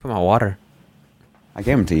Put my water. I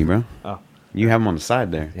gave them to you, bro. Oh. You have them on the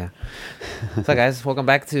side there. Yeah. So, guys, welcome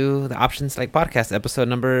back to the Options Like Podcast, episode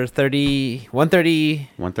number 134.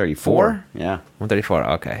 134. Yeah. 134.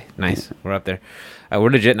 Okay. Nice. We're up there. We're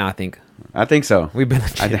legit now, I think. I think so. We've been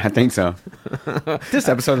legit. I think so. This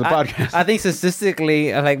episode of the podcast. I think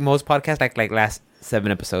statistically, like most podcasts, like last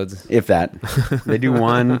 7 episodes. If that. They do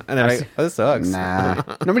one. And they're like, oh, this sucks. Nah.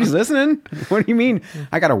 Nobody's listening? What do you mean?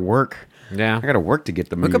 I got to work. Yeah. I got to work to get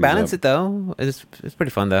the We movie. could balance it, though. It's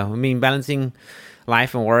pretty fun, though. I mean, balancing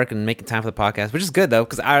life and work and making time for the podcast, which is good, though,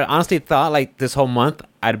 because I honestly thought, like, this whole month,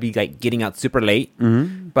 I'd be, like, getting out super late.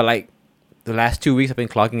 Mm-hmm. But, like, the last 2 weeks, I've been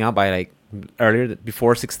clocking out by, like, earlier,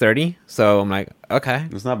 before 6:30. So I'm like, okay.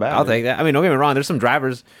 It's not bad. I'll take that. I mean, don't get me wrong. There's some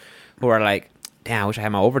drivers who are like, damn, I wish I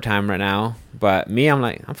had my overtime right now. But me, I'm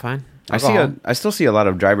like, I'm fine. I still see a lot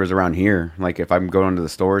of drivers around here. Like if I'm going to the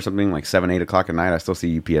store or something, like 7, 8 o'clock at night, I still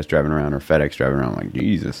see UPS driving around or FedEx driving around. Like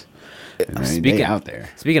Jesus, they out there.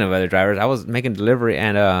 Speaking of other drivers, I was making delivery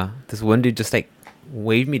and this one dude just like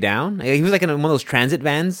waved me down. He was like in one of those transit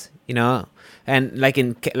vans, you know, and like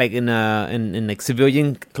in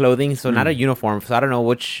civilian clothing, so not a uniform. So I don't know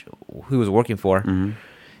who he was working for. Mm-hmm.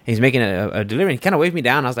 He's making a delivery. He kind of waved me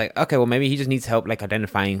down. I was like, okay, well, maybe he just needs help, like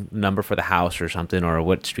identifying the number for the house or something, or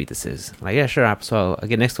what street this is. I'm like, yeah, sure. So I'll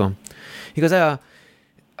get next to him. He goes, do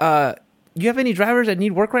you have any drivers that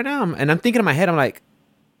need work right now? And I'm thinking in my head, I'm like,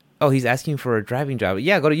 oh, he's asking for a driving job.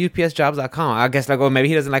 Yeah, go to upsjobs.com. I guess like, oh, maybe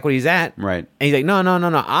he doesn't like where he's at. Right. And he's like, no.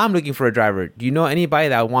 I'm looking for a driver. Do you know anybody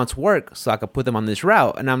that wants work so I could put them on this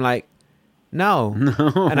route? And I'm like, no.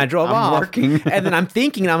 And I drove off. Working. And then I'm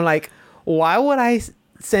thinking, I'm like, why would I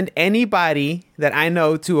send anybody that I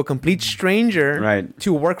know to a complete stranger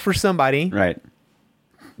to work for somebody? Right.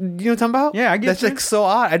 You know what I'm talking about? Yeah, I get That's you. like so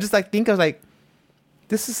odd. I just like think I was like,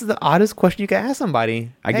 this is the oddest question you can ask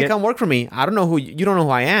somebody. Hey, come work for me. I don't know who you don't know who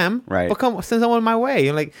I am. Right. But come send someone my way.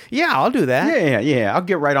 I'm like, yeah, I'll do that. Yeah. I'll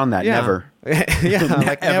get right on that. Yeah. Never. Yeah,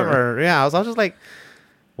 like never. Yeah. I was just like,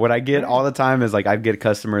 what I get all the time is like I get a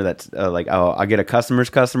customer that's I get a customer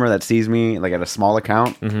that sees me like at a small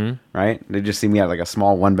account, right? They just see me at like a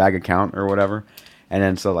small 1-bag account or whatever, and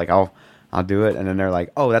then so like I'll do it, and then they're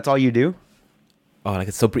like, oh, that's all you do? oh, like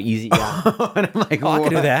it's super easy. Yeah. And I'm like, Oh, I could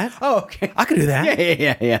do that. Oh, okay. I could do that.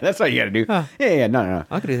 Yeah. That's what you got to do. Huh. Yeah. No.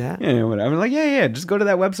 I could do that. Yeah, whatever. I'm like, yeah. Just go to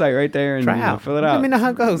that website right there and Try out. fill it out. Let me know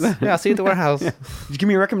how it goes. Yeah, I'll see you at the warehouse. Did you give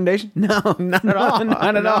me a recommendation? No, Not at all.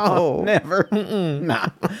 Not at all. No. Never. Nah.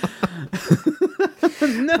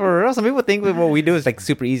 For real, some people think what we do is like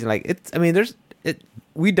super easy. Like it's, I mean,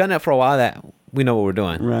 we've done it for a while that we know what we're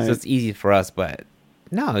doing, Right. so it's easy for us. But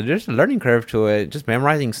no, there's a learning curve to it. Just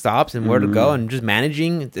memorizing stops and where to go and just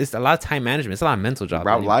managing. It's a lot of time management. It's a lot of mental job.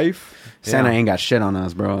 Route life. Santa Yeah. ain't got shit on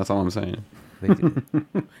us, bro. That's all I'm saying.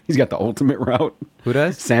 He's got the ultimate route. Who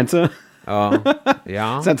does? Santa. Oh,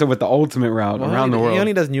 yeah. Santa with the ultimate route Well, around the world. He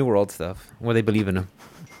only does New World stuff where they believe in him.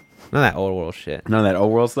 None of that old world shit. None of that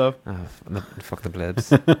old world stuff. Oh, fuck the plebs.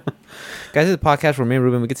 Guys, this is a podcast where me and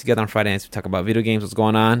Ruben, we get together on Friday nights. We talk about video games, what's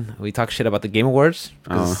going on. We talk shit about the Game Awards.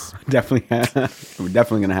 Oh, definitely.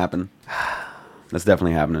 Definitely gonna happen. That's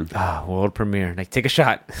definitely happening. World premiere. Like, take a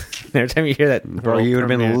shot. Every time you hear that. Bro, you would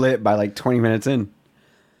have been lit by like 20 minutes in.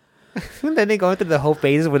 And then they go through the whole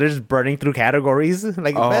phase where they're just burning through categories.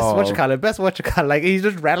 Like, best what you call it. Like, he's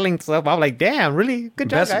just rattling stuff. I'm like, damn, really? Good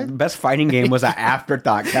job, guys. Best fighting game was an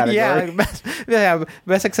afterthought category. Yeah,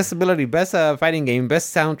 best accessibility, best fighting game,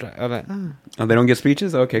 best soundtrack. I'm like, Oh, they don't get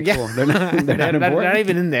speeches? Okay, cool. They're not important? They're not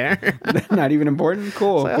even in there. They're not even important?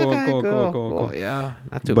 Cool, Like, cool, okay, cool. Yeah,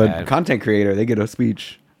 not too But bad. content creator, they get a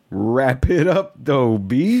speech. Wrap it up, though,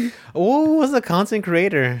 B. What was the content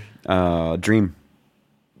creator? Dream.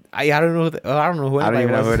 I don't know. I don't know who. I don't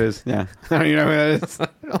even know who it is. Yeah. I don't even know who it is.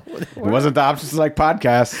 It wasn't the Options Like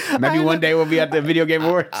podcast. Maybe one day we'll be at the Video Game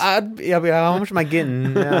Awards. How much am I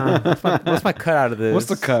getting? What's my cut out of this? What's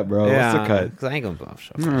the cut, bro? Yeah, What's the cut? Because I ain't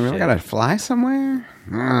gonna. I gotta fly somewhere.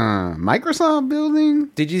 Microsoft building.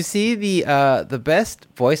 Did you see the best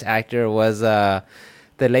voice actor was the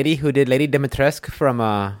lady who did Lady Dimitrescu from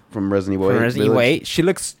Resident Evil 8. Resident Evil 8? She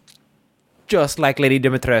looks just like Lady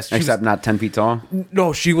Dimitrescu. Except not 10 feet tall.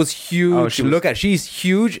 No, she was huge. Oh, she's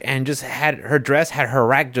huge and just had her dress had her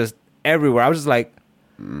rack just everywhere. I was just like,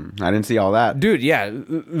 I didn't see all that. dude, yeah,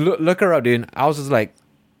 look her up, dude. I was just like,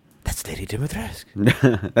 that's Lady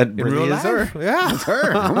Dimitrescu. That In really real is life? her. Yeah. It's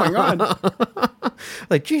her. Oh my god.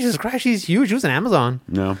 Like, Jesus Christ, she's huge. She was an Amazon.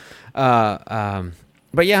 No.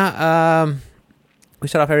 But yeah, we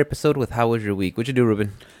start off every episode with how was your week? What'd you do,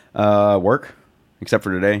 Ruben? Work. Except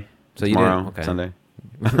for today. So you Tomorrow, didn't? Okay. Sunday.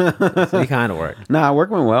 So you kind of work. Nah, work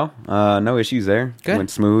went well. No issues there. Good. Went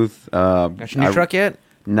smooth. Got your new truck yet?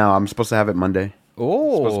 No, I'm supposed to have it Monday.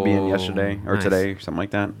 Oh, Supposed to be in yesterday or nice. today, something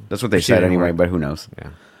like that. That's what they Shit said didn't anyway, work. but who knows? Yeah,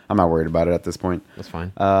 I'm not worried about it at this point. that's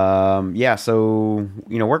fine. Yeah, so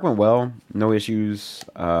work went well, no issues.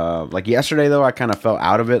 Like yesterday though, I kind of felt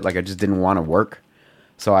out of it, like I just didn't want to work,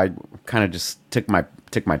 so I kind of just took my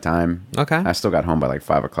time. Okay. I still got home by like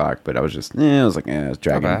 5:00, but I was just, I was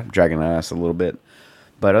dragging the ass a little bit.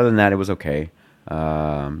 But other than that, it was okay.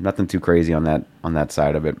 Nothing too crazy on that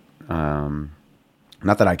side of it.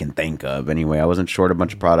 Not that I can think of anyway. I wasn't short a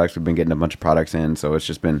bunch of products. We've been getting a bunch of products in, so it's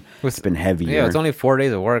just been heavier. Yeah, it's only 4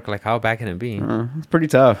 days of work. Like, how bad can it be? It's pretty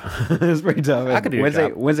tough. It's pretty tough. I could do your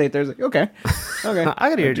job. Wednesday, Thursday. Okay. I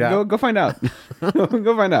could do your job. Go find out.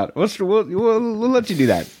 Go find out. We'll let you do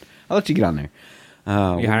that. I'll let you get on there.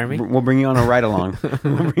 You hire me? We'll bring you on a ride along.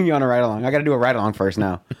 I got to do a ride along first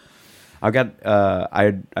now.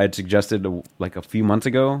 I had suggested like a few months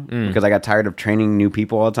ago because I got tired of training new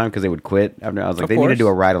people all the time because they would quit. I was like, Of they need to course. do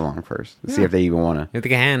a ride along first to see if they even want to. You have to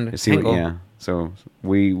get hand. See what, yeah. So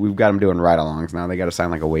we've got them doing ride-alongs now. They got to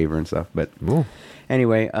sign like a waiver and stuff. But Ooh.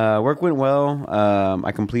 anyway, work went well.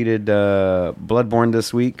 I completed Bloodborne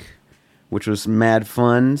this week, which was mad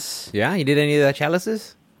funs. Yeah, you did any of the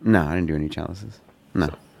chalices? No, I didn't do any challenges. No,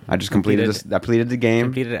 I just completed this. I completed the game.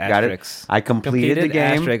 Completed Got it. Asterix. I completed the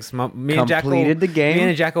game. Asterix. Me and Jacko, Completed the game. Me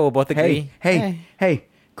and Jacko will both agree. Hey!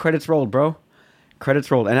 Credits rolled, bro. Credits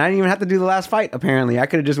rolled, and I didn't even have to do the last fight. Apparently, I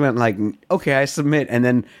could have just went like, okay, I submit, and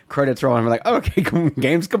then credits roll, and I'm like, okay,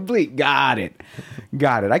 game's complete. Got it.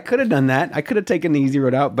 I could have done that. I could have taken the easy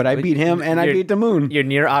road out, but I beat him and I beat the moon. You're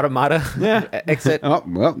near Automata. Yeah. Exit. Oh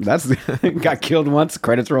well, that's got killed once.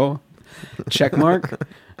 Credits roll. Check mark.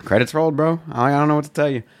 Credits rolled, bro. I don't know what to tell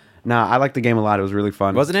you. Nah, I liked the game a lot. It was really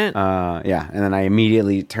fun. Wasn't it? Yeah. And then I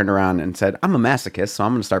immediately turned around and said, I'm a masochist, so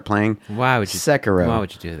I'm going to start playing Why would you? Sekiro. Why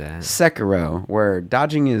would you do that? Sekiro, where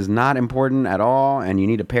dodging is not important at all, and you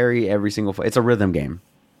need to parry every single. It's a rhythm game.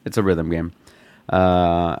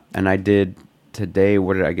 And I did today.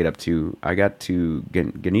 What did I get up to? I got to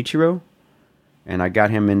Genichiro, and I got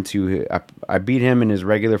him into. I beat him in his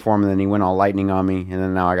regular form, and then he went all lightning on me, and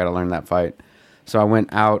then now I got to learn that fight. So I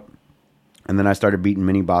went out, and then I started beating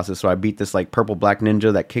mini bosses. So I beat this like purple black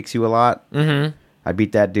ninja that kicks you a lot. Mm-hmm. I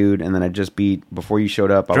beat that dude, and then I just beat before you showed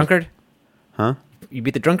up. Drunkard? Huh? You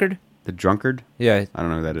beat the drunkard? The drunkard? Yeah. I don't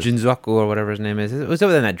know who that is. Jinzaku or whatever his name is. It was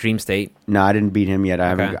over in that dream state. No, I didn't beat him yet.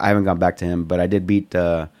 I Okay. haven't gone back to him, but I did beat.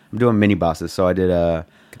 I'm doing mini bosses, so I did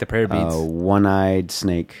Get the prayer beads. one-eyed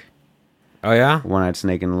snake. Oh, yeah? One-eyed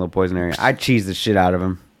snake in the little poison area. I cheesed the shit out of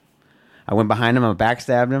him. I went behind him, I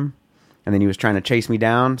backstabbed him, and then he was trying to chase me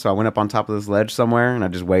down. So I went up on top of this ledge somewhere, and I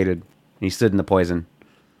just waited. And he stood in the poison,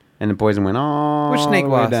 and the poison went all Which snake the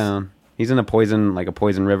way was? down. He's in a poison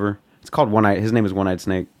river. It's called One-Eyed. His name is One-Eyed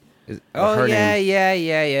Snake. Oh, her yeah.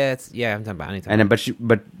 name. I'm talking about anytime. And then,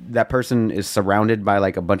 but that person is surrounded by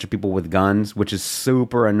like a bunch of people with guns, which is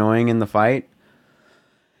super annoying in the fight.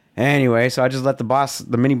 Anyway, so I just let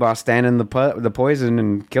the mini boss, stand in the poison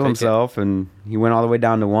and kill Take himself, and he went all the way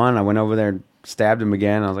down to one. I went over there, and stabbed him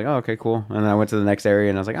again. I was like, oh, okay, cool. And then I went to the next area,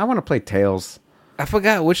 and I was like, I want to play Tails. I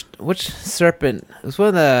forgot which serpent. It was one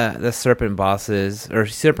of the serpent bosses or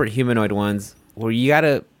serpent humanoid ones where you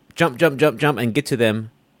gotta jump, and get to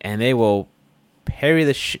them, and they will parry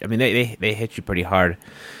the I mean, they hit you pretty hard,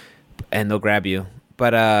 and they'll grab you.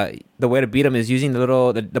 But the way to beat them is using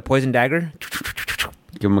the poison dagger.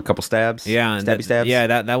 Give him a couple stabs. Yeah, Stabby stabs. Yeah,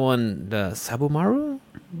 that one, the Sabumaru.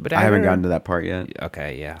 I haven't gotten to that part yet.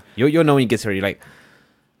 Okay, yeah, you'll know when you get there. You're like,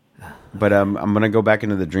 But I'm gonna go back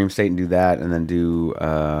into the dream state and do that, and then do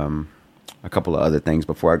a couple of other things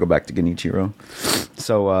before I go back to Genichiro.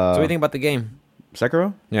 So what do you think about the game?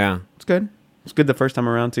 Sekiro? Yeah. It's good. It's good the first time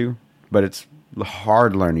around too, but it's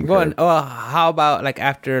hard learning. Go curve. on. Oh, how about like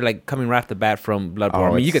after like coming right off the bat from Bloodborne? Oh,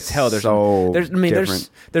 I mean, you could it's tell so different.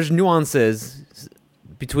 there's nuances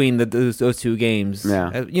between those two games.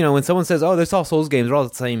 Yeah. When someone says, "Oh, there's all Souls games, they're all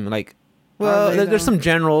the same," like, well, Are they, there's though? some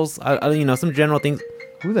generals. Some general things.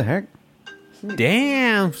 Who the heck?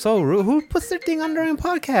 Damn, so rude. Who puts their thing on during a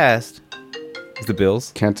podcast? It's the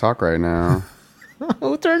Bills. Can't talk right now.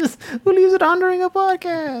 Who leaves it on during a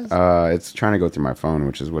podcast? It's trying to go through my phone,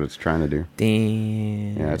 which is what it's trying to do.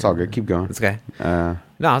 Damn. Yeah, it's all good. Keep going. It's okay. No,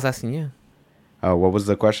 I was asking you. what was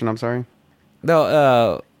the question? I'm sorry.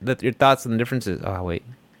 No, your thoughts and differences. Oh, wait.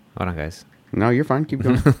 Hold on, guys. No, you're fine. Keep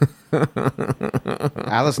going.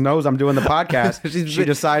 Alice knows I'm doing the podcast. She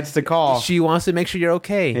decides to call. She wants to make sure you're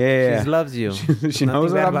okay. Yeah. She loves you. She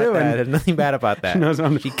knows what I'm doing. There's nothing bad about that. She knows what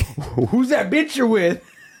I'm doing. Who's that bitch you're with?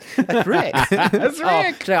 That's Rick. That's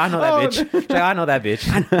Rick. I know that bitch. I know that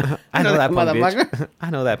bitch. I know that phone motherfucker. bitch. I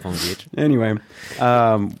know that phone bitch. Anyway,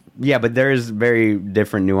 Yeah, but there is very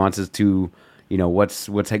different nuances to, you know, what's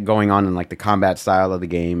going on in like the combat style of the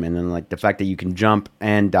game, and then like the fact that you can jump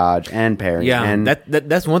and dodge and parry. Yeah, and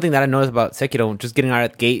that's one thing that I noticed about Sekiro. Just getting out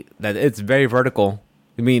of the gate, that it's very vertical.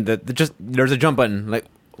 I mean, just there's a jump button. Like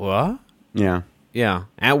what? yeah,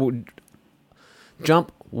 and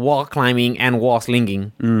jump, wall climbing, and wall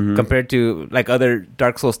slinging, compared to like other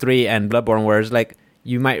Dark Souls 3 and Bloodborne, where it's like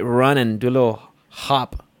you might run and do a little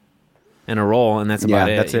hop and a roll, and that's about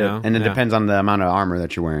it. That's it. You know? And it depends on the amount of armor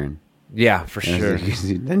that you're wearing. Yeah, for sure.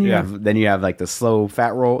 then you have like the slow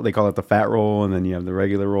fat roll. They call it the fat roll, and then you have the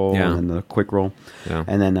regular roll, and then the quick roll. Yeah.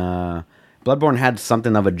 And then Bloodborne had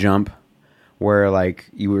something of a jump where like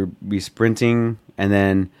you would be sprinting, and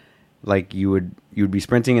then like you would be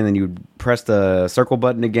sprinting, and then you would press the circle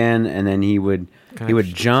button again, and then he would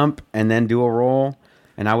jump and then do a roll.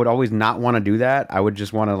 And I would always not want to do that. I would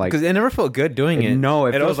just want to like, because it never felt good doing it. No,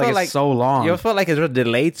 it feels like it's so long. You felt like it's a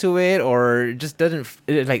delay to it, or it just doesn't.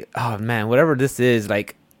 Like, oh man, whatever this is,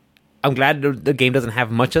 like, I'm glad the game doesn't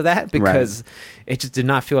have much of that, because it just did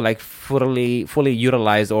not feel like fully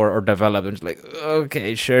utilized or developed. And just like,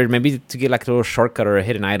 okay, sure, maybe to get like a little shortcut or a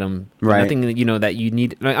hidden item, nothing that you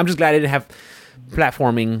need. Like, I'm just glad it didn't have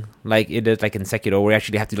platforming like it does like in Sekiro, where you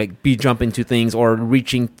actually have to like be jumping to things or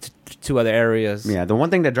reaching to other areas. Yeah, the one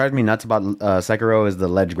thing that drives me nuts about Sekiro is the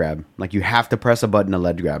ledge grab. Like, you have to press a button to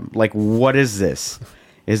ledge grab. Like, what is this?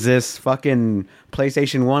 Is this fucking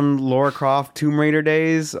PlayStation 1 Lara Croft Tomb Raider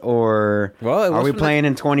days, or are we playing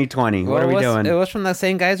in 2020? What are we doing? It was from the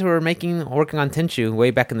same guys who were working on Tenchu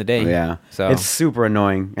way back in the day. Yeah, so it's super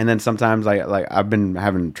annoying. And then sometimes I've been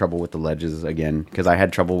having trouble with the ledges again, because I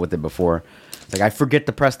had trouble with it before. Like, I forget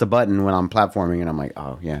to press the button when I'm platforming, and I'm like,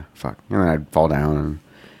 oh yeah, fuck, and then I'd fall down,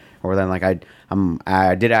 or then like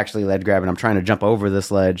I did actually ledge grab, and I'm trying to jump over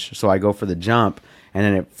this ledge, so I go for the jump, and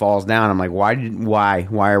then it falls down. I'm like, why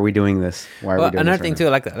are we doing this? Why are we doing another this thing too,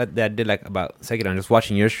 like that I did like about Sekiro, and just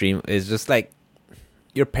watching your stream, is just like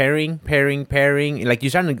you're pairing. Like,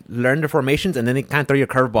 you're trying to learn the formations, and then they kind of throw your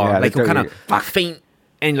curveball. Like, you kind of feint,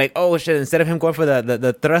 and like, oh shit! Instead of him going for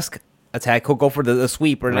the thrust attack, he'll go for the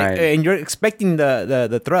sweep, or like, and you're expecting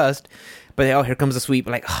the thrust, but here comes the sweep.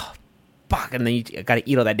 Like, oh fuck! And then you gotta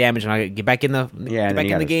eat all that damage, and I get back in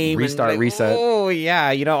the game, reset. Oh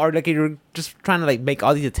yeah, or like you're just trying to like make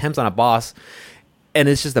all these attempts on a boss, and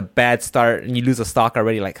it's just a bad start, and you lose a stock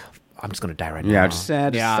already. Like, I'm just gonna die right now.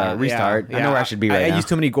 Restart. I know where I should be right now. I used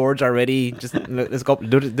too many gourds already. Just let's go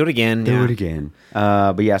do it again. Do it again.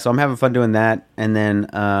 But yeah, so I'm having fun doing that, and then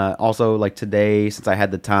also like today, since I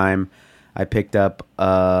had the time, I picked up.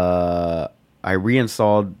 I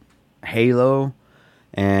reinstalled Halo,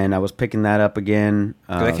 and I was picking that up again.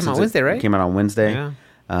 That came out Wednesday, right? It came out on Wednesday. Yeah.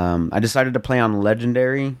 I decided to play on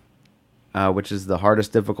Legendary, which is the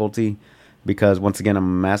hardest difficulty, because once again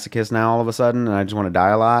I'm a masochist now all of a sudden, and I just want to die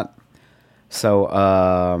a lot. So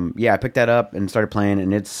I picked that up and started playing,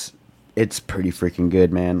 and it's pretty freaking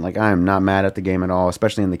good, man. Like, I am not mad at the game at all,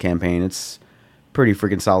 especially in the campaign. It's pretty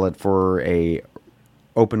freaking solid for a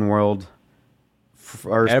open world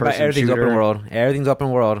Everything's shooter. open world. Everything's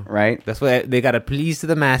open world, right? That's what they got to please to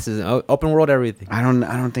the masses. Open world, everything. I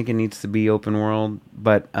don't think it needs to be open world,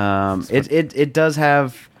 but it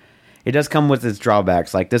does come with its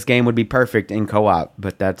drawbacks. Like, this game would be perfect in co-op,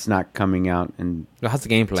 but that's not coming out how's the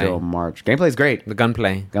gameplay until March. Gameplay's great. The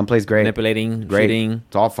Gunplay's great. Manipulating, great. shooting.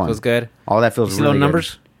 It's all fun. Feels good. All that feels really little good.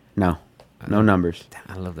 Numbers? No numbers. Damn,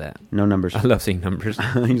 I love that. No numbers. I love seeing numbers.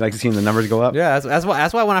 You like seeing the numbers go up? Yeah, that's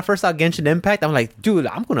why when I first saw Genshin Impact, I'm like, dude,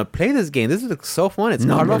 I'm gonna play this game. This is so fun. It's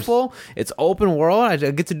colorful. It's open world. I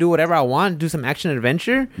get to do whatever I want. Do some action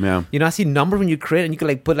adventure. Yeah. I see numbers when you crit, and you can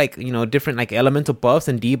like put like different like elemental buffs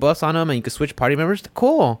and debuffs on them, and you can switch party members.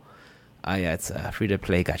 Cool. Yeah, it's a free to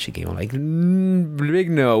play gacha game. I'm like,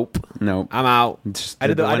 big nope. I'm out. I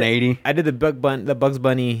did the 180. I did the Bugs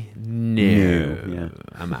Bunny. No. Yeah.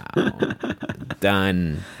 I'm out.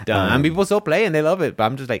 Done. And people still play and they love it, but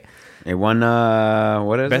I'm just like, it won.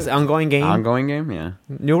 What is best it? ongoing game? Ongoing game. Yeah.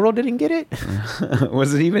 New World didn't get it.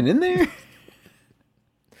 Was it even in there?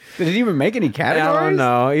 Did it even make any categories? I don't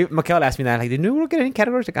know. Mikhail asked me that. Like, did New World get any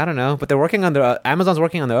categories? Like, I don't know. But they're working on Amazon's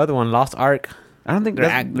working on the other one, Lost Ark. I don't think their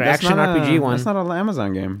action RPG one. That's not an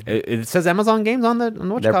Amazon game. It says Amazon Games on what you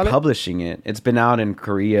call it. They're publishing it. It's been out in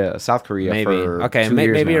South Korea maybe. for okay, 2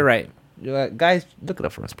 years maybe now. You're right. Guys, look it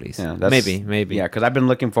up for us, please. Yeah, maybe. Yeah, because I've been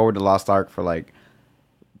looking forward to Lost Ark for like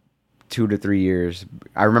 2 to 3 years.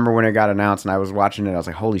 I remember when it got announced and I was watching it. I was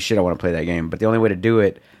like, "Holy shit, I want to play that game!" But the only way to do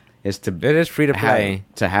it is it is free to play.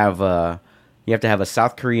 You have to have a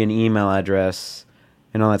South Korean email address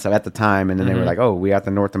and all that stuff at the time. And then they were like, oh, we got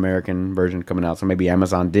the North American version coming out. So maybe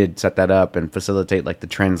Amazon did set that up and facilitate like the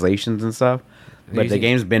translations and stuff. But the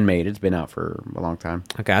game's been made. It's been out for a long time.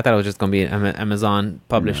 Okay, I thought it was just going to be an Amazon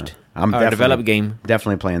published I'm developed game.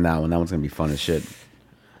 Definitely playing that one. That one's going to be fun as shit.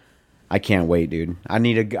 I can't wait, dude. I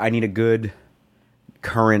need a good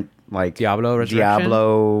current like Diablo Resurrection?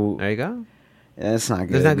 Diablo. There you go. It's not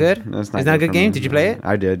good. It's not good? It's not a good for game? me. Did you play it?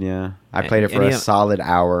 I did, yeah. I played it for a solid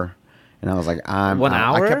hour. And I was like, 1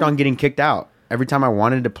 hour? I kept on getting kicked out. Every time I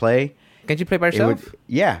wanted to play. Can't you play by yourself?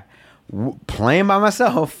 Playing by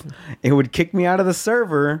myself, it would kick me out of the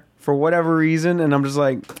server for whatever reason. And I'm just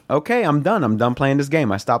like, okay, I'm done. I'm done playing this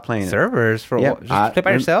game. I stopped playing Servers? For what? Just play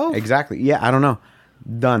by yourself? Exactly. Yeah, I don't know.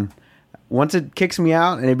 Done. Once it kicks me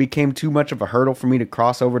out and it became too much of a hurdle for me to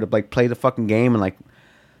cross over to like play the fucking game and like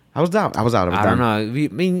I was out. I was done. I don't know. I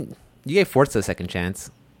mean, you gave Forza a second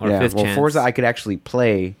chance or a fifth chance. Forza I could actually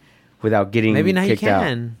play without getting maybe now kicked you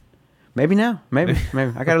can. Out. Maybe now. Maybe.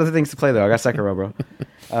 I got other things to play though. I got Sekiro,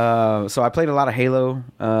 bro. So I played a lot of Halo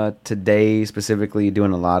today, specifically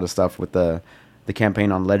doing a lot of stuff with the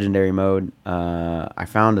campaign on Legendary mode. I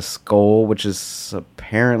found a skull, which is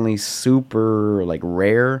apparently super like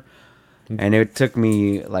rare, and it took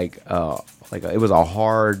me it was a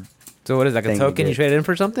hard. So what is that, like a token you trade in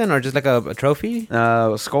for something, or just like a trophy?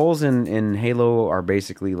 Skulls in Halo are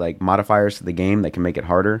basically like modifiers to the game that can make it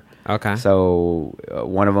harder. Okay. So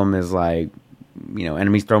one of them is like,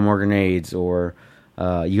 enemies throw more grenades, or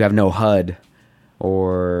you have no HUD,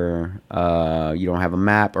 or you don't have a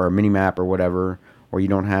map or a mini map or whatever, or you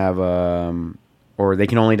don't have or they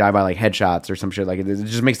can only die by like headshots or some shit. Like it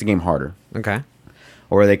just makes the game harder. Okay.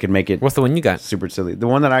 Or they could make it. What's the one you got? Super silly. The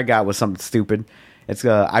one that I got was something stupid. It's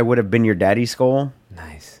I would have been your daddy skull.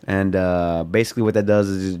 Nice. And basically what that does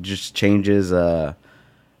is it just changes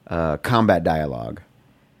combat dialogue.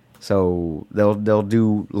 So they'll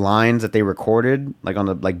do lines that they recorded like on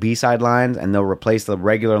the like B-side lines, and they'll replace the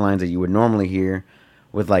regular lines that you would normally hear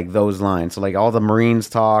with like those lines. So like all the Marines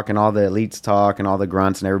talk and all the elites talk and all the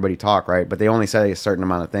grunts and everybody talk, right? But they only say a certain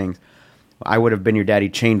amount of things. I Would Have Been Your Daddy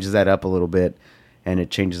changes that up a little bit. And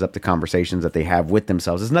it changes up the conversations that they have with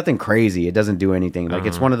themselves. It's nothing crazy. It doesn't do anything. Like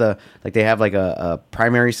it's one of the like they have like a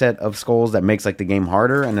primary set of skulls that makes like the game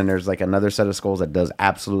harder, and then there's like another set of skulls that does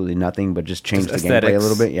absolutely nothing but just change the gameplay a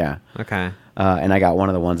little bit. Yeah. Okay. And I got one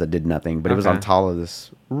of the ones that did nothing, but it was on top of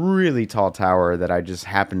this really tall tower that I just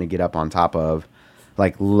happened to get up on top of.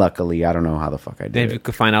 Like luckily, I don't know how the fuck I did. If you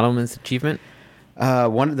could find elements achievement. The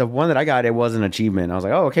one that I got, it was an achievement. I was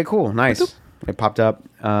like, oh, okay, cool, nice. It popped up.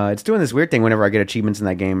 It's doing this weird thing whenever I get achievements in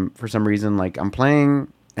that game for some reason. Like I'm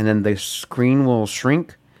playing, and then the screen will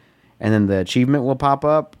shrink, and then the achievement will pop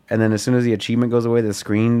up, and then as soon as the achievement goes away, the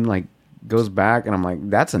screen like goes back, and I'm like,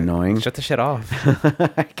 that's annoying. Shut the shit off.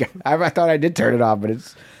 I thought I did turn it off, but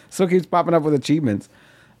it still keeps popping up with achievements.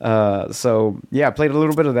 So yeah, I played a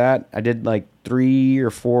little bit of that. I did like 3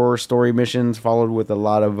 or 4 story missions, followed with a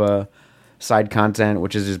lot of side content,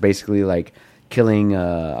 which is just basically like killing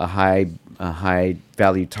a high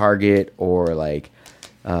value target, or like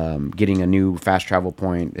getting a new fast travel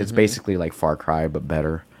point. It's basically like Far Cry but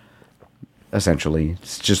better. Essentially,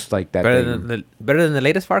 it's just like that. Better than the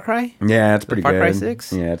latest Far Cry. Yeah, it's pretty Far good. Cry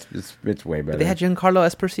 6. Yeah, it's way better. But they had Giancarlo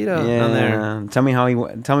Esposito on there.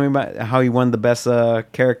 Tell me about how he won the best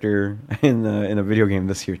character in a video game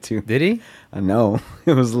this year too. Did he? I know.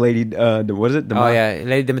 It was Lady. What is it?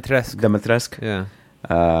 Lady Dimitrescu. Dimitrescu. Yeah.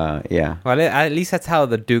 Yeah. Well, at least that's how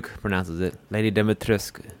the Duke pronounces it. Lady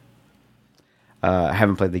Dimitrescu. I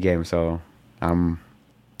haven't played the game, so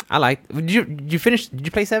I like. Did you finish? Did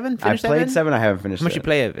you play 7? I played 7. I haven't finished. How much you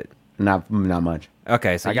play of it? Not much.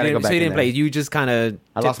 Okay, so I gotta go back. So you didn't in play. there. You just kind of.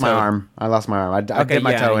 I lost my arm. I did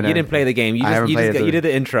my toe in it. You didn't play the game. You did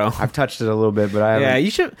the intro. I've touched it a little bit, but I haven't. Yeah,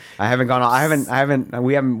 you should. I haven't gone. I haven't.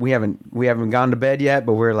 We haven't gone to bed yet,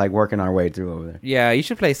 but we're like working our way through over there. Yeah, you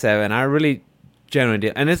should play 7. I really genuinely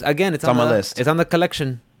did, and it's on my list. It's on the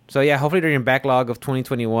collection. So yeah, hopefully during your backlog of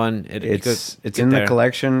 2021, it's in the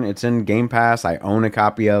collection. It's in Game Pass. I own a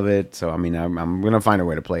copy of it, so I mean, I'm gonna find a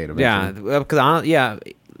way to play it eventually. Yeah, because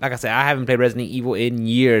like I said, I haven't played Resident Evil in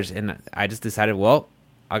years, and I just decided, well,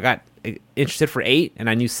 I got interested for 8, and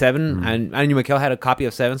I knew 7, and I knew Mikhail had a copy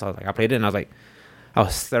of 7, so I was like, I played it, and I was like, I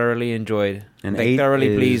was thoroughly enjoyed, and like,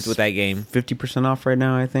 thoroughly pleased with that game. 50% off right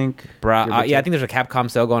now, I think. Yeah, I think there's a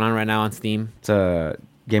Capcom sale going on right now on Steam. It's a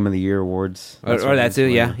Game of the Year awards, or that too.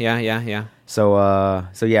 Yeah. So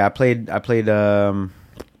yeah, I played. Hello.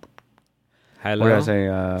 What did I say?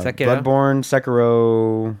 Bloodborne,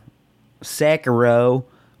 Sekiro,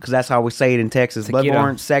 because that's how we say it in Texas. Sekiro.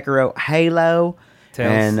 Bloodborne, Sekiro, Halo,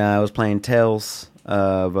 Tales. and I was playing Tales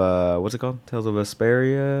of what's it called? Tales of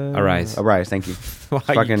Vesperia. Arise. Thank you. Wow,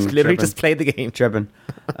 you literally tripping. just played the game. Tripping.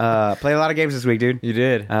 Played a lot of games this week, dude. You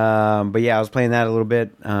did. But yeah, I was playing that a little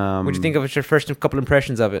bit. What'd you think of your first couple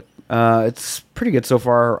impressions of it? It's pretty good so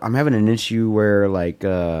far. I'm having an issue where like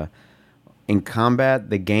in combat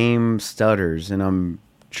the game stutters, and I'm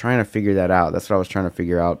trying to figure that out. That's what I was trying to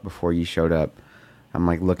figure out before you showed up. I'm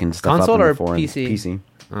like looking stuff Console up in or the forum. PC?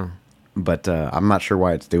 Oh. But I'm not sure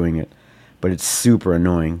why it's doing it. But it's super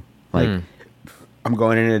annoying. Like I'm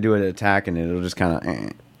going in to do an attack, and it'll just kind of.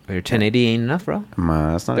 Your 1080 ain't enough, bro. It's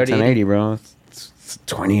not a 1080, bro. It's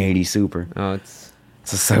 2080 Super. Oh, it's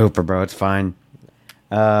a Super, bro. It's fine.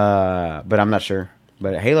 But I'm not sure.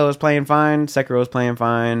 But Halo is playing fine. Sekiro is playing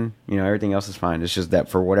fine. You know, everything else is fine. It's just that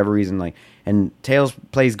for whatever reason, like, and Tales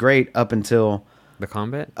plays great up until the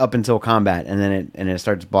combat, and then it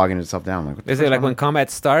starts bogging itself down. Like, is it like when combat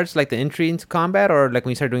starts, like the entry into combat, or like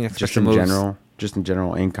when you start doing just in moves? Just in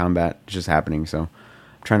general, in combat, it's just happening. So, I'm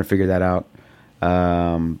trying to figure that out.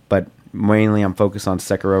 But mainly, I'm focused on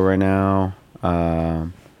Sekiro right now.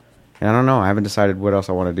 And I don't know. I haven't decided what else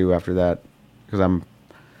I want to do after that because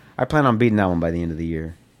I plan on beating that one by the end of the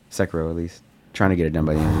year. Sekiro, at least. Trying to get it done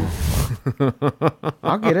by the end of the year.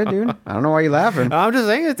 I'll get it, dude. I don't know why you're laughing. I'm just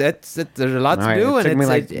saying there's a lot to do. It took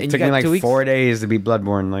me like 4 days to beat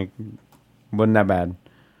Bloodborne. Like, wasn't that bad.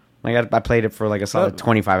 Like, I played it for like a solid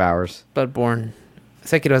 25 hours. Bloodborne.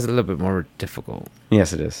 Sekiro is a little bit more difficult.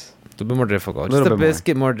 Yes, it is. A little bit more difficult. Just a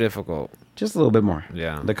biscuit more difficult. Just a little bit more.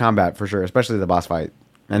 Yeah. The combat, for sure. Especially the boss fight.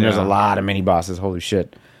 And there's a lot of mini bosses. Holy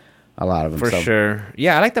shit. A lot of them. For sure.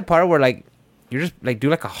 Yeah, I like the part where like you just like do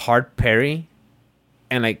like a hard parry,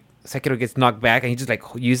 and like Sekiro gets knocked back, and he just like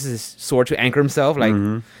uses his sword to anchor himself. Like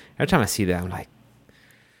every time I see that, I'm like,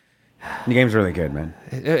 the game's really good, man.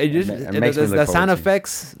 The sound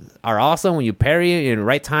effects are awesome when you parry in the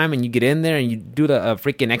right time, and you get in there and you do the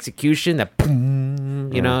freaking execution. That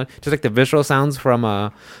boom, you know, just like the visual sounds from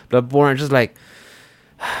Bloodborne. Just like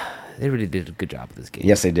they really did a good job with this game.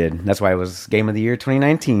 Yes, they did. That's why it was Game of the Year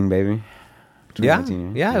 2019, baby. Yeah,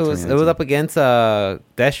 it was up against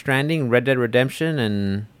Death Stranding, Red Dead Redemption,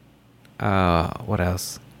 and what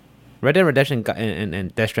else? Red Dead Redemption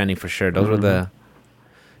and Death Stranding for sure. Those were the.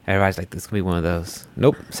 Everybody's like, this could be one of those.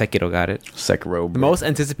 Nope, Sekiro got it. Sekiro, the most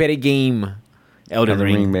anticipated game, Elden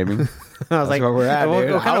Ring, baby. I was That's like, where we're at, what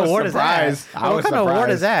kind of award is that? What kind of award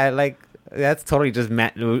is that? Like, that's totally just we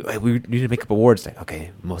need to make up awards. Like,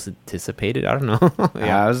 okay, most anticipated. I don't know.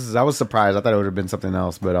 Yeah, I was surprised. I thought it would have been something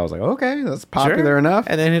else, but I was like, okay, that's popular enough.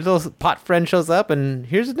 And then his little pot friend shows up, and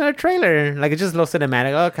here's another trailer. Like, it's just a little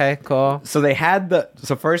cinematic. Okay, cool. So they had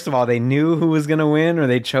so first of all, they knew who was gonna win, or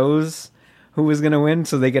they chose who was gonna win,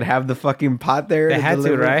 so they could have the fucking pot there. They had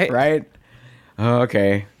to, right? Right. Oh,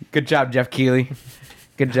 okay. Good job, Jeff Keighley.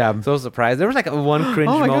 Good job. So surprised. There was like one cringe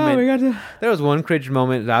moment. There was one cringe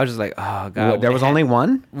moment that I was just like, oh god. There was only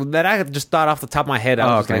one that I just thought off the top of my head.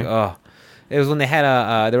 I was just like, oh. It was when they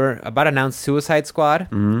had they were about to announce Suicide Squad,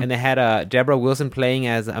 and they had Deborah Wilson playing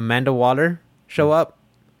as Amanda Waller show up,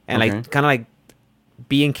 and like kind of like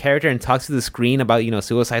be in character and talks to the screen about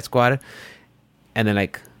Suicide Squad, and then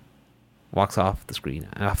like walks off the screen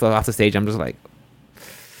off the stage. I'm just like,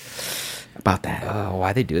 about that.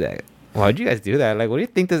 Why they do that? Why'd you guys do that? Like, what do you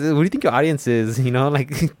think this is? What do you think your audience is? Like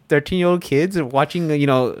 13-year-old kids watching,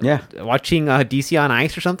 watching DC on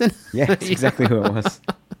Ice or something? Yeah, that's exactly who it was.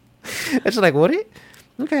 It's just like, what?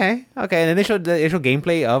 Okay. And then they showed the actual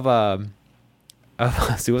gameplay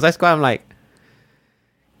of Suicide Squad. I'm like,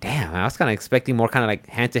 damn, I was kind of expecting more kind of like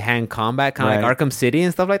hand-to-hand combat, kind of like Arkham City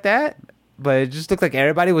and stuff like that. But it just looked like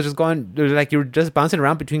everybody was just going, like you were just bouncing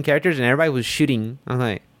around between characters and everybody was shooting. I was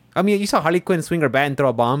like, I mean, you saw Harley Quinn swing her bat and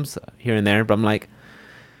throw bombs here and there, but I'm like,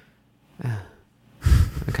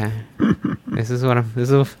 okay, this is what I'm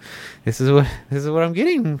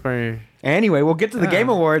getting for. Anyway, we'll get to the Game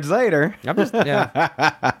Awards later. I'm just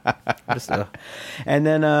And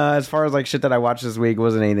then as far as like shit that I watched this week, it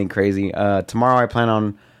wasn't anything crazy. Sunday I plan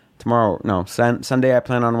on watching.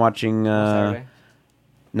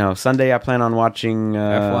 Sunday I plan on watching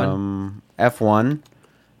F1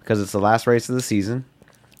 because it's the last race of the season.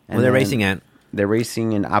 Where they're racing at? They're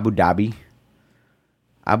racing in Abu Dhabi.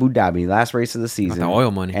 Last race of the season. The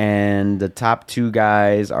oil money. And the top two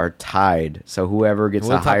guys are tied. So whoever gets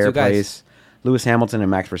a higher place, Lewis Hamilton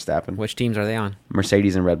and Max Verstappen. Which teams are they on?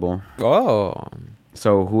 Mercedes and Red Bull. Oh.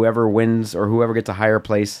 So whoever wins or whoever gets a higher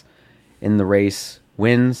place in the race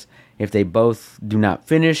wins. If they both do not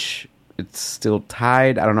finish, it's still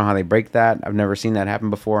tied. I don't know how they break that. I've never seen that happen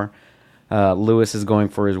before. Lewis is going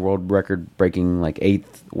for his world record breaking like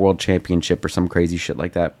 8th world championship or some crazy shit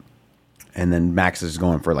like that. And then Max is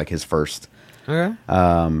going for like his first. Okay.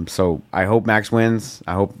 So I hope Max wins.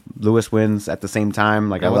 I hope Lewis wins at the same time.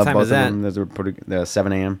 Like, And I what love time both is of that? them. Those are pretty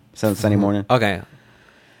 7 a.m. Sunday morning. Okay.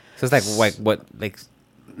 So it's like what, like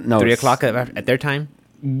No, 3 it's- o'clock at their time?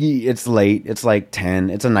 It's late. It's like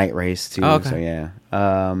 10. It's a night race too. Oh, okay. So yeah.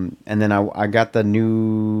 And then I got the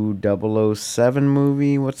new 007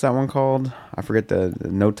 movie. What's that one called? I forget the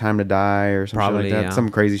No Time to Die or something Probably, like that. yeah. Some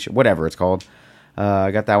crazy shit. Whatever it's called.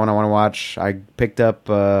 I got that one I want to watch. I picked up.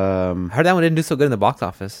 I heard that one didn't do so good in the box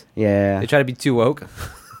office. Yeah. They try to be too woke.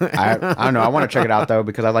 I don't know. I want to check it out though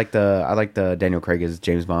because I like the Daniel Craig as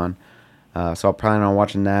James Bond. So I'll plan on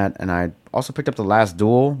watching that. And I also picked up The Last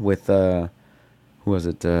Duel with who was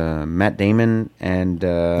it? Matt Damon and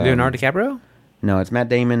Leonardo DiCaprio? No, it's Matt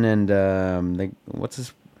Damon and the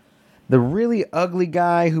really ugly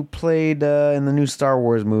guy who played in the new Star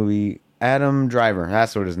Wars movie, Adam Driver.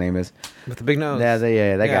 That's what his name is. With the big nose. That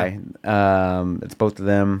Yeah. guy. It's both of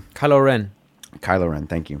them. Kylo Ren. Kylo Ren.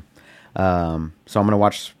 Thank you. So I'm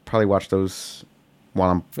gonna probably watch those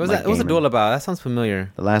while I'm. What was like, that? What was the gaming. duel about? That sounds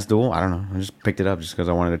familiar. The Last Duel? I don't know. I just picked it up just because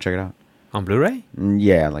I wanted to check it out. On Blu-ray?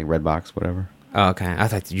 Yeah, like Redbox, whatever. Oh, okay. I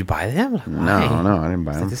was like, did you buy them? Like, No, I didn't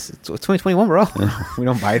buy It's, like them. this, it's 2021, bro. We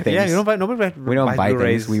don't buy things. Yeah, you don't buy. Nobody We don't buy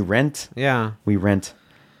Blu-rays. things. We rent. Yeah. We rent.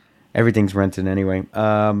 Everything's rented anyway.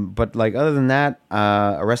 But like other than that,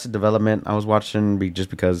 Arrested Development I was watching just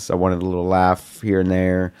because I wanted a little laugh here and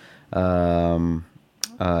there.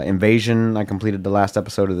 Invasion, I completed the last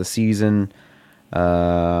episode of the season.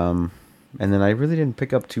 And then I really didn't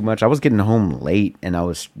pick up too much. I was getting home late and I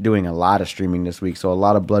was doing a lot of streaming this week, so a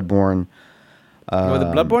lot of Bloodborne. Well, the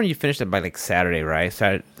Bloodborne, you finished it by like Saturday, right?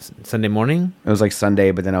 Sunday morning? It was like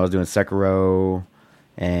Sunday, but then I was doing Sekiro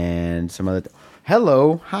and some other.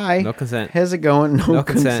 Hello, hi. No consent. How's it going? No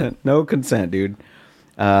consent. No consent, dude.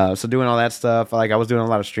 So doing all that stuff. Like I was doing a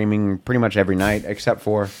lot of streaming pretty much every night, except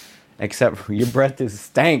for your breath is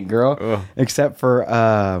stank, girl. Ugh. Except for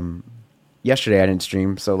yesterday I didn't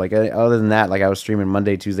stream. So like other than that, like I was streaming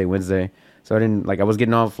Monday, Tuesday, Wednesday. So I was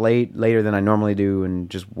getting off later than I normally do and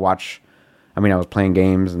just watch. I mean, I was playing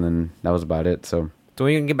games and then that was about it. So So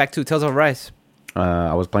when you can get back to Tales of Rise?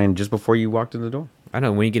 I was playing just before you walked in the door. I don't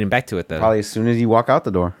know. When are you getting back to it, though? Probably as soon as you walk out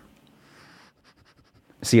the door.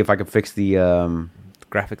 See if I could fix the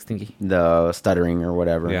Graphics thingy. the stuttering or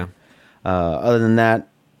whatever. Yeah. Other than that,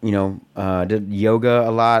 did yoga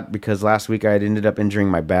a lot because last week I ended up injuring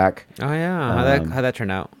my back. Oh, yeah. How'd that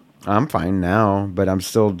turn out? I'm fine now, but I'm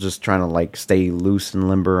still just trying to like stay loose and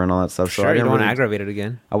limber and all that stuff. So Sure, I you didn't don't want to really- aggravate it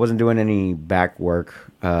again. I wasn't doing any back work,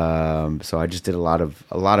 so I just did a lot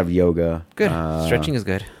of yoga. Good. Stretching is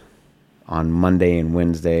good. On Monday and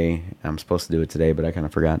Wednesday. I'm supposed to do it today, but I kind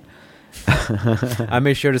of forgot. I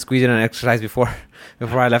made sure to squeeze in an exercise before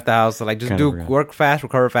I left the house. So like, just Kinda do forgot. work fast,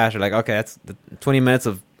 recover fast. You're like, okay, that's the 20 minutes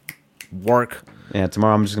of work Yeah,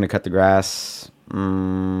 tomorrow I'm just gonna cut the grass,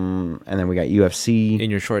 and then we got UFC.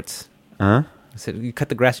 in your shorts. Huh? I said, you cut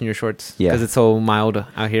the grass in your shorts Yeah. because it's so mild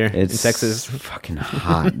out here in It's Texas. fucking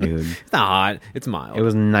hot, dude. It's not hot. It's mild. It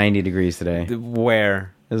was 90 degrees today.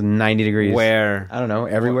 Where? It was 90 degrees. Where? I don't know.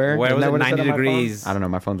 Everywhere. Where Isn't was that it what said 90 on my phone? degrees? I don't know.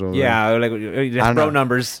 My phone's over. Yeah, like I that's don't bro know.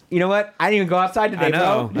 numbers. You know what? I didn't even go outside today, I know.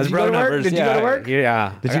 bro. Did That's you bro go to work? numbers. Did you go to work?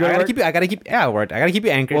 Yeah. Did you go to work? I gotta keep. Yeah, I worked. I gotta keep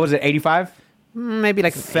you anchored. What was it? 85? Maybe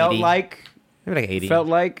like Felt 80. like. Maybe like 80. Felt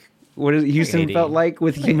like. What is it? Houston 80. felt like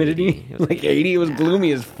with humidity? 80. It was Like 80. It was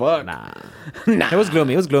gloomy as fuck. Nah. Nah. It was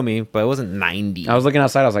gloomy, but it wasn't 90. I was looking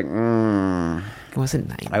outside. I was like, It wasn't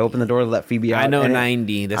 90. I opened the door to let Phoebe out. I know and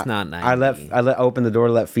 90. That's not 90. I opened the door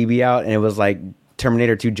to let Phoebe out, and it was like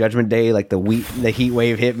Terminator 2 Judgment Day. Like the heat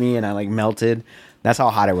wave hit me, and I like melted. That's how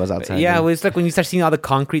hot it was outside. Yeah, dude. well, it's like when you start seeing all the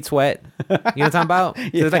concrete sweat. You know what I'm talking about? So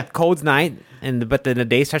Yeah. it's like cold night, but then the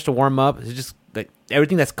day starts to warm up. It's just like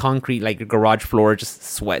everything that's concrete, like your garage floor, just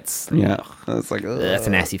sweats. Yeah, it's like That's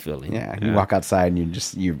a nasty feeling. Yeah, you walk outside and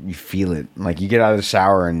you feel it. Like you get out of the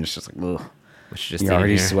shower and it's just like, ugh. I should just You're stayed in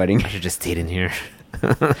already here. sweating. I should just stayed in here.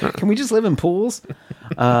 Can we just live in pools?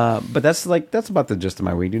 But that's about the gist of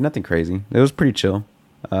my week, dude. Nothing crazy. It was pretty chill.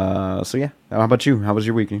 So yeah. How about you? How was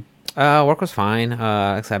your weekend? Work was fine.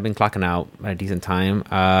 Except I've been clocking out at a decent time.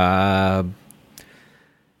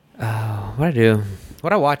 What I do?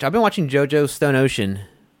 What I watch? I've been watching JoJo Stone Ocean.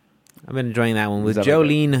 I've been enjoying that one with Is that like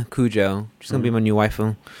Jolene Cujo. She's gonna be my new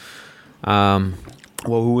waifu.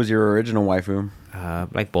 Well, who was your original waifu?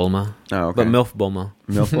 Like Bulma. Oh, okay. But MILF Bulma.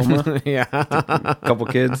 Milf Bulma? Yeah. Couple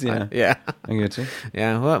kids, yeah. Yeah. I get you.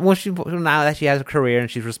 Yeah. Well, now that she has a career and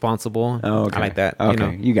she's responsible. Oh, okay. I like that.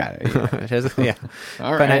 Okay, You got it. Yeah. know? She's- yeah.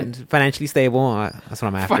 All right. Financially stable. That's what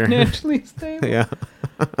I'm after. Financially stable. Yeah.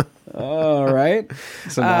 All right.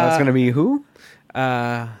 So now it's gonna be who?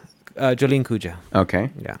 Jolene Cujo. Okay.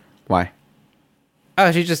 Yeah. Why?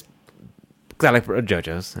 Oh, she just. Cause I like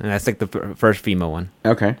JoJo's, and that's like the first female one.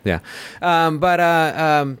 Okay. Yeah.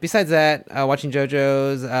 But besides that, watching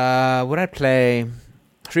JoJo's, what did I play?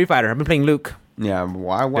 Street Fighter. I've been playing Luke. Yeah.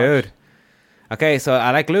 Why? Dude. Okay, so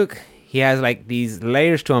I like Luke. He has like these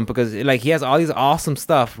layers to him because like he has all these awesome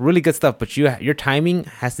stuff, really good stuff, but your timing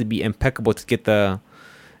has to be impeccable to get the,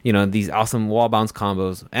 these awesome wall bounce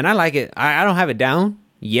combos. And I like it. I don't have it down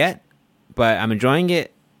yet, but I'm enjoying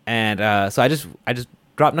it. And so I just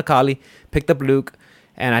dropped Nakali, picked up Luke,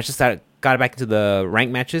 and I just got back into the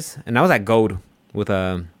rank matches, and I was at gold with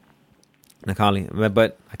Nakali,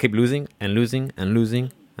 but I kept losing and losing and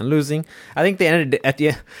losing and losing. I think at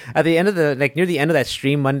the end of the like near the end of that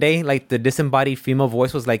stream Monday, like the disembodied female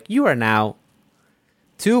voice was like, "You are now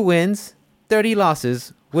 2 wins, 30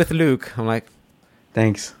 losses with Luke." I'm like,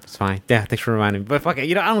 thanks. It's fine. Yeah, thanks for reminding me. But fuck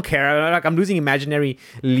it, I don't care. Like I'm losing imaginary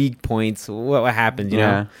league points. What happened? You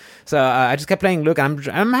know. So I just kept playing Luke. And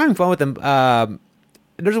I'm having fun with him.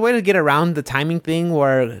 There's a way to get around the timing thing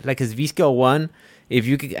where like his V skill 1, if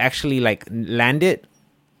you could actually like land it,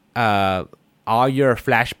 all your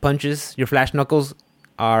flash punches, your flash knuckles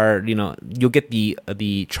are, you'll get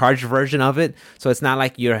the charged version of it. So it's not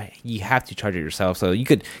like you have to charge it yourself. So you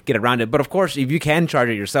could get around it. But of course, if you can charge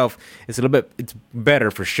it yourself, it's better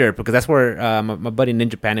for sure, because that's where my buddy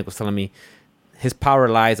Ninja Panic was telling me his power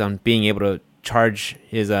lies on being able to charge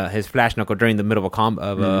his flash knuckle during the middle of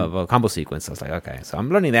a combo sequence. So I was like, okay, so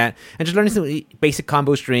I'm learning that and just learning some basic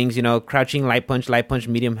combo strings, crouching, light punch,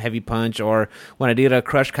 medium, heavy punch, or when I did a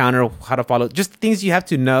crush counter, how to follow, just things you have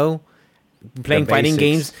to know playing fighting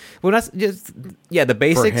games. Well, not just the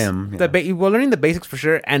basics. For him, well, learning the basics for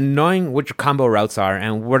sure, and knowing what your combo routes are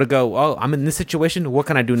and where to go. Oh, I'm in this situation. What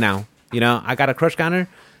can I do now? I got a crush counter.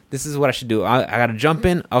 This is what I should do. I got to jump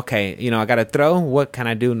in. Okay, I got to throw. What can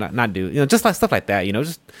I do? Not do. Just like stuff like that.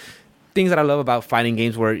 Just things that I love about fighting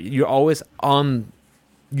games where you're always on.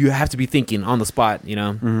 You have to be thinking on the spot.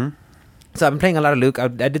 Mm-hmm. So I've been playing a lot of Luke. I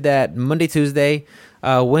did that Monday, Tuesday,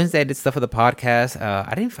 Wednesday. I did stuff for the podcast.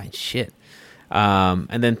 I didn't find shit.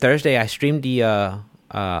 And then Thursday I streamed the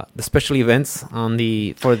special events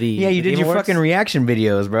for the you did your Awards. fucking reaction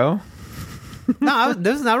videos, bro. No,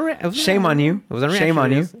 this was not. Shame on you. It wasn't shame on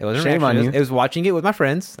you. It wasn't shame on you. It was watching it with my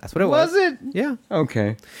friends. That's what it was. Was it? Yeah.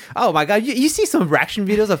 Okay. Oh my god, you see some reaction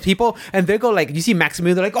videos of people, and they go like, you see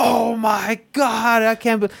Maximilian, they're like, "Oh my god, I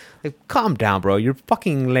can't." Like, calm down, bro. You're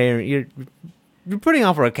fucking layering. You're putting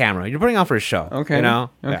on for a camera. You're putting on for a show. Okay. Okay.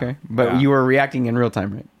 Yeah. But you were reacting in real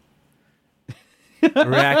time, right?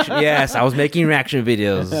 Reaction. Yes, I was making reaction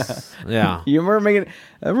videos. Yeah. You were making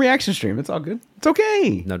a reaction stream. It's all good. It's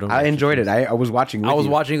okay. No, don't. I enjoyed it. I was watching. I was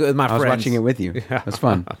watching it with my friends. I was watching it with you. It was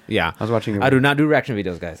fun. Yeah. I was watching it. I do not do reaction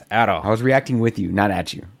videos, guys, at all. I was reacting with you, not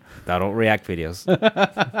at you. I don't react videos.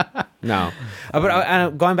 No.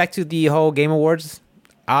 But going back to the whole Game Awards,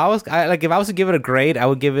 if I was to give it a grade, I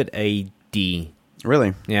would give it a D.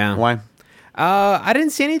 Really? Yeah. Why? I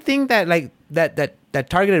didn't see anything that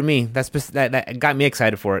targeted me. That got me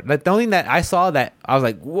excited for it. Like the only thing that I saw that I was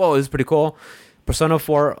like, "Whoa, this is pretty cool." Persona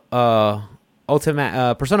 4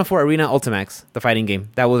 Persona 4 Arena Ultimax, the fighting game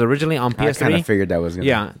that was originally on PS3. I kind of figured that was gonna.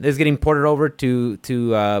 Yeah, it's getting ported over to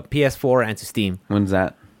PS4 and to Steam. When's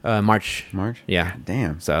that? March. March? Yeah. God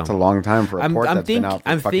damn. So it's a long time for a port that's been out for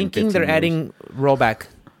I'm fucking thinking 15 they're years. adding rollback.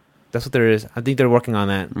 That's what there is. I think they're working on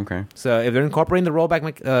that. Okay. So if they're incorporating the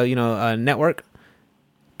rollback, network,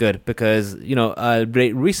 good, because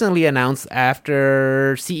they recently announced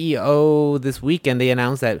after CEO this weekend, they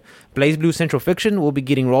announced that BlazBlue Central Fiction will be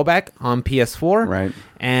getting rollback on PS4, right?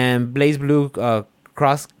 And BlazBlue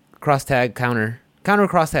cross tag counter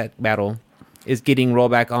cross tag battle is getting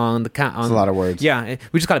rollback on the count. That's a lot of words. Yeah,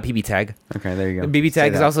 we just call it PB tag. Okay, there you go. BB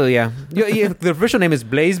tag is also the official name is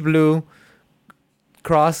BlazBlue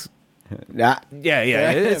cross. Yeah.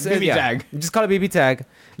 It's BB tag. Just call it BB tag.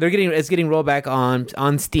 It's getting rolled back on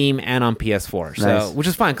Steam and on PS4. So Nice. Which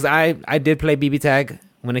is fine because I did play BB tag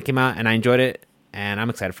when it came out and I enjoyed it and I'm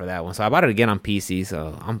excited for that one. So I bought it again on PC,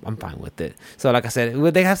 so I'm fine with it. So like I said,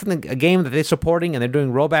 they have a game that they're supporting and they're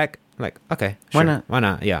doing rollback. Like, okay, sure. Why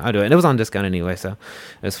not? Yeah, I'll do it. And it was on discount anyway, so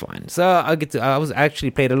it's fine. So I was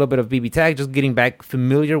actually played a little bit of BB tag, just getting back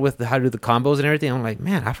familiar with how to do the combos and everything. I'm like,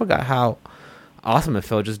 man, I forgot how awesome it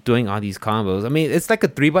felt just doing all these combos. I mean, it's like a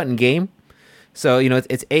 3-button game. So,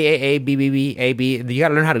 it's AAA, BBB, AB. You got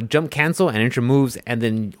to learn how to jump, cancel, and enter moves, and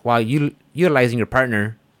then while utilizing your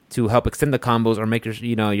partner to help extend the combos or make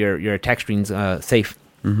your attack screens safe.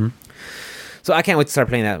 Mm-hmm. So I can't wait to start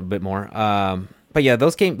playing that a bit more. But yeah,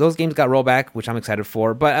 those games got rollback, which I'm excited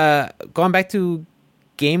for. But going back to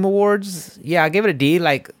Game Awards, yeah, I gave it a D.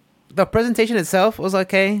 Like the presentation itself was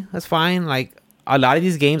okay. That's fine. Like a lot of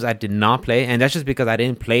these games I did not play, and that's just because I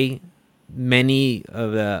didn't play many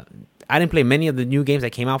of the new games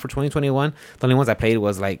that came out for 2021. The only ones I played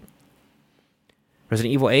was like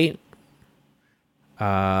Resident Evil 8,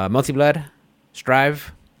 Multi Blood,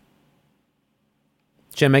 Strive,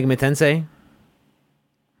 Shin Megami Tensei.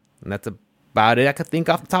 And that's about it I could think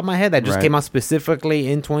off the top of my head that just came out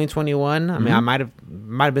specifically in 2021. I mean, I might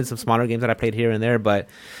have been some smaller games that I played here and there, but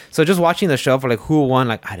so just watching the show for like who won,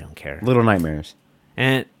 like I don't care. Little Nightmares.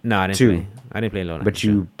 And no, I didn't play Little Nightmares. But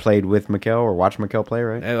you played with Mikkel or watched Mikkel play,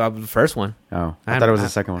 right? The first one. Oh, I thought it was the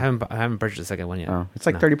second one. I haven't purchased the second one yet. Oh, it's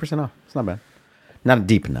like 30% off. It's not bad. Not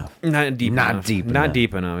deep enough. Not deep enough.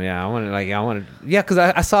 Yeah, I wanted. Yeah, because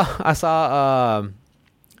I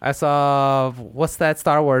saw what's that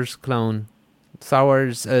Star Wars clone? Star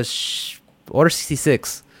Wars Order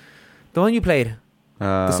 66. The one you played.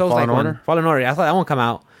 The Souls Fallen Order? Fallen Order. I thought that one come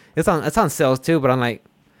out. It's on sales too, but I'm like,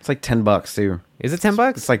 it's like $10 too. Is it $10?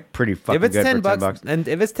 It's like pretty fucking good. If it's $10, and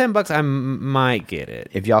if it's $10, I might get it.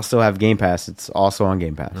 If y'all still have Game Pass, it's also on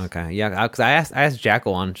Game Pass. Okay, yeah, because I asked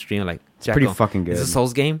Jackal on stream, like, Jackal, pretty fucking good. Is it a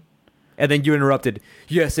Souls game? And then you interrupted.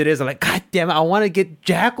 Yes, it is. I'm like, God damn it! I want to get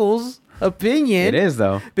Jackal's opinion. It is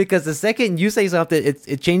though, because the second you say something,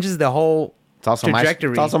 it changes the whole. It's also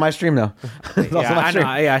trajectory. It's also my stream though. I know.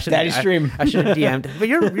 Yeah, I should. Daddy's stream. I should have DM'd. But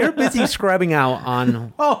you're busy scrubbing out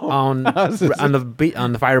on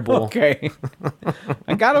the fireball. Okay.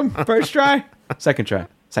 I got him first try, second try.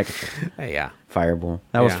 Yeah. Fireball.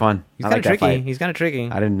 That was fun. He's kind of tricky. He's kind of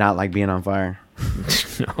tricky. I did not like being on fire.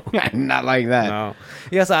 No, I did not like that. No.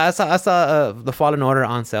 Yeah, so I saw the Fallen Order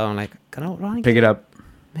on sale. I'm like, can I pick it up?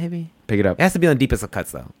 Maybe pick it up. It has to be on the deepest of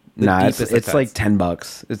cuts though. Nah, it's like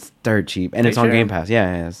 $10. It's dirt cheap, and it's on Game Pass.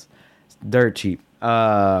 Yeah, it's dirt cheap.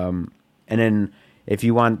 And then if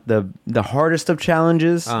you want the hardest of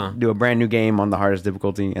challenges, do a brand new game on the hardest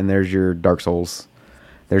difficulty, and there's your Dark Souls.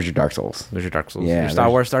 There's your Dark Souls. Yeah, your Star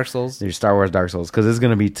Wars Dark Souls. There's Star Wars Dark Souls, because it's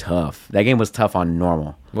gonna be tough. That game was tough on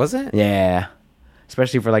normal. Was it? Yeah,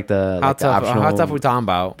 especially for like the how tough are we talking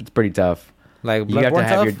about? It's pretty tough. Like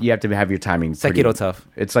Bloodborne you have to have your timing. Sekiro tough.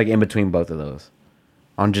 It's like in between both of those.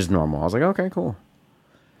 On just normal, I was like, okay, cool.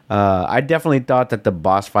 I definitely thought that the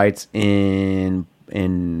boss fights in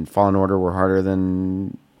Fallen Order were harder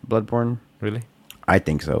than Bloodborne. Really? I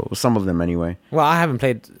think so. Some of them, anyway. Well, I haven't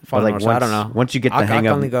played Fallen Order, so I don't know. Once you get the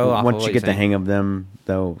hang of them,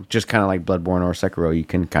 though, just kind of like Bloodborne or Sekiro, you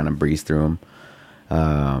can kind of breeze through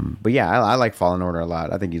them. But yeah, I like Fallen Order a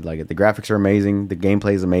lot. I think you'd like it. The graphics are amazing. The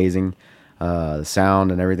gameplay is amazing. The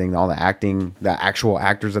sound and everything, all the acting, the actual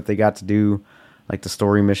actors that they got to do. Like the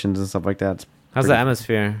story missions and stuff like that. How's the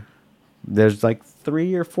atmosphere? There's like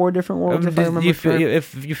 3 or 4 different worlds. If I remember,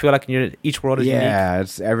 if you feel like each world is unique. Yeah,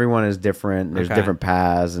 everyone is different. There's different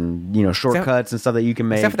paths and shortcuts and stuff that you can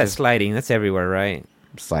make. Except for that sliding, that's everywhere, right?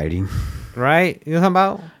 Sliding, right? You know what I'm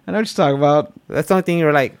talking about? I know what you're talking about. That's the only thing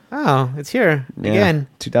you're like, oh, it's here again.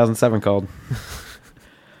 2007 called.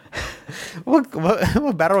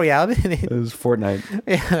 What battle royale? It was Fortnite.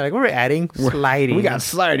 Yeah, like we're adding sliding. We got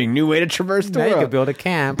sliding. New way to traverse the world. You can build a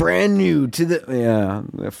camp. Brand new to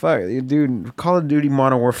the fuck, dude. Call of Duty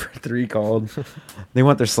Modern Warfare 3 called. They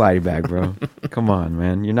want their sliding back, bro. Come on,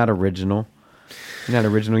 man. You're not original. You're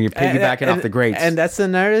piggybacking off the greats. And that's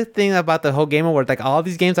another thing about the whole Game Awards. Like all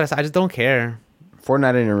these games, I just don't care.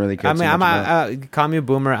 Fortnite didn't really care. I mean, call me a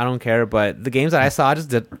boomer. I don't care. But the games that I saw, I just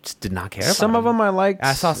did not care. Some of them I liked.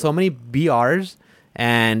 I saw so many BRs,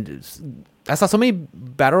 and I saw so many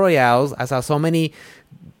battle royales. I saw so many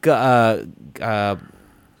games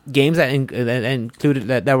that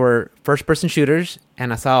included that were first person shooters,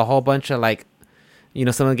 and I saw a whole bunch of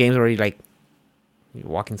some of the games where you're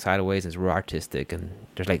walking sideways is real artistic, and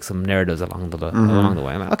there's like some narratives along the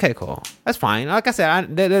way. I'm like, okay, cool, that's fine. Like I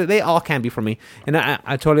said, they all can be for me, and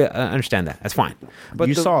I totally understand that. That's fine. But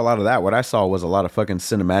you saw a lot of that. What I saw was a lot of fucking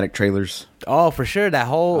cinematic trailers. Oh, for sure, that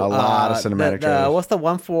whole a lot of cinematic trailers. What's the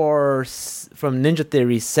one from Ninja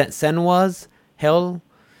Theory? Senwa's Hell.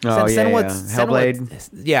 Oh Hellblade.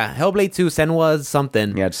 Yeah, Hellblade 2. Senwa's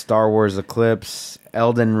something. Yeah, it's Star Wars Eclipse,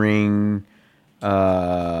 Elden Ring,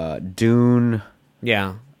 Dune.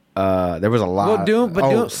 Yeah. There was a lot. Well,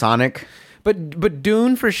 Dune, Sonic. But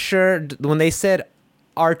Dune for sure. When they said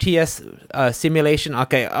RTS simulation,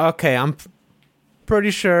 okay, I'm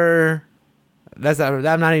pretty sure I'm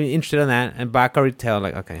not even interested in that. And I can already tell,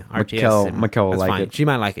 like, okay, RTS. Mikkel will like it. She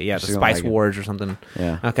might like it. Yeah, the Spice Wars or something.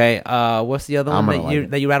 Yeah. Okay. What's the other one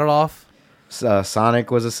that you rattled off?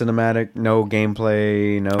 Sonic was a cinematic, no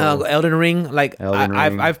gameplay, no. Elden Ring,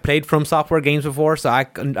 I've played From Software games before, so I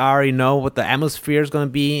already know what the atmosphere is going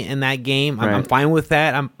to be in that game. I'm fine with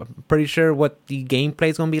that. I'm pretty sure what the gameplay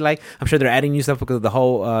is gonna be like. I'm sure they're adding new stuff because of the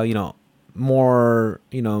whole, more,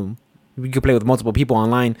 we could play with multiple people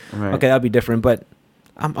online. Right. Okay, that'll be different, but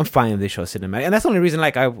I'm fine if they show cinematic, and that's the only reason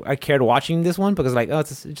like I cared watching this one because like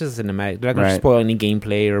it's just a cinematic. They're not gonna Right. spoil any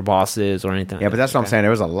gameplay or bosses or anything. Yeah, but that's what I'm saying.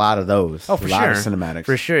 There was a lot of those. Oh, for a lot sure. of cinematics.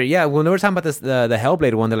 For sure, yeah. When they were talking about this, the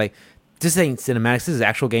Hellblade one, they're like, "This ain't cinematics. This is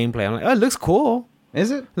actual gameplay." I'm like, "Oh, it looks cool."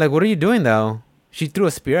 Is it? Like, what are you doing though? She threw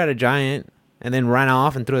a spear at a giant and then ran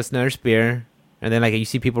off and threw another spear, and then like you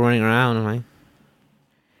see people running around. I'm like,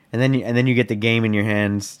 And then you get the game in your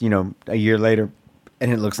hands, a year later,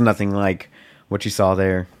 and it looks nothing like what you saw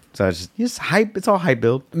there. So it's just hype. It's all hype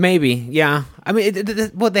build. maybe, yeah. I mean,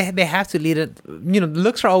 well, they have to lead it.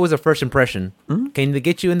 Looks are always a first impression. Mm-hmm. Can they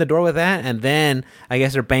get you in the door with that, and then I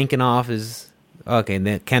guess they're banking off is okay.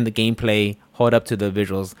 Then can the gameplay hold up to the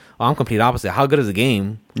visuals? Well, I'm complete opposite. How good is the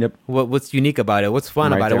game? Yep. What's unique about it? What's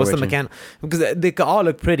fun Right about it? there What's the with you. mechanic? Because they could all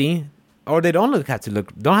look pretty, or they don't have to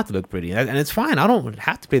look pretty, and it's fine. I don't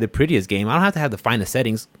have to play the prettiest game. I don't have to have the finest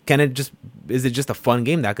settings. Is it just a fun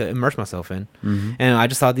game that I could immerse myself in? Mm-hmm. And I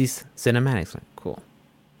just saw these cinematics, like cool,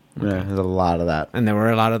 Yeah, there's a lot of that. and there were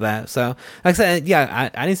a lot of that. So, like I said, yeah,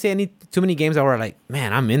 I didn't see too many games that were like,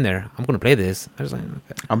 man, I'm in there. I'm gonna play this. I was like,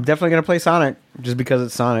 okay. I'm definitely gonna play Sonic just because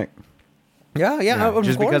it's Sonic. Yeah, of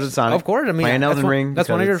just course. because it's Sonic. Of course, I mean, Playing that's Elden one, Ring That's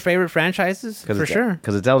one of because your it's- favorite franchises for sure.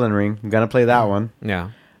 Because it's Elden Ring. I'm gonna play that one. Yeah,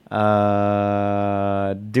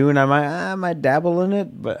 Dune, I might dabble in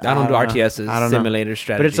it, but I don't do know. RTSs, I don't know. simulator But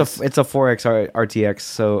strategies. it's a 4X RTX,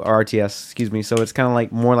 so RTS, excuse me. So it's kind of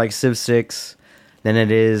like more like Civ 6 than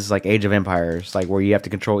it is like Age of Empires, like where you have to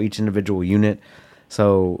control each individual unit.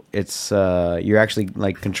 So it's you're actually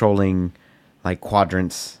like controlling like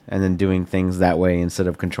quadrants and then doing things that way instead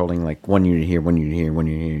of controlling like one unit here, one unit here, one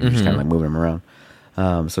unit here. You're just kind of like moving them around.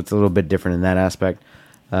 So it's a little bit different in that aspect.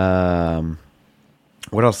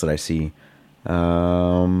 What else did I see?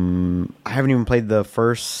 I haven't even played the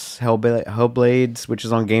first Hellblades, which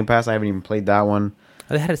is on Game Pass. I haven't even played that one.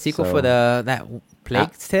 They had a sequel So- for that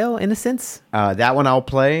Plague's Tale, Innocence. That one I'll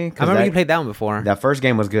play. I remember you played that one before. That first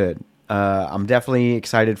game was good. I'm definitely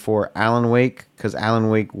excited for Alan Wake because Alan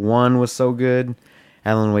Wake 1 was so good.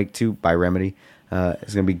 Alan Wake 2 by Remedy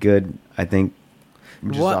is going to be good, I think.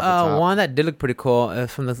 Just off the top. One that did look pretty cool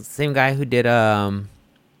from the same guy who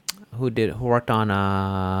worked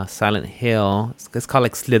on Silent Hill. It's called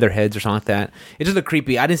like Slitherheads or something like that. It just looked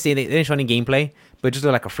creepy. I didn't see they didn't show any gameplay, but it just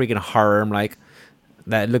looked like a freaking horror. I'm like,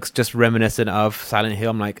 that looks just reminiscent of Silent Hill.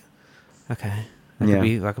 I'm like, okay,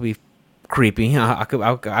 that could be creepy. I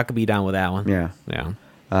could be down with that one. Yeah.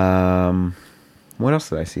 What else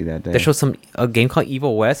did I see that day? They showed a game called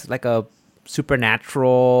Evil West, like a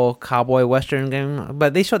supernatural cowboy western game,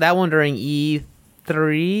 but they showed that one during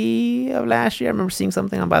E3 of last year. I remember seeing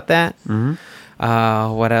something about that.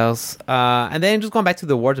 Mm-hmm. What else? And then just going back to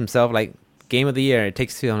the awards themselves, like Game of the Year, It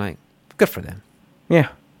Takes Two. I'm like, good for them. Yeah.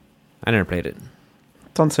 I never played it.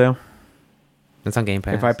 It's on sale. It's on Game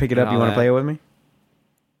Pass. If I pick it up, you want to play it with me?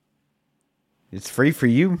 It's free for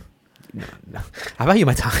you. How about you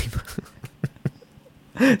my time?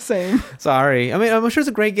 Same. Sorry. I mean, I'm sure it's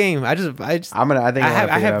a great game. I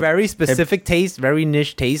have very specific taste, very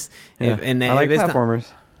niche taste. Yeah. And I like platformers.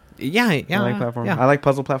 Yeah. I like platformers. Yeah. I like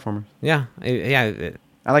puzzle platformers. Yeah. I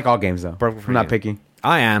like all games though. Perfect for I'm not you. picky.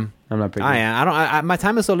 I am. I'm not picky. I am. My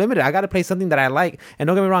time is so limited. I got to play something that I like. And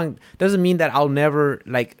don't get me wrong, doesn't mean that I'll never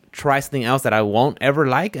like try something else that I won't ever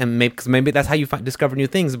like. And maybe that's how you discover new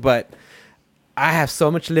things. But I have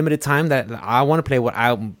so much limited time that I want to play what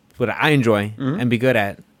I enjoy and be good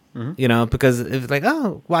at. Mm-hmm. Because if it's like,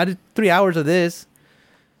 oh, well, I did 3 hours of this.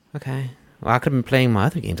 Okay. Well, I could have been playing my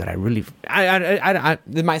other games that I really.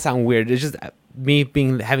 It might sound weird. It's just me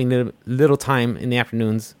having little time in the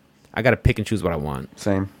afternoons. I got to pick and choose what I want.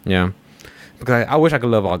 Same. Yeah. Because I wish I could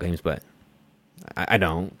love all games, but I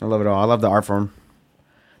don't. I love it all. I love the art form.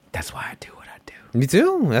 That's why I do what I do. Me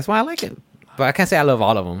too. That's why I like it. But I can't say I love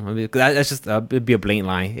all of them. I mean, that's just it'd be a blatant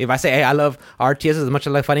lie. If I say, hey, I love RTS as much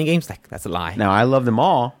as I like fighting games, that's a lie. Now, I love them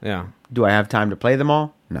all. Yeah. Do I have time to play them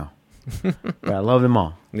all? No. But I love them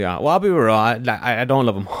all. Yeah. Well, I'll be real. I don't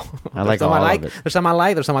love them all. I like some all I like. of it. There's some I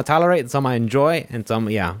like. There's some I tolerate. And some I enjoy. And some,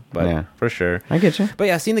 But Yeah. for sure. I get you. But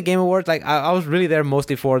yeah, seeing the Game Awards, like I was really there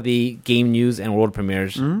mostly for the game news and world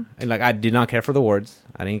premieres. And like I did not care for the awards.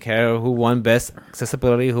 I didn't care who won best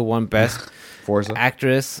accessibility, who won best Forza.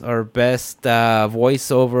 actress, or best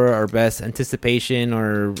voiceover, or best anticipation,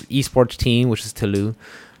 or esports team, which is Toulouse.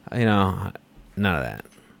 None of that.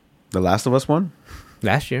 The Last of Us one?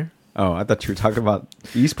 Last year. Oh, I thought you were talking about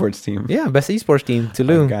esports team. Yeah, best esports team,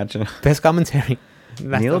 Toulouse. Gotcha. Best commentary.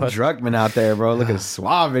 Neil Druckmann out there, bro, looking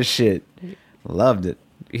suave as shit. Loved it.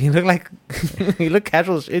 He looked like he looked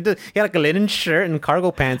casual. He had like a linen shirt and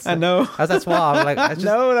cargo pants. I know. How's that suave? Like, I just,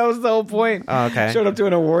 No, that was the whole point. Oh, okay. Showed up to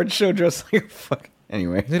an award show dressed like a fuck.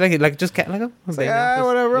 Anyway. like just like a It's like,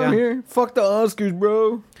 whatever, I'm here. Fuck the Oscars,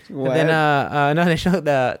 bro. And then no, they showed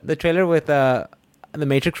the trailer with the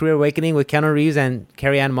Matrix Reawakening with Keanu Reeves and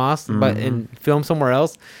Carrie-Anne Moss, but in film somewhere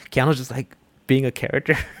else. Keanu's just like being a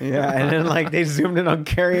character. Yeah, and then like they zoomed in on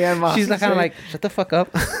Carrie-Anne Moss. She's like kind of like, shut the fuck up,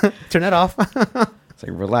 turn that off. It's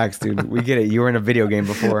like, relax, dude. We get it. You were in a video game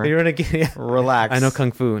before. You're in a game. Yeah. Relax. I know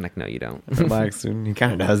kung fu. And like, no, you don't. Relax, dude. He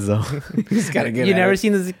kind of does though. He's gotta get. You never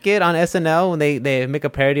seen this kid on SNL when they make a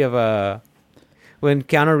parody of when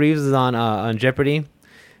Keanu Reeves is on Jeopardy,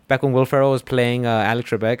 back when Will Ferrell was playing Alex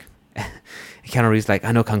Trebek. Keanu Reeves like,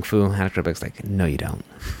 I know kung fu. Alex Trebek's like, no, you don't.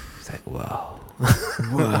 It's like, whoa.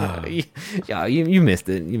 Wow. Yeah, you missed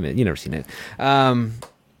it. You never seen it.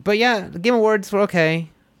 But yeah, the Game Awards were okay.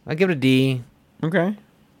 I give it a D. Okay.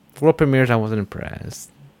 World premieres, I wasn't impressed.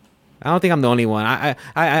 I don't think I'm the only one. I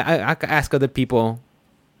ask other people,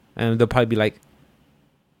 and they'll probably be like,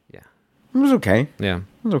 "Yeah, It was okay. yeah."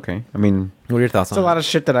 It was okay. I mean, What are your thoughts it's on a lot of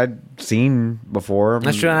shit that I'd seen before.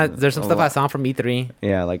 That's true. And there's some A stuff I lot. saw from E3.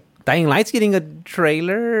 Yeah, like Dying Light's getting a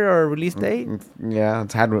trailer or release date. yeah,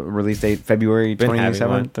 it's had a release date February Been having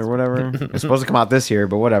 27th or whatever. It's supposed to come out this year,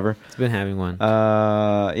 but whatever. It's been having one.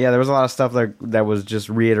 Yeah, there was a lot of stuff that was just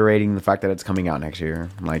reiterating the fact that it's coming out next year,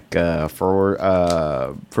 like for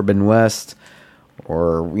Forbidden West,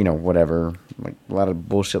 or whatever, like a lot of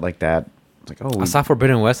bullshit like that. It's like, I saw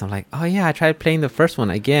Forbidden West. I'm like, oh yeah, I tried playing the first one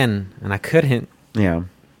again, and I couldn't. yeah,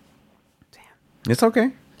 damn, it's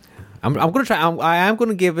okay. I'm gonna try. I am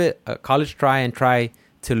gonna give it a college try and try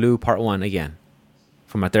Toulouse Part 1 again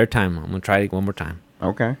for my third time. I'm gonna try it one more time.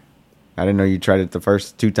 Okay, I didn't know you tried it the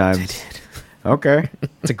first 2 times. Okay,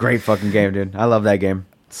 it's a great fucking game, dude. I love that game.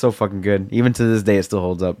 It's so fucking good. Even to this day, it still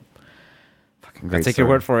holds up. Fucking great. I'll take your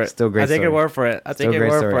word for it. Still great. I'll take your story. word for it. I'll take Still your great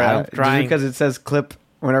word story. for it. I'm Just trying. because it says clip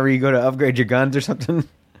whenever you go to upgrade your guns or something.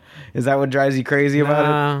 Is that what drives you crazy about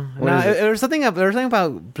it? What is it? There was something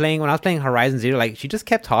about playing when I was playing Horizon Zero. Like she just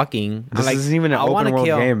kept talking. This like, isn't even an I wanna open world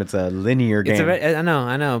kill. game. It's a linear game. I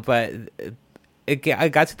know, but I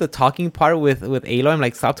got to the talking part with Aloy. I'm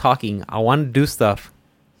like, stop talking. I want to do stuff.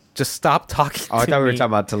 Just stop talking. I to thought we were me.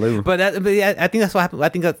 talking about Toulouse. But yeah, I think that's what happened. I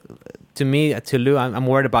think that to me, Toulouse, I'm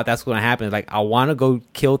worried about that's going to happen. Like, I want to go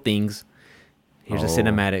kill things. Here's a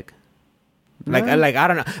cinematic. Like, No. I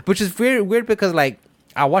don't know, which is weird because like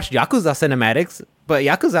I watched Yakuza cinematics, but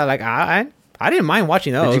Yakuza like I didn't mind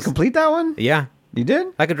watching those. Did you complete that one? Yeah, You did?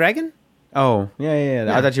 like a dragon. Oh, yeah.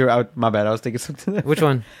 Yeah. I thought you were out. My bad. I was thinking something. Which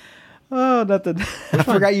one? Oh, nothing. I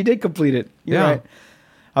forgot you did complete it. You're Yeah. right.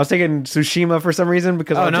 I was thinking Tsushima for some reason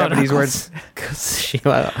because of Japanese words.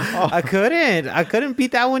 I couldn't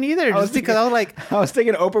beat that one either. was Just because I was like, I was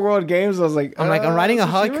thinking open world games. I was like, I'm writing a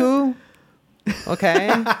Tsushima? haiku.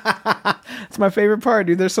 Okay. It's my favorite part,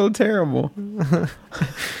 dude. They're so terrible. Go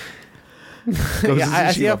Yeah,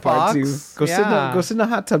 I see a Tsushima Part Two. fox. Go Yeah. sit in the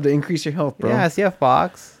hot tub to increase your health, bro. Yeah, I see a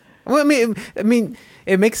fox. Well, I mean,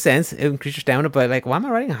 it makes sense. It increases your stamina, but like, why am I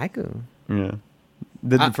writing a haiku?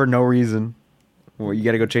 Yeah. For no reason. Well, you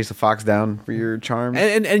got to go chase a fox down for your charm.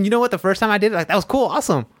 And you know what? The first time I did it, like that was cool,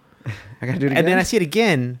 awesome. I got to do it again. And then I see it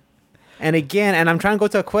again, and I'm trying to go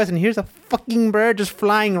to a quest, and here's a fucking bird just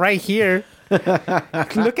flying right here.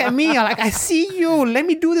 Look at me! I'm like, I see you. Let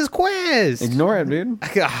me do this quest. Ignore it, dude.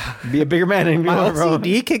 Ah, Be a bigger man and my ignore it, bro.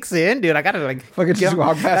 OCD kicks in, dude. I gotta like Fucking just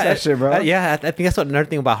walk past that shit, bro. Yeah, I think that's what another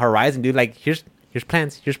thing about Horizon, dude. Like, here's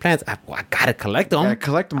plants. Here's plants. I gotta collect them. Gotta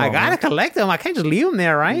collect 'em I all, gotta man. collect them. I can't just leave them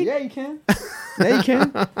there, right? Yeah, you can. Yeah, you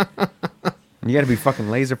can. You got to be fucking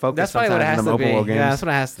laser focused. That's probably what it has in them to be. open world games. Yeah, that's what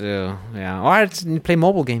it has to do. Yeah, or I just play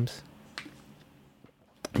mobile games.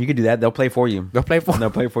 You could do that. They'll play for you. They'll play for. They'll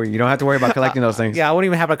play for you. You don't have to worry about collecting those things. Yeah, I won't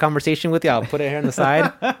even have a conversation with you. I'll put it here on the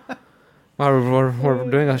side while we're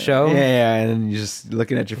doing a show. Yeah, and then you're just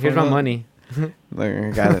looking at your phone. Here's my money. Like,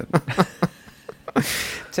 I got it.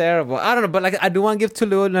 Terrible. I don't know, but like I do want to give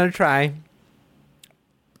Toulouse another try.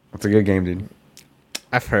 It's a good game, dude.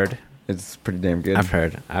 I've heard. It's pretty damn good. I've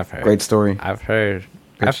heard. Great story. I've heard.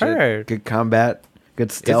 Good I've shit. heard. Good combat. Good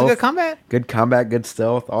It's a stealth. good combat. Good combat. Good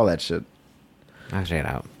stealth. All that shit. I'll check it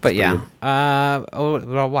out. But yeah, pretty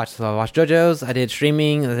what I watched. So I watched JoJo's. I did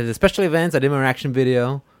streaming. I did the special events. I did my reaction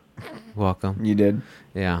video. Welcome. You did.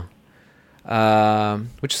 Yeah.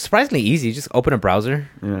 Which is surprisingly easy. You just open a browser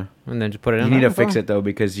Yeah. and then just put it in. You need to fix it though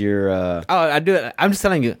because your Oh, I do it. I'm just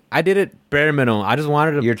telling you. I did it bare minimum. I just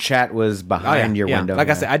wanted to. your chat was behind your window. Like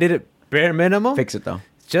I said, I did it bare minimum. Fix it though.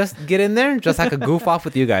 Just get in there, just like a goof off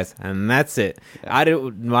with you guys, and that's it. I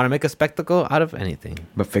didn't want to make a spectacle out of anything.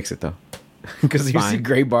 But fix it though. Because you Fine. see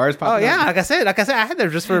gray bars Oh popping yeah, up? like I said, I had there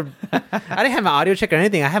just for. I didn't have my audio check or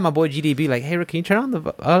anything. I had my boy GDB like, hey, Rick, can you turn on the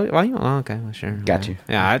volume? Oh, okay, well, sure. Got you.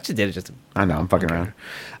 Yeah, I just did it just. To, I know, I'm fucking around.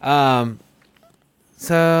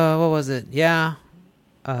 So what was it? Yeah,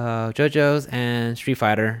 JoJo's and Street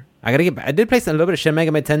Fighter. I gotta get. I did play a little bit of Shin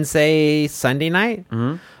Megami Tensei Sunday night.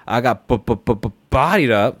 Mm-hmm. I got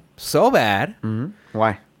bodied up so bad. Mm-hmm.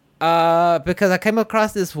 Why? Because I came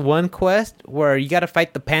across this one quest where you got to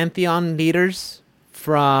fight the Pantheon leaders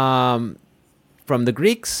from the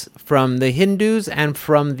Greeks, from the Hindus, and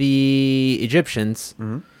from the Egyptians.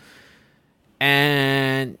 Mm-hmm.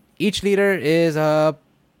 And each leader is a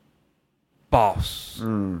boss.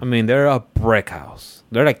 Mm. I mean, they're a brick house.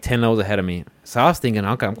 They're like 10 levels ahead of me. So I was thinking,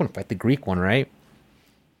 okay, I'm going to fight the Greek one, right?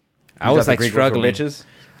 I was like struggling. Bitches?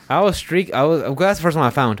 That's the first one I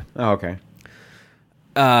found. Oh, okay.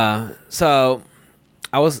 So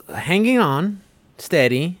I was hanging on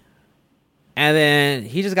steady, and then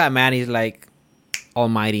he just got mad. He's like,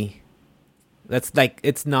 almighty. That's like,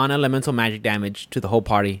 it's non-elemental magic damage to the whole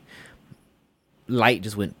party. Light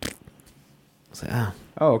just went. I was like,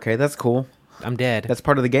 Oh, okay. That's cool. I'm dead. That's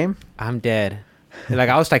part of the game? I'm dead. Like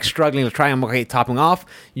I was like struggling to try. I'm okay, topping off.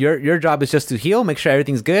 Your job is just to heal, make sure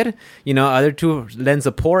everything's good. You know, other two lend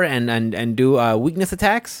support and do weakness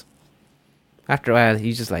attacks. After a while,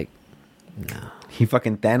 he's just like, no. He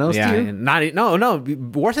fucking Thanos Yeah, you? no,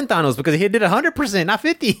 worse than Thanos because he did 100%, not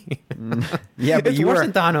 50. Yeah, but It's you worse were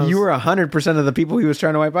than Thanos. You were 100% of the people he was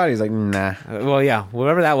trying to wipe out. He's like, nah. Well, yeah,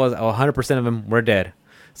 whatever that was, 100% of them were dead.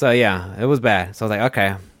 So yeah, it was bad. So I was like,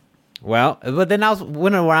 okay, well, but then I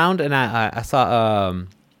went around and I saw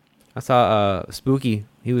Spooky.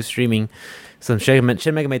 He was streaming some Shin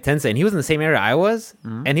Megami Tensei, and he was in the same area I was,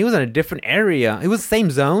 and he was in a different area. It was the same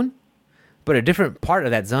zone, but a different part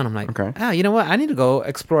of that zone. I'm like, okay. You know what? I need to go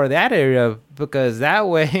explore that area because that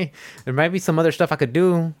way there might be some other stuff I could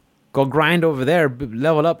do. Go grind over there,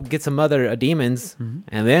 level up, get some other demons,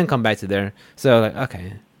 and then come back to there. So like,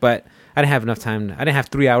 okay, but I didn't have enough time. I didn't have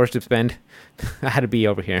 3 hours to spend. I had to be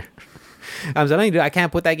over here. I'm telling you, dude, I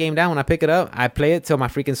can't put that game down. When I pick it up, I play it till my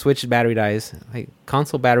freaking Switch battery dies. Like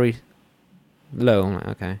console battery low. I'm like,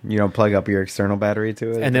 okay. You don't plug up your external battery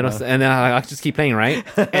to it? And then I'll just keep playing, right?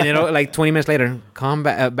 And then like 20 minutes later,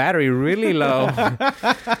 battery really low.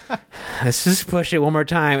 Let's just push it one more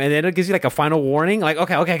time, and then it gives you like a final warning. Like,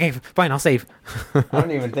 okay, fine, I'll save. I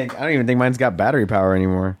don't even think mine's got battery power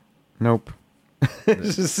anymore. Nope.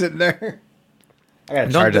 It's just sitting there. I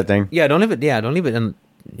gotta charge that thing. Yeah, don't leave it. Yeah, don't leave it in.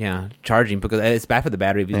 Yeah, charging because it's bad for the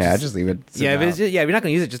battery. Yeah, just leave it. Yeah, if you're not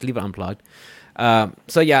gonna use it, just leave it unplugged.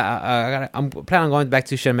 So yeah, I'm planning on going back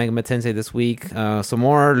to Shin Megami Tensei this week. Some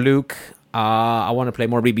more Luke. I want to play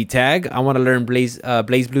more BB Tag. I want to learn Blaze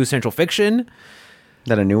Blue Central Fiction.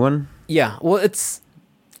 That a new one? Yeah, well,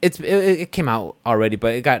 it came out already,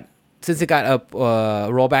 but it got a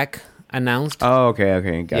rollback announced. Oh,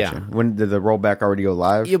 okay, gotcha. Yeah. When did the rollback already go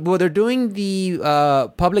live? Yeah, well, they're doing the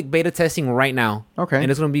public beta testing right now. Okay.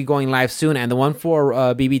 And it's going to be going live soon. And the one for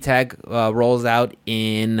BB Tag rolls out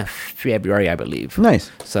in February, I believe.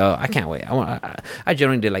 Nice. So I can't wait. I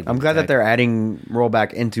generally did like BB I'm glad Tag. that they're adding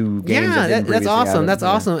rollback into games. Yeah, that that's awesome. That's Yeah.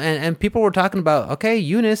 awesome. And people were talking about, okay,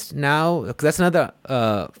 Eunice now, because that's another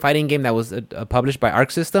fighting game that was published by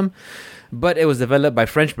Arc System, but it was developed by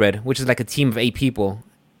French Bread, which is like a team of 8 people.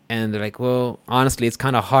 And they're like, well, honestly, it's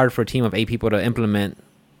kind of hard for a team of 8 people to implement,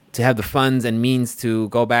 to have the funds and means to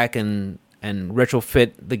go back and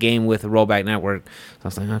retrofit the game with a rollback network. So I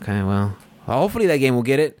was like, okay, well, hopefully that game will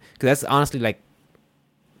get it. Because that's honestly like...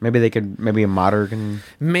 Maybe a modder can...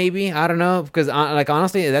 Maybe, I don't know. Because like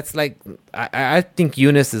honestly, that's like... I think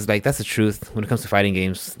Eunice is like, that's the truth when it comes to fighting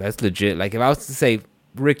games. That's legit. Like if I was to say,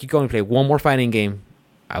 Rick, you can only play one more fighting game,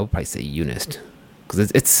 I would probably say Eunice.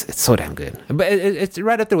 Because it's so damn good. But it's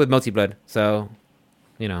right up there with Multi Blood. So,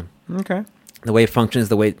 you know. Okay. The way it functions,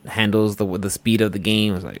 the way it handles, the speed of the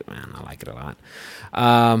game. I was like, man, I like it a lot.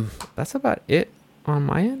 That's about it on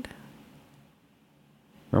my end.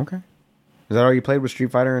 Okay. Is that all you played with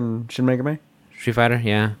Street Fighter and Shin Megami? Street Fighter,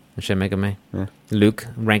 yeah. And Shin Megami. Yeah. Luke,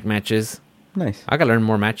 rank matches. Nice. I gotta learn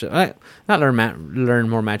more matches. Not learn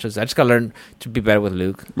more matches. I just gotta learn to be better with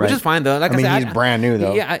Luke. Right. Which is fine, though. Like I mean, said, he's brand new,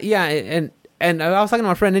 though. Yeah, and I was talking to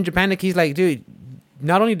my friend Ninja Panic. He's like, dude,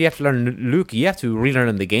 not only do you have to learn Luke, you have to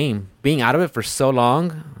relearn the game. Being out of it for so long.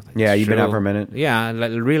 Like, yeah, you've been out for a minute. Yeah,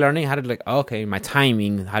 like relearning how to my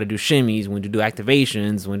timing, how to do shimmies, when to do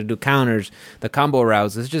activations, when to do counters, the combo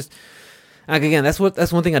routes. It's just like, again, that's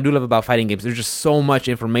one thing I do love about fighting games. There's just so much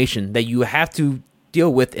information that you have to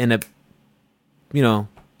deal with in a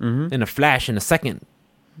in a flash, in a second.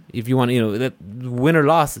 If you want, that win or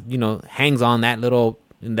loss, hangs on that little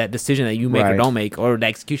in that decision that you make or Right. don't make, or the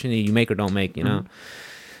execution that you make or don't make. You know.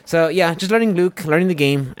 So yeah, just learning Luke, learning the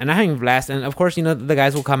game, and having a blast. And of course, you know, the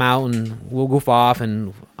guys will come out and we'll goof off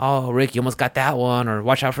and, oh, Rick, you almost got that one, or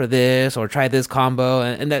watch out for this, or try this combo.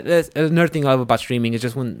 And that's another thing I love about streaming is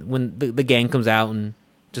just when the gang comes out and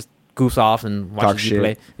just goofs off and Talk watches you shit.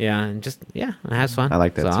 play. Yeah, and just it has fun. I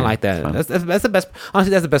like that So too. I like that. It's That's the best. Honestly,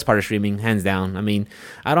 that's the best part of streaming, hands down. I mean,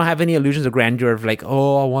 I don't have any illusions of grandeur of like,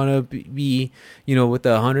 oh, I want to be, you know, with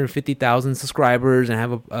the 150,000 subscribers and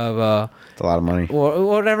have a It's a lot of money. or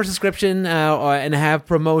whatever subscription, and have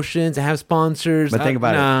promotions and have sponsors. But think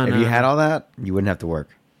about it. If you had all that, you wouldn't have to work.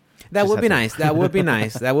 that, just would be have to- nice. That would be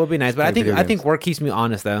nice. That would be nice. But Like video I think games. work keeps me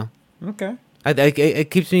honest though. Okay.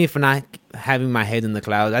 It keeps me from not having my head in the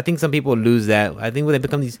clouds. I think some people lose that. I think when they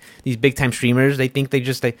become these big time streamers, they think they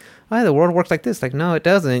just like, oh, the world works like this. Like, no, it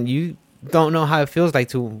doesn't. You don't know how it feels like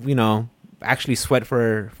to, you know, actually sweat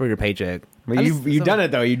for your paycheck. But At you've least- done it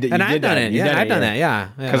though. You did. And you I've did done that. it. You Yeah, did I've it, done yeah. that. Yeah.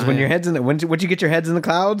 Because when yeah. your head's in the once you get your heads in the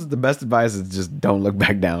clouds, the best advice is just don't look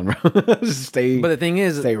back down, bro. Just stay. But the thing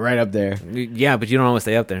is, stay right up there. yeah, but you don't always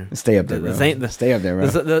stay up there. Stay up there, The bro. same- Stay up there, bro.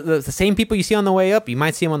 The same people you see on the way up, you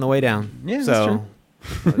might see them on the way down. Yeah, so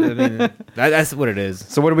I mean, that's what it is.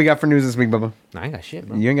 So what do we got for news this week, Bubba? I ain't got shit,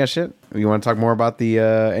 bro. You ain't got shit. You want to talk more about the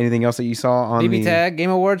anything else that you saw on BB the? Tag Game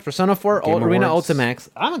Awards, Persona 4 Game Arena Awards. Ultimax.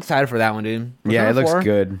 I'm excited for that one, dude. Yeah, it Persona looks 4,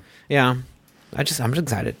 good. Yeah. I'm just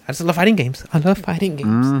excited. I just love fighting games. I love fighting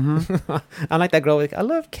games. Mm-hmm. I'm like that girl. Like, I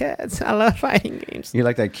love cats. I love fighting games. You're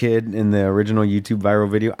like that kid in the original YouTube viral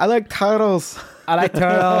video. I like turtles. I like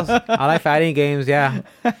turtles. I like fighting games. Yeah,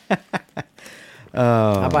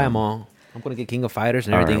 Oh, I buy them all. I'm gonna get King of Fighters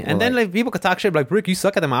and All everything. right, And well, then like people could talk shit like, Rick, you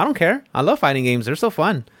suck at them. I don't care. I love fighting games. They're so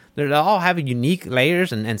fun. They all have unique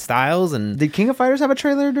layers and styles. And Did King of Fighters have a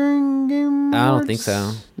trailer during Game I don't Awards? think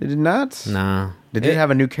so. They did not? nah, They did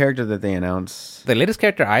have a new character that they announced. the latest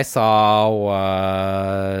character I saw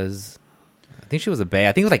was, I think she was a bae.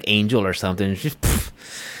 I think it was like Angel or something. She's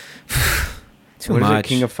too What is much. it,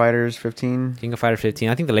 King of Fighters 15? King of Fighter 15.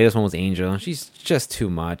 I think the latest one was Angel. She's just too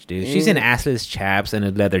much, dude. She's in assless chaps and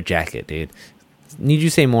a leather jacket, dude. Need you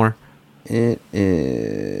say more? It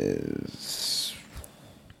is...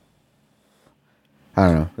 I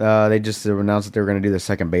don't know. They just announced that they were going to do the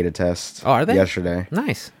second beta test. Oh, are they? Yesterday.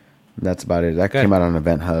 Nice. That's about it. That Good. came out on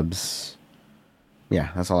Event Hubs. Yeah,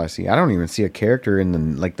 that's all I see. I don't even see a character in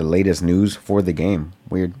the latest news for the game.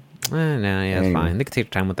 Weird. No, yeah, it's Anyway. fine. They could take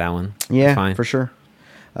their time with that one. Yeah, It's fine. for sure.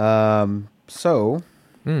 So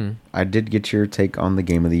I did get your take on the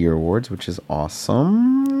Game of the Year awards, which is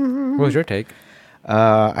awesome. What was your take?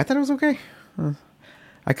 I thought it was okay.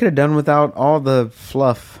 I could have done without all the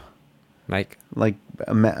fluff, Like, like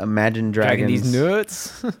Imagine dragging Dragons. these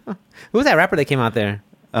nuts? Who was that rapper that came out there?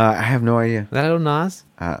 I have no idea. Was that Lil Nas?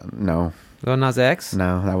 No, Lil Nas X?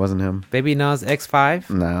 no, that wasn't him. Baby Nas X5?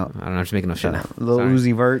 No, I don't know. I'm just making no shit now. Lil Sorry.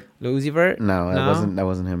 Uzi Vert. Lil Uzi Vert? No, that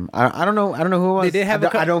wasn't him. I don't know. I don't know who it was. They did have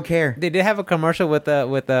I don't care. They did have a commercial with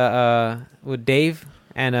Dave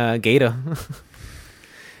and Gata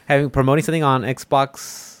promoting something on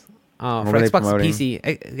Xbox for were they Xbox promoting? PC,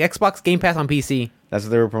 Xbox Game Pass on PC. That's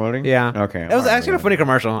what they were promoting. Yeah, Okay. It was all right, actually a funny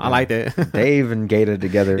commercial. I liked it. Dave and Gata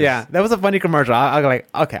together. Yeah, that was a funny commercial. I like,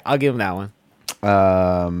 okay, I'll give him that one.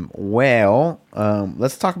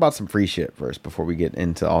 Let's talk about some free shit first before we get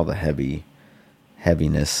into all the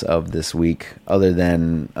heaviness of this week, other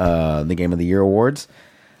than the Game of the Year awards.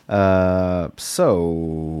 So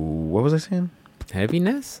what was I saying?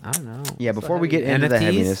 Heaviness? I don't know. Yeah, What's before the we get into the NFTs?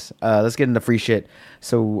 heaviness, let's get into free shit.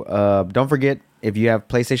 So don't forget, if you have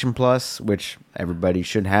PlayStation Plus, which everybody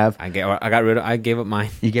should have, I gave up mine.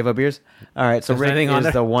 you gave up yours. All right, so There's Rick nothing on is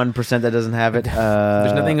there. the 1% that doesn't have it.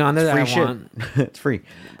 There's nothing on there that free I shit. want. It's free.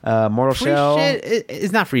 Mortal Free Shell. shit?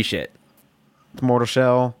 It's not free shit. It's Mortal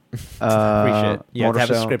Shell. Free shit. You have to have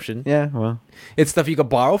a Shell. subscription. Yeah, well, It's stuff you could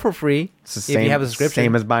borrow for free it's the if same. you have a subscription.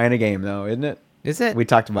 Same as buying a game, though, isn't it? Is it? We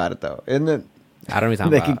talked about it, though, isn't it? I don't know what you're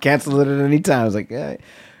They talking can about. cancel it at any time. I was like, yeah.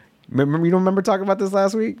 Remember, you don't remember talking about this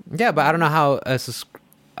last week? Yeah, but I don't know how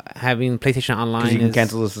having PlayStation Online Because you can is.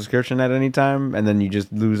 cancel the subscription at any time, and then you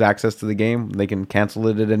just lose access to the game. They can cancel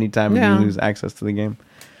it at any time, Yeah. and you lose access to the game.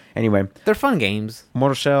 Anyway, They're fun games.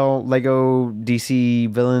 Mortal Shell, Lego, DC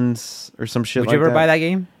Villains, or some shit Would like you ever that. buy that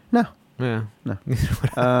game? No. Yeah.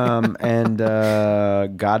 And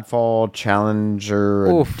Godfall Challenger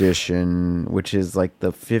Oof. Edition, which is like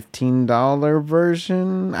the $15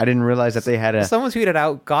 version. I didn't realize that they had a. Someone tweeted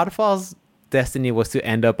out Godfall's destiny was to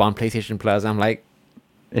end up on PlayStation Plus. I'm like,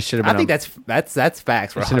 It should have been. I think that's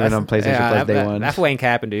facts, bro. It should have been on PlayStation Plus day one. That's ain't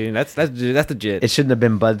capping, dude. That's legit. It shouldn't have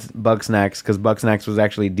been Bugsnax because Bugsnax was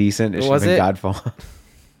actually decent. It should Was have been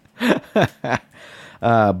it? Godfall.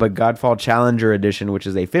 But Godfall Challenger Edition, which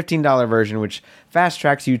is a $15 version, which fast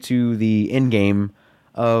tracks you to the end game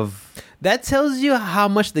of. That tells you how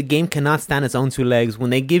much the game cannot stand its own two legs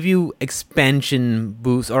when they give you expansion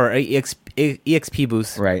boosts or EXP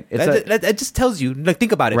boosts. Right. That just tells you. Like,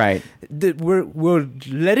 think about it. Right. We're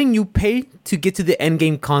letting you pay to get to the end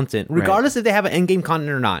game content, regardless if they have an end game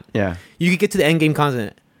content or not. Yeah. You can get to the end game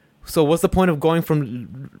content. So what's the point of going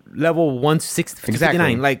from level 1 to 59?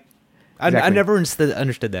 Exactly. Like, I never understood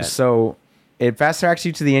that. So it fast tracks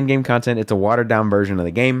you to the end game content. It's a watered down version of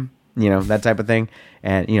the game. That type of thing.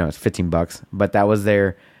 And, it's $15. But that was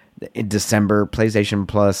their in December PlayStation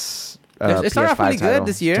Plus it started PS5 off really title. good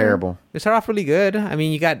this year. It's terrible. It started off really good. I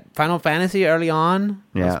mean, you got Final Fantasy early on.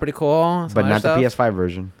 Yeah. That's pretty cool. But not the PS5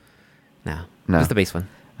 version. No. No. Just the base one.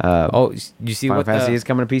 You see Final what Fantasy is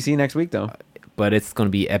coming to PC next week, though. But it's going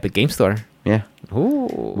to be Epic Game Store. Yeah.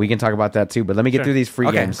 Ooh. We can talk about that, too. But let me get through these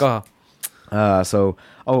free games. Go. Also,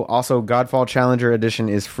 Godfall Challenger Edition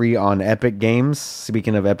is free on Epic Games.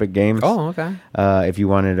 Speaking of Epic Games. Oh, okay. If you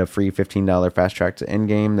wanted a free $15 fast track to end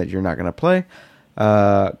game that you're not going to play.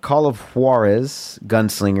 Call of Juarez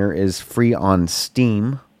Gunslinger is free on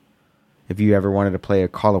Steam. If you ever wanted to play a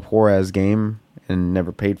Call of Juarez game and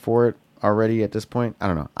never paid for it already at this point, I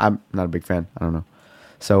don't know. I'm not a big fan. I don't know.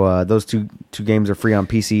 So those two games are free on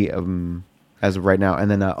PC as of right now.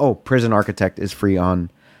 And then, Prison Architect is free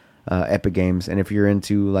on Epic Games. And if you're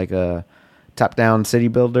into like a top-down city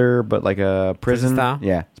builder, but like a prison style?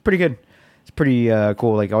 Yeah, it's pretty good. It's pretty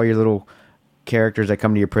cool. Like all your little characters that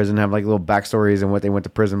come to your prison have like little backstories and what they went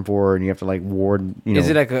to prison for, and you have to like ward. Is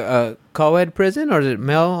it like a co-ed prison, or is it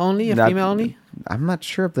male only, female only? I'm not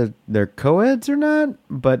sure if they're co-eds or not,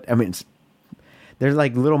 but I mean, they're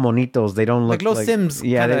like little monitos. They don't look like little Sims.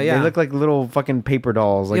 Yeah, kinda, they look like little fucking paper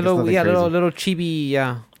dolls. Like little chibi.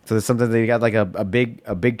 Yeah. So there's something they got like a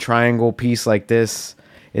big triangle piece like this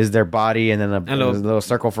is their body, and then a little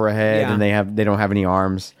circle for a head, Yeah. and they don't have any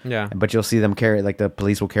arms. Yeah. But you'll see them carry, like the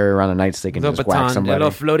police will carry around a nightstick and just whack somebody. A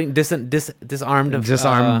little floating, disarmed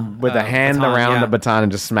with a hand baton, around a baton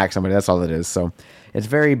and just smack somebody. That's all it is. So it's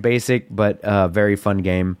very basic, but very fun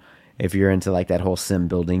game if you're into like that whole sim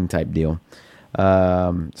building type deal.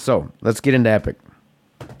 So let's get into Epic.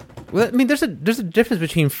 Well, I mean, there's a difference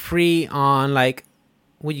between free on like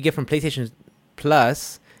what you get from PlayStation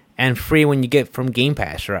Plus and free when you get from Game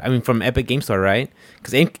Pass, right? I mean, from Epic Game Store, right?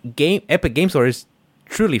 Because Epic Game Store is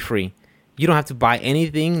truly free. You don't have to buy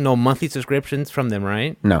anything, no monthly subscriptions from them,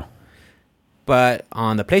 right? No. But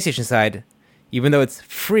on the PlayStation side, even though it's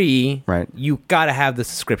free, right, you gotta have the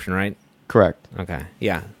subscription, right? Correct. Okay,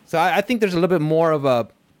 yeah. So I think there's a little bit more of a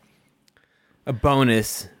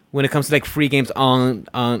bonus when it comes to like free games on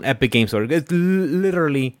Epic Game Store. It's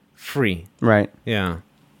literally free. Right. Yeah.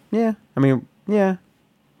 Yeah. I mean, yeah.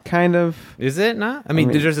 Kind of. Is it not? I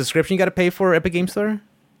mean, there's a subscription you got to pay for Epic Game Store?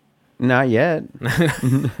 Not yet. Let's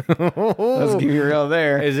keep it real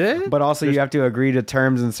there. Is it? But also you have to agree to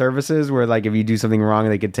terms and services where like if you do something wrong,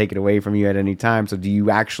 they could take it away from you at any time. So do you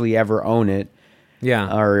actually ever own it?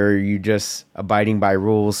 Yeah. Or are you just abiding by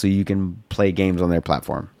rules so you can play games on their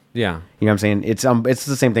platform? Yeah. You know what I'm saying? It's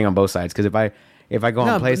the same thing on both sides. Because if I go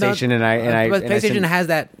on PlayStation but PlayStation has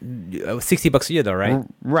that $60 a year though, right?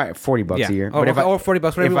 Right, $40 a year. Or $40,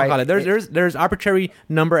 whatever you want to call it. There's arbitrary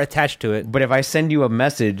number attached to it. But if I send you a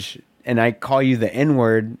message and I call you the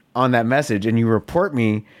N-word on that message and you report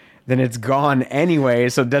me, then it's gone anyway.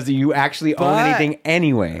 So you actually own anything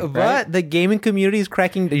anyway? But right? the gaming community is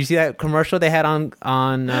cracking. Did you see that commercial they had on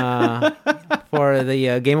for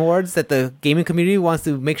the Game Awards? That the gaming community wants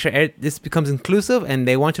to make sure this becomes inclusive, and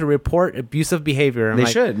they want you to report abusive behavior. They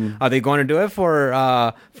should. Are they going to do it for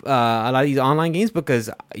a lot of these online games? Because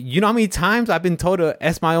you know how many times I've been told to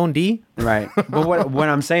S my own D. Right. But what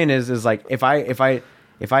I'm saying is like if I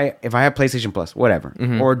have PlayStation Plus, whatever,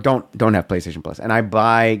 or don't have PlayStation Plus, and I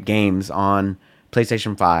buy games on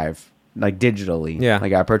PlayStation 5, like digitally,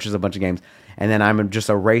 like I purchase a bunch of games, and then I'm just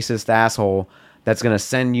a racist asshole that's gonna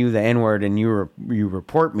send you the N-word and you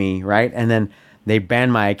report me, right? And then they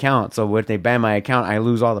ban my account. So if they ban my account, I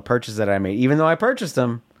lose all the purchases that I made, even though I purchased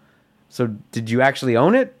them. So did you actually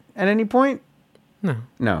own it at any point?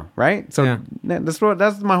 No, right? So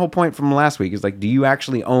that's my whole point from last week is like, do you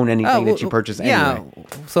actually own anything that you purchase anyway?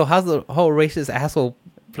 So how's the whole racist asshole?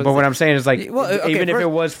 But what I'm saying is like, if it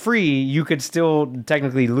was free, you could still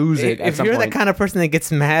technically lose it. If you're the kind of person that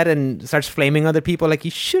gets mad and starts flaming other people, like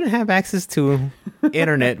you shouldn't have access to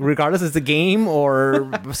internet, regardless if it's a game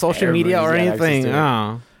or social media or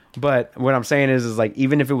anything. But what I'm saying is like,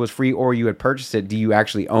 even if it was free or you had purchased it, do you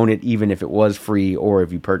actually own it, even if it was free or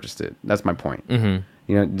if you purchased it? That's my point. Mm-hmm.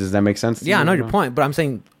 You know, does that make sense? Yeah, I know your point, but I'm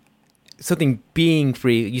saying something being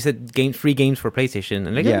free. You said free games for PlayStation,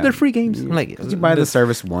 and like they're free games. I'm like, you buy the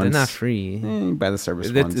service once. They're not free. You buy the service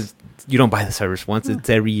once. You don't buy the service once. It's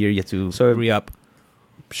every year you have to re-up.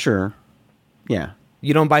 Sure. Yeah.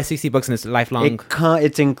 You don't buy $60 and it's lifelong.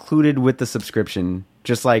 It's included with the subscription,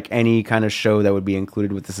 just like any kind of show that would be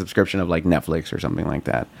included with the subscription of like Netflix or something like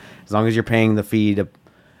that. As long as you're paying the fee to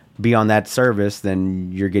be on that service,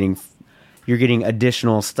 then you're getting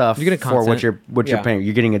additional stuff for what you're paying.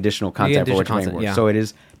 You're getting additional content for what you're paying for. Yeah. So it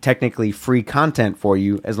is technically free content for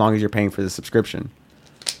you as long as you're paying for the subscription.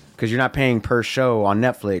 Because you're not paying per show on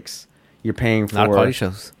Netflix. You're paying for... Not quality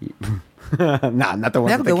shows. not the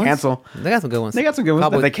ones that they cancel. They got some good ones. They got some good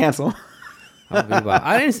ones that they cancel.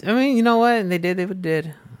 I mean, you know what? They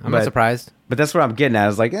did. I'm not surprised. But that's what I'm getting at.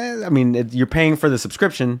 Is like, I mean, you're paying for the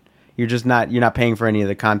subscription. You're not paying for any of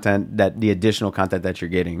the content the additional content that you're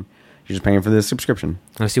getting. You're just paying for the subscription.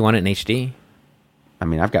 Unless you want it in HD. I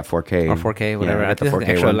mean, I've got 4K or 4K, whatever. Yeah, I got the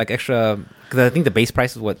 4K extra, because I think the base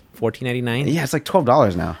price is what, $14.99. Yeah, it's like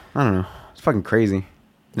 $12 now. I don't know. It's fucking crazy.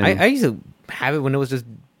 I used to have it when it was just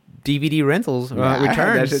DVD rentals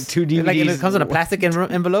returns. 2 DVDs. Like it comes in a plastic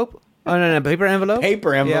envelope. Oh no, paper envelope.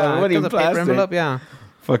 Paper envelope. Yeah, what are you plastic? Paper envelope. Yeah.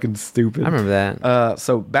 Fucking stupid. I remember that.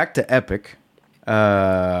 So back to Epic.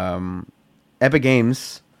 Epic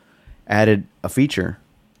Games added a feature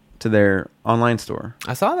to their online store.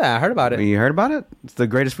 I saw that. I heard about it. You heard about it? It's the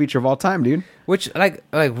greatest feature of all time, dude. Which, like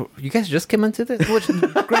you guys just came into this. Which,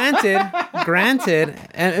 granted,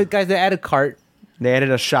 and guys, they added cart. They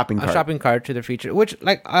added a shopping cart to their feature. Which,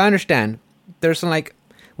 like, I understand. There's some like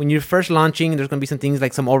when you're first launching, there's gonna be some things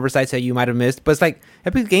like some oversights that you might have missed. But it's like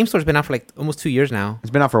Epic Game Store's been out for like almost 2 years now.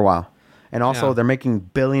 It's been out for a while. And also, they're making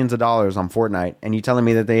billions of dollars on Fortnite. And you telling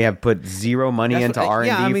me that they have put zero money into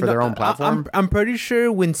R&D for their own platform? I'm pretty sure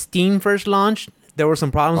when Steam first launched, there were some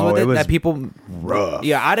problems with it that people... rough.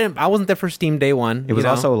 Yeah, I wasn't there for Steam day one. It was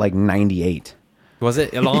also like 98. Was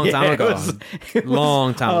it? A long time ago.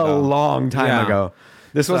 Long time ago. A long time ago.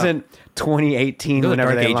 This wasn't 2018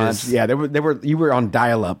 whenever they launched. Yeah, you were on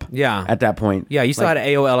dial-up. Yeah. At that point. Yeah, you still had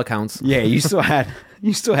AOL accounts. Yeah, you still had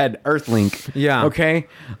Earthlink. Yeah. Okay?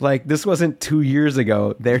 Like, this wasn't 2 years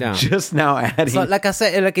ago. They're just now adding... So, like I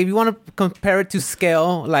said, like if you want to compare it to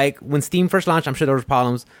scale, like when Steam first launched, I'm sure there was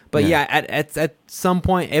problems. But at some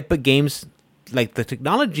point, Epic Games, like the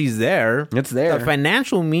technology's there. It's there. The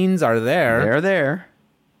financial means are there. They're there.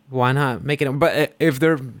 Why not make it? But if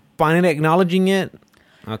they're finally acknowledging it,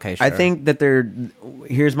 okay, sure. I think that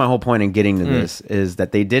here's my whole point in getting to this, is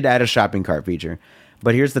that they did add a shopping cart feature.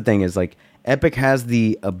 But here's the thing is, like, Epic has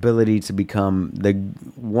the ability to become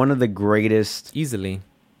one of the greatest easily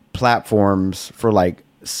platforms for like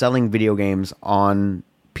selling video games on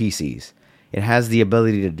PCs. It has the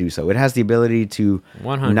ability to do so. It has the ability to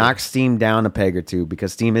 100. knock Steam down a peg or two,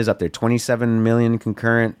 because Steam is up there. 27 million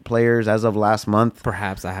concurrent players as of last month.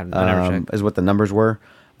 Perhaps I never checked. Is what the numbers were,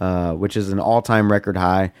 which is an all-time record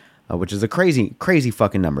high. Which is a crazy, crazy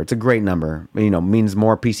fucking number. It's a great number. Means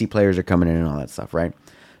more PC players are coming in and all that stuff, right?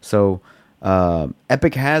 So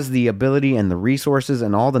Epic has the ability and the resources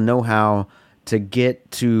and all the know-how to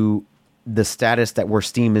get to the status that where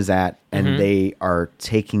Steam is at, and they are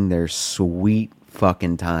taking their sweet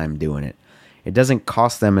fucking time doing it. It doesn't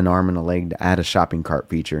cost them an arm and a leg to add a shopping cart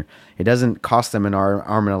feature. It doesn't cost them an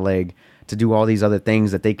arm and a leg to do all these other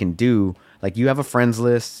things that they can do. Like, you have a friends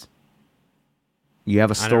list. You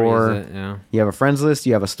have a store. You have a friends list.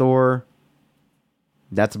 You have a store.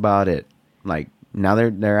 That's about it. Like, now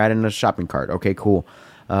they're adding a shopping cart. Okay, cool.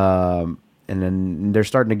 And then they're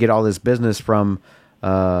starting to get all this business from,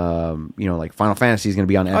 like Final Fantasy is going to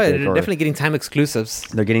be on Epic. Oh, yeah, they're definitely getting time exclusives.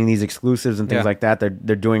 They're getting these exclusives and things like that. They're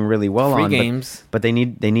doing really well free on games. But they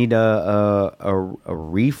need a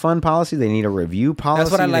refund policy. They need a review policy.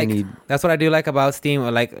 That's what I like. That's what I do like about Steam.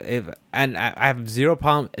 Like, I have zero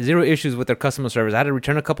issues with their customer service. I had to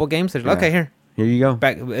return a couple games. They're like, okay, here you go.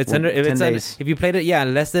 Back. It's under. If you played it,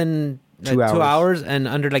 less than 2 hours and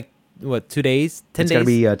under like 2 days, 10 days. It's gotta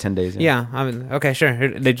be 10 days. Yeah, I mean, okay, sure.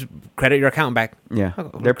 They just credit your account back. Yeah,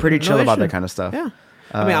 they're pretty chill about that kind of stuff. Yeah,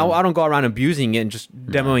 I mean, I don't go around abusing it and just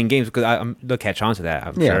demoing games, because they'll catch on to that.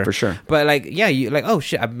 I'm sure. For sure. But like, you like, oh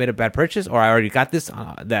shit, I made a bad purchase, or I already got this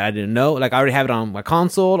that I didn't know. Like, I already have it on my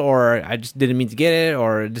console, or I just didn't mean to get it,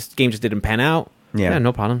 or this game just didn't pan out. Yeah,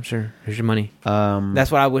 no problem. Sure, here's your money.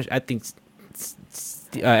 That's what I wish. I think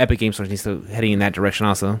Epic Games Store needs to heading in that direction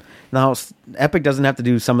also. Now, Epic doesn't have to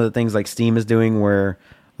do some of the things like Steam is doing, where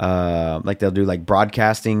like they'll do like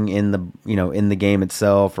broadcasting in the game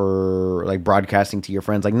itself, or like broadcasting to your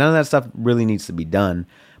friends. Like, none of that stuff really needs to be done.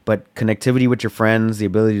 but connectivity with your friends, the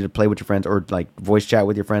ability to play with your friends, or like voice chat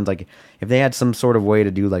with your friends, like if they had some sort of way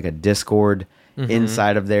to do like a Discord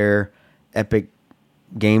inside of their Epic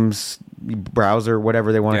Games browser,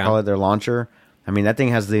 whatever they want to call it, their launcher. I mean, that thing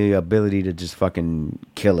has the ability to just fucking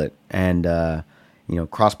kill it. And,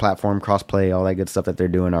 cross-platform, cross-play, all that good stuff that they're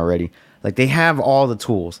doing already. Like, they have all the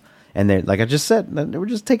tools. And they, like I just said, they were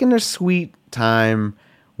just taking their sweet time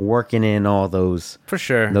working in all those for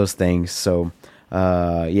sure those things. So,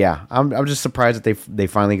 I'm just surprised that they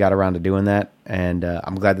finally got around to doing that. And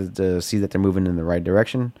I'm glad to see that they're moving in the right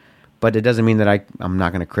direction. But it doesn't mean that I'm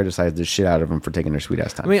not going to criticize the shit out of them for taking their sweet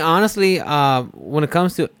ass time. I mean, honestly, when it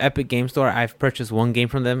comes to Epic Game Store, I've purchased one game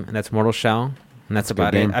from them, and that's Mortal Shell, and that's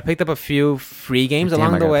about it. I picked up a few free games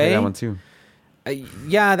along the way. That one too.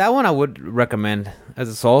 Yeah, that one I would recommend as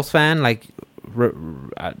a Souls fan. Like,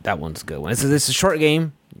 that one's a good one. It's a short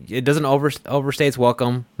game. It doesn't overstay its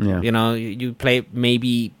welcome. Yeah. You play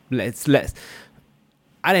maybe less.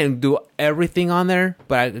 I didn't do everything on there,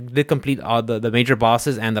 but I did complete all the major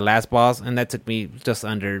bosses and the last boss, and that took me just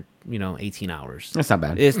under 18 hours. That's not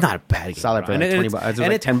bad. It's not a bad game. Solid for like $20. Is it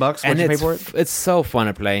like $10? What you pay for it? It's so fun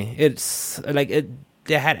to play. It's like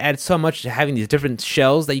they had added so much to having these different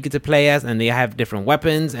shells that you get to play as, and they have different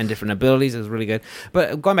weapons and different abilities. It's really good.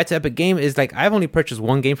 But going back to Epic Game is like I've only purchased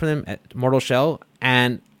one game from them at Mortal Shell,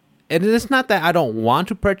 and it's not that I don't want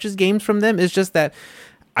to purchase games from them. It's just that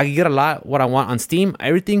I can get a lot what I want on Steam.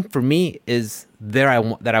 Everything for me is that I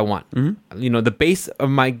want. Mm-hmm. The base of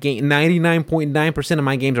my game, 99.9% of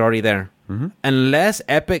my games are already there. Mm-hmm. Unless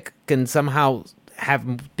Epic can somehow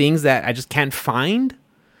have things that I just can't find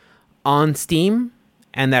on Steam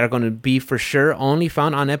and that are going to be for sure only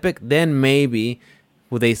found on Epic, then maybe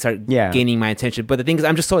will they start gaining my attention. But the thing is,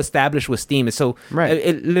 I'm just so established with Steam. It's so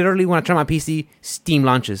it literally when I turn my PC, Steam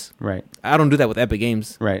launches. Right. I don't do that with Epic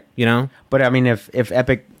Games. Right. But I mean, if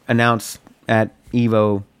Epic announced at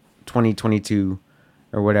EVO 2022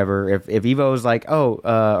 or whatever, if EVO is like,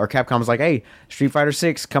 or Capcom is like, hey, Street Fighter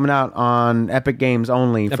 6 coming out on Epic Games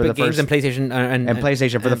only for the first and PlayStation and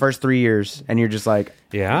PlayStation for the first 3 years, and you're just like,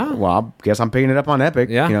 well, I guess I'm picking it up on Epic.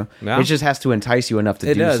 Yeah. It just has to entice you enough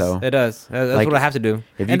to do so. It does. That's what I have to do.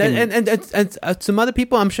 And some other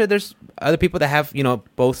people, I'm sure there's other people that have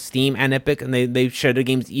both Steam and Epic, and they share their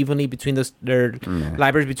games evenly between their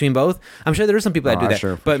libraries between both. I'm sure there are some people that do that.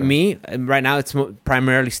 Sure, but me, right now, it's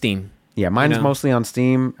primarily Steam. Yeah, mine's mostly on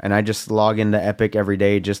Steam, and I just log into Epic every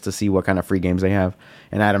day just to see what kind of free games they have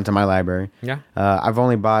and add them to my library. Yeah. I've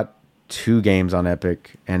only bought 2 games on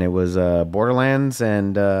Epic, and it was Borderlands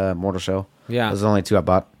and Mortal Shell. Yeah. Those are the only 2 I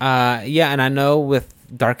bought. And I know with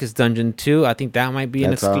Darkest Dungeon 2, I think that might be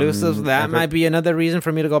an exclusive. That Epic. might be another reason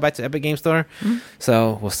for me to go back to Epic Game Store. Mm-hmm.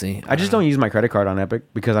 So, we'll see. I just don't use my credit card on Epic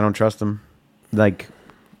because I don't trust them.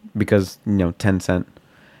 Because 10 cent.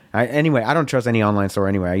 I don't trust any online store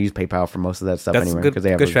anyway. I use PayPal for most of that stuff anyway.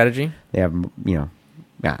 That's good strategy. They have,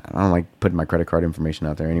 I don't like putting my credit card information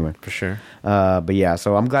out there anyway. For sure. But yeah,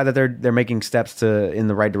 so I'm glad that they're making steps in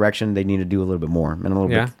the right direction. They need to do a little bit more and a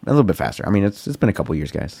little bit faster. I mean, it's been a couple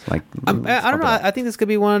years, guys. Like, I don't know. I think this could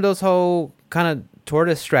be one of those whole kind of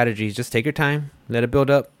tortoise strategies. Just take your time, let it build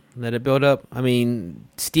up. I mean,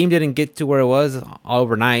 Steam didn't get to where it was all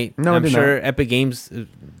overnight. No, I'm sure not. Epic Games,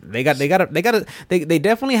 they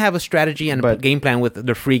definitely have a strategy and a game plan with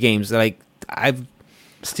their free games.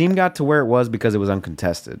 Steam got to where it was because it was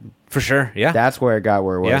uncontested. For sure, yeah. That's where it got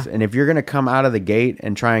where it was. Yeah. And if you're going to come out of the gate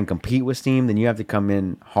and try and compete with Steam, then you have to come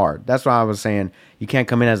in hard. That's why I was saying you can't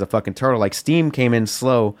come in as a fucking turtle. Like, Steam came in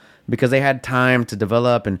slow because they had time to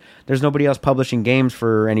develop, and there's nobody else publishing games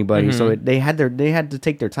for anybody. Mm-hmm. So they had to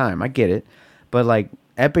take their time. I get it. But, like,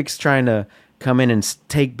 Epic's trying to come in and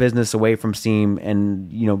take business away from Steam,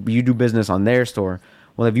 and, you do business on their store.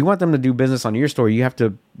 Well, if you want them to do business on your store, you have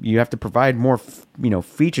to provide more,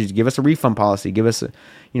 features. Give us a refund policy. Give us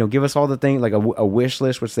all the things like a wish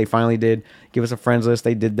list, which they finally did. Give us a friends list.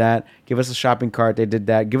 They did that. Give us a shopping cart. They did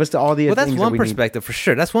that. Give us all the. Well, that's one perspective for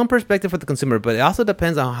sure. That's one perspective for the consumer, but it also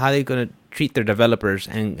depends on how they're going to treat their developers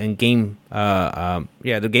and game,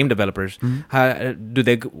 the game developers.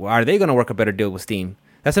 Mm-hmm. Are they going to work a better deal with Steam?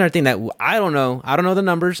 That's another thing that I don't know. I don't know the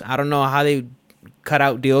numbers. I don't know how they cut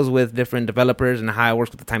out deals with different developers and how it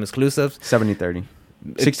works with the time exclusives. 70-30.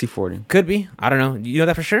 60-40. Could be. I don't know. You know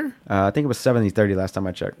that for sure? I think it was 70-30 last time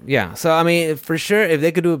I checked. Yeah. So, I mean, for sure, if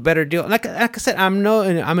they could do a better deal. Like I said, I'm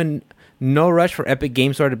in no rush for Epic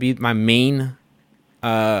Game Store to be my main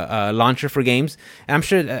launcher for games. And I'm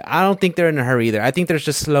sure, I don't think they're in a hurry either. I think they're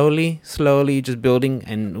just slowly just building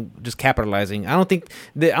and just capitalizing. I don't think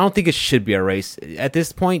it should be a race. At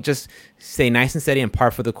this point, just stay nice and steady and par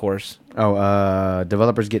for the course.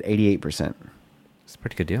 Developers get 88%. It's a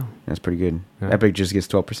pretty good deal. That's pretty good. Yeah. Epic just gets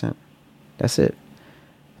 12%. That's it.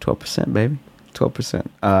 12%, baby. 12%.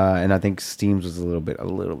 And I think Steam's was a little bit. I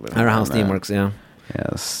don't know how Steam works. Yeah. Yeah,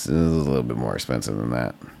 this is a little bit more expensive than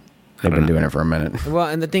that. They've been doing it for a minute. Well,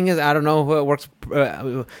 and the thing is, I don't know how it works.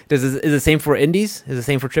 Is it the same for indies? Is it the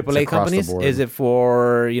same for AAA companies? Is it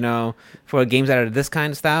for for games that are this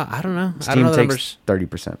kind of style? I don't know. Steam I don't know the takes numbers.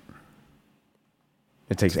 30%.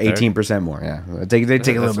 It takes 18% more. Yeah, they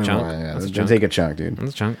take a little bit more. Yeah, they take a chunk, dude.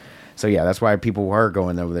 That's a chunk. So yeah, that's why people are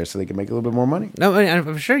going over there so they can make a little bit more money. No, I mean,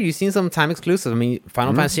 I'm sure you've seen some time exclusive. I mean,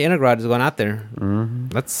 Final Fantasy Intergrad is going out there. Mm-hmm.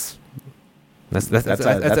 That's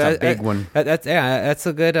a big one. That's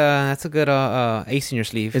a good ace in your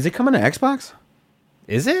sleeve. Is it coming to Xbox?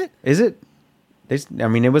 Is it? Is it? I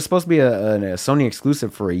mean, it was supposed to be a Sony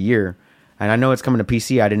exclusive for a year, and I know it's coming to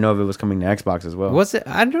PC. I didn't know if it was coming to Xbox as well. Was it?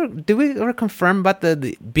 I don't. Did we ever confirm about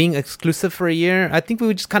the being exclusive for a year? I think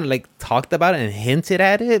we just kind of like talked about it and hinted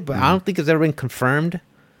at it, but I don't think it's ever been confirmed.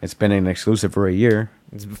 It's been an exclusive for a year.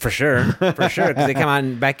 For sure, because it came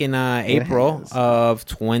out back in April of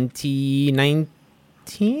 2019.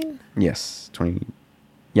 Yes, 20.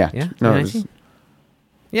 Yeah, Yeah, no, 2019.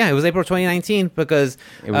 It was April 2019 because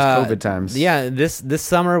it was COVID times. Yeah, this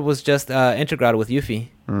summer was just Intergrad with Yuffie,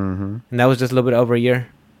 and that was just a little bit over a year.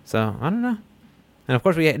 So I don't know. And of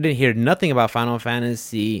course, we didn't hear nothing about Final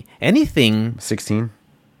Fantasy anything. 16.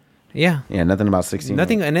 Yeah, nothing about 16.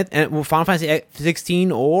 Nothing, and Final Fantasy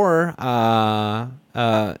 16 or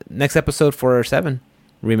next episode for 7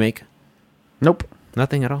 remake. Nope.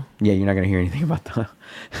 Nothing at all. Yeah, you're not gonna hear anything about that.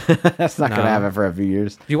 That's not gonna happen for a few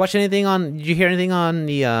years. Did you watch anything on? Did you hear anything on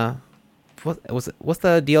the? What's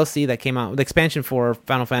the DLC that came out? The expansion for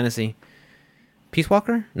Final Fantasy. Peace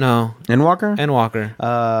Walker? No. Endwalker? Endwalker.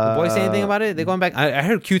 The boys say anything about it? They're going back. I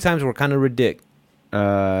heard queue times were kind of ridiculous.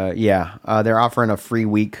 Yeah. They're offering a free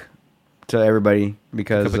week to everybody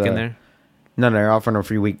because in there. No, they're offering a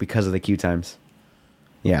free week because of the queue times.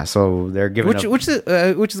 Yeah, so they're giving which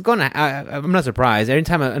is going to. I'm not surprised. Every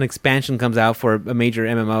time an expansion comes out for a major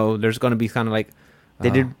MMO, there's going to be kind of like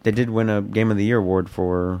they did win a Game of the Year award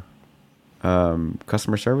for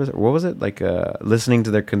customer service. What was it, like listening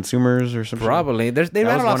to their consumers or something? Probably. They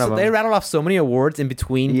rattle off so many awards in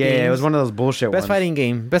between. Yeah, games. it was one of those bullshit best ones. Fighting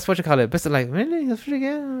game, best what you call it, best like really that's pretty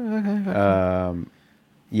good. Okay.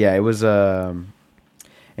 Yeah, it was.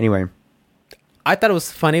 Anyway, I thought it was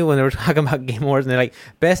funny when they were talking about Game Awards and they're like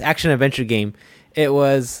best action adventure game. It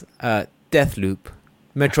was Deathloop,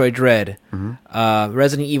 Metroid Dread,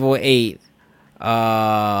 Resident Evil 8.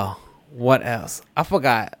 What else? I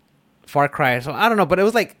forgot. Far Cry. So I don't know, but it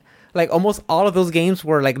was like almost all of those games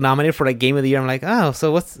were like nominated for like Game of the Year. I'm like, oh,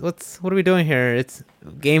 so what are we doing here? It's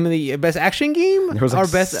Game of the best action game or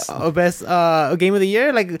best Game of the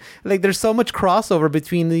Year. Like there's so much crossover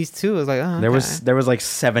between these two. It's like, oh, okay. There was like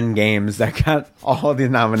 7 games that got all the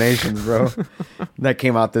nominations, bro. that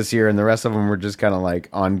came out this year, and the rest of them were just kind of like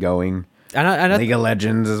ongoing. I know League of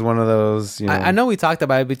Legends is one of those. You know. I know we talked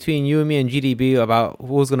about it between you and me and GDB about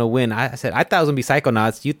who was going to win. I said I thought it was going to be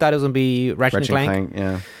Psychonauts. You thought it was going to be Ratchet and Clank.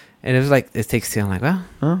 Yeah. And it was like It Takes Two. I'm like, well,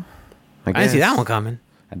 I didn't see that one coming.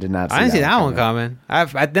 I did not. I didn't see that one coming.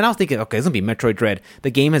 Then I was thinking, okay, it's gonna be Metroid Dread. The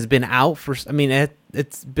game has been out for. I mean,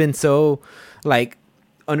 it's been so like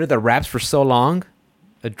under the wraps for so long.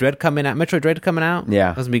 Metroid Dread coming out.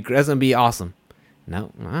 Yeah, that's gonna be awesome.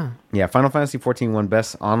 No. Wow. Yeah, Final Fantasy 14 won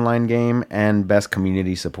best online game and best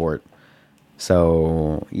community support.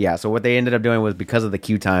 So yeah, so what they ended up doing was because of the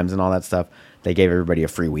queue times and all that stuff, they gave everybody a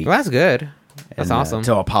free week. Well, that's good. That's awesome.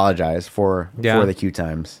 To apologize for the queue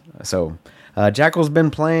times. So Jackal's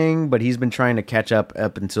been playing, but he's been trying to catch up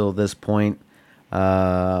until this point.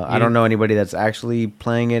 I don't know anybody that's actually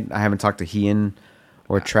playing it. I haven't talked to Ian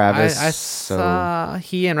or Travis. I saw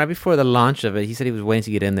Ian right before the launch of it. He said he was waiting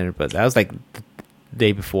to get in there, but that was like the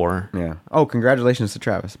day before. Yeah. Oh, congratulations to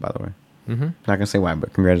Travis, by the way. Mm-hmm. Not gonna say why,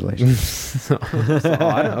 but congratulations.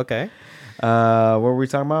 Okay. What were we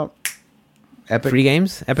talking about? Epic free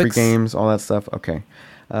games, free games, all that stuff. Okay.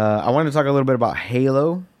 I wanted to talk a little bit about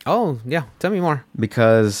Halo. Oh yeah, tell me more.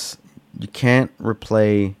 Because you can't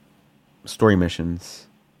replay story missions.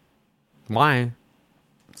 Why?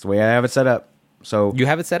 It's the way I have it set up. So you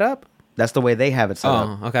have it set up? That's the way they have it set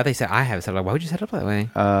up. Oh, okay. I thought you said I have it set up. Why would you set it up that way?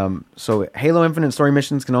 So Halo Infinite story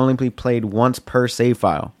missions can only be played once per save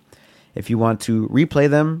file. If you want to replay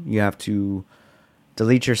them, you have to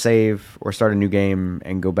delete your save or start a new game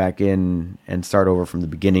and go back in and start over from the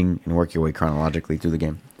beginning and work your way chronologically through the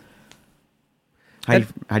game. How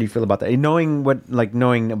do you feel about that?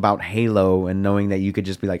 Knowing about Halo and knowing that you could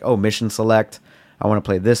just be like, oh, mission select. I want to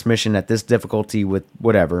play this mission at this difficulty with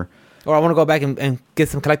whatever. Or I want to go back and get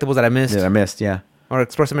some collectibles that I missed. Yeah, or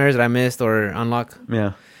explore some areas that I missed or unlock.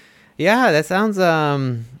 Yeah. Yeah, that sounds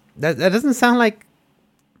that doesn't sound like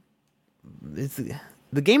it's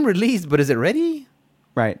the game released, but is it ready?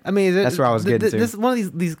 Right. I mean, that's where I was getting to. This is one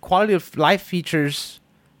of these quality of life features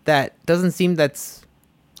that doesn't seem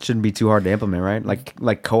shouldn't be too hard to implement, right?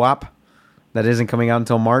 Like co-op that isn't coming out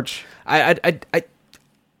until March. I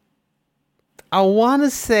want to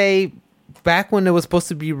say back when it was supposed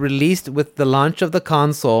to be released with the launch of the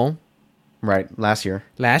console, right? Last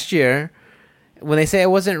year, when they say it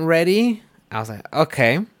wasn't ready, I was like,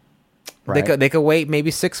 okay. Right. They could wait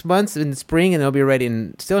maybe 6 months in the spring and it'll be ready,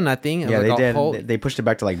 and still nothing. Yeah, they did. They pushed it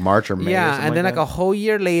back to like March or May. Yeah, and then like a whole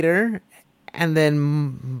year later, and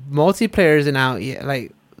then multiplayer isn't out yet.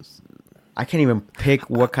 Like, I can't even pick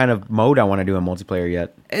what kind of mode I want to do in multiplayer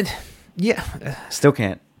yet. Yeah, still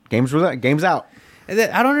can't. Game's out. I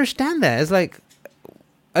don't understand that. It's like,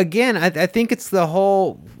 again, I think it's the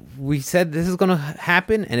whole. We said this is going to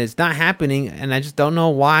happen, and it's not happening, and I just don't know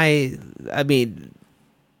why. I mean,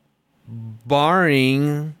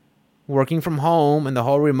 barring working from home and the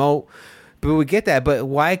whole remote, but we get that. But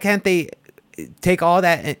why can't they take all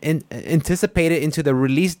that and anticipate it into the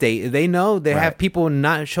release date? They know they have people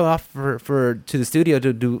not show off for to the studio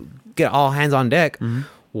to get all hands on deck. Mm-hmm.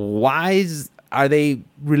 Why are they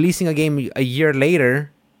releasing a game a year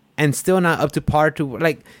later and still not up to par to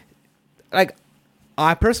like?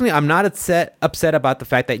 I personally, I'm not upset about the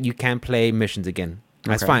fact that you can't play missions again.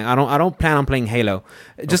 That's fine. I don't plan on playing Halo.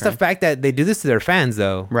 Just the fact that they do this to their fans,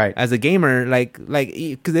 though. Right. As a gamer, like,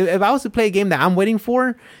 because if I was to play a game that I'm waiting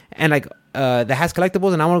for and like that has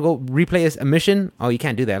collectibles and I want to go replay a mission, you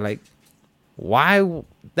can't do that. Like, why?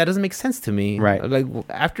 That doesn't make sense to me. Right. Like,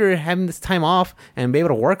 after having this time off and be able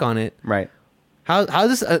to work on it. Right. How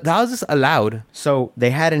is this allowed? So they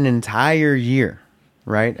had an entire year,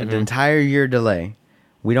 right? Mm-hmm. An entire year delay.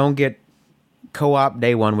 We don't get co-op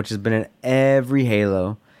day one, which has been in every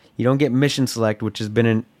Halo. You don't get mission select, which has been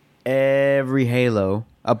in every Halo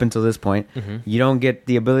up until this point. Mm-hmm. You don't get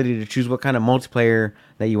the ability to choose what kind of multiplayer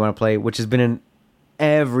that you want to play, which has been in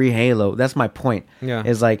every Halo. That's my point. Yeah,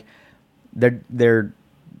 is like they're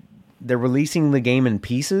releasing the game in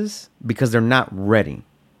pieces because they're not ready.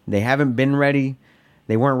 They haven't been ready.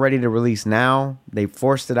 They weren't ready to release now. They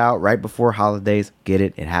forced it out right before holidays. Get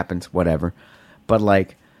it? It happens. Whatever. But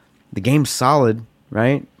like, the game's solid,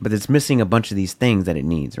 right? But it's missing a bunch of these things that it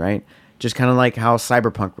needs, right? Just kind of like how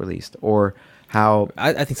Cyberpunk released, or how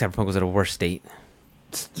I think Cyberpunk was at a worse state.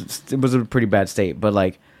 It was a pretty bad state, but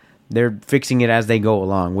like they're fixing it as they go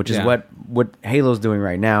along, which is what Halo's doing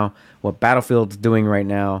right now, what Battlefield's doing right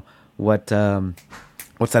now, what's that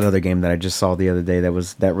other game that I just saw the other day that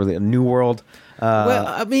was that really New World? Well,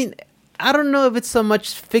 I mean, I don't know if it's so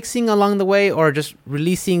much fixing along the way or just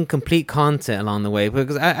releasing complete content along the way,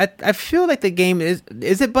 because I feel like the game is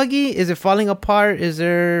it buggy? Is it falling apart? Is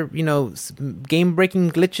there, game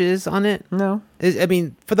breaking glitches on it? No. I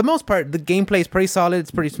mean, for the most part, the gameplay is pretty solid.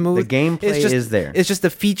 It's pretty smooth. The gameplay is there. It's just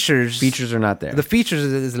the features. Features are not there. The features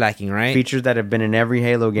is lacking, right? Features that have been in every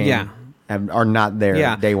Halo game are not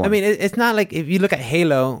there day one. I mean, it's not like if you look at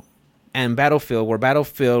Halo and Battlefield,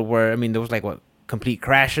 where I mean, there was like complete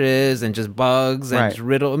crashes and just bugs and just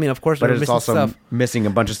riddle. I mean, of course, but it's also missing a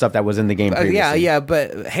bunch of stuff that was in the game previously.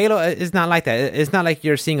 But Halo is not like that. It's not like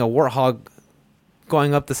you're seeing a warthog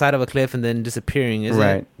going up the side of a cliff and then disappearing, is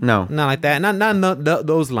it? No, not like that. Not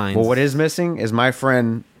those lines. Well, what is missing is my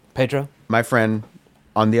friend Pedro, my friend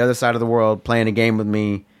on the other side of the world, playing a game with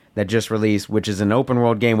me that just released, which is an open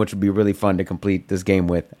world game, which would be really fun to complete this game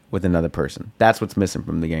with another person. That's what's missing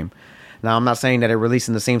from the game. Now, I'm not saying that it released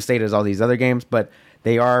in the same state as all these other games, but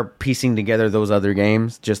they are piecing together those other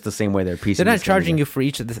games just the same way they're piecing. They're not charging you for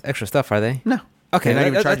each of this extra stuff, are they? No. Okay. They're not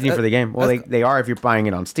even charging you for the game. Well, they are if you're buying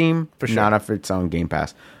it on Steam, for sure. Not if it's on Game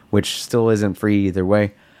Pass, which still isn't free either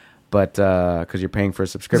way, but because you're paying for a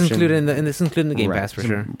subscription. It's included in the Game Pass, for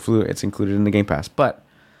sure. It's included in the Game Pass, but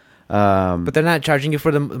they're not charging you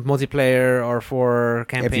for the multiplayer or for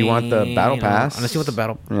campaign. If you want the Battle Pass, unless you want the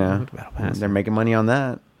Battle Pass, they're making money on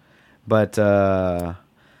that. But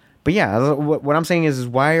yeah, what I'm saying is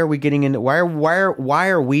why are we getting into why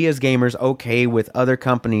are we as gamers okay with other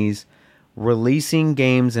companies releasing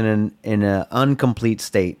games in an incomplete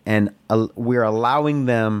state, and we're allowing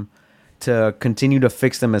them to continue to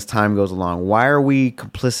fix them as time goes along? Why are we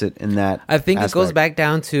complicit in that? I think it goes back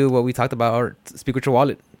down to what we talked about, or speak with your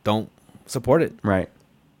wallet. Don't support it. Right.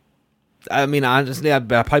 I mean, honestly, I'd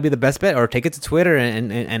probably be the best bet, or take it to Twitter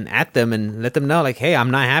and at them and let them know, like, hey,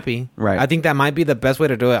 I'm not happy. Right. I think that might be the best way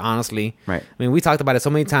to do it, honestly. Right. I mean, we talked about it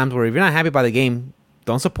so many times where if you're not happy by the game,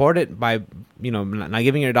 don't support it by, not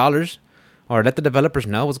giving your dollars or let the developers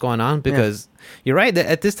know what's going on, because you're right.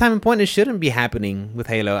 At this time and point, it shouldn't be happening with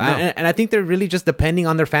Halo. No. And I think they're really just depending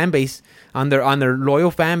on their fan base, on their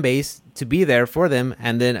loyal fan base to be there for them.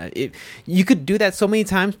 And then you could do that so many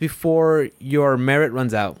times before your merit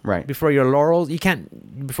runs out. Right. Before your laurels, you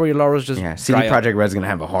can't. Before your laurels just CD dry up. Projekt Red's gonna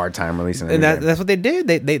have a hard time releasing it. And that's what they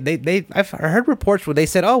did. I've heard reports where they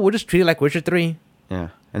said, "Oh, we'll just treat it like Witcher 3." Yeah,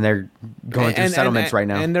 and they're going through settlements right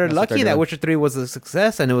now, and they're That's what lucky that doing. Witcher 3 was a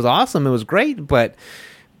success and it was awesome. It was great, but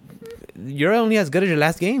you're only as good as your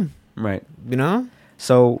last game. Right. You know,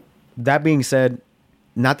 So that being said,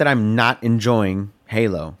 not that I'm not enjoying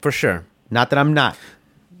Halo, for sure. not that I'm not,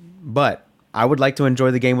 but I would like to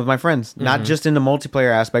enjoy the game with my friends, not just in the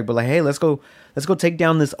multiplayer aspect, but like, hey, let's go take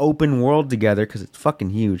down this open world together because it's fucking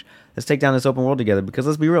huge. Let's take down this open world together because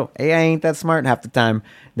let's be real, AI ain't that smart half the time.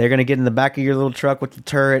 They're gonna get in the back of your little truck with the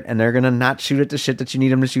turret and they're gonna not shoot at the shit that you need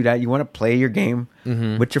them to shoot at. You want to play your game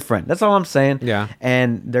with your friend. That's all I'm saying. Yeah.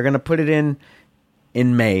 And they're gonna put it in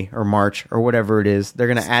May or March or whatever it is. They're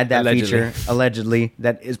gonna add that feature allegedly.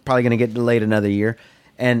 That is probably gonna get delayed another year.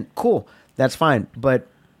 And cool, that's fine. But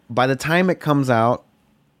by the time it comes out,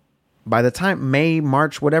 by the time May,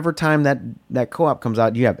 March, whatever time that co-op comes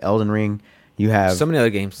out, you have Elden Ring, you have So many other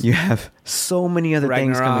games. you have so many other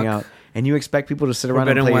things coming Ragnarok. out, and you expect people to sit around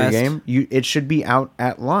Forbidden and play West. your game. It should be out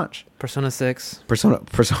at launch. Persona 6. Persona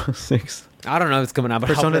 6, I don't know if it's coming out, but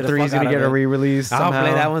Persona 3 is gonna get a re-release. I'll Somehow.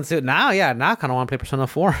 play that one too. Now, I kind of want to play Persona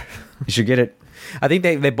 4. You should get it. I think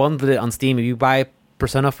they bundled it on Steam. If you buy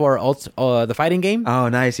Persona 4 the fighting game, Oh,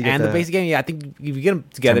 nice! You get and the basic game, I think if you get them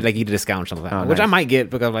together, like you get a discount or something like that, Oh, which I nice. might get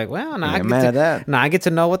because I'm like, well, now You I ain't get mad to, at that. now I get to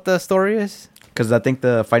know what the story is. because I think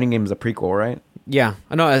the fighting game is a prequel, right? Yeah,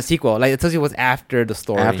 I know a sequel. Like it tells you what's after the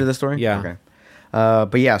story. After the story, Yeah. Okay.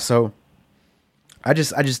 But yeah, so I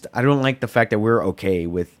don't like the fact that we're okay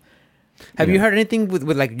with. Have you know. heard anything with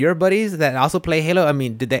like your buddies that also play Halo? I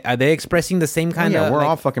mean, are they expressing the same kind of? Yeah, we're like,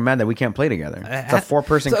 all fucking mad that we can't play together. It's a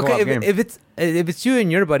 4-person so, co-op game. If it's you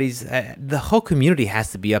and your buddies, the whole community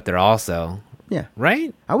has to be up there also, Yeah,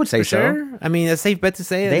 right? I would say For so. sure. I mean, a safe bet to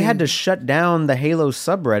say They had to shut down the Halo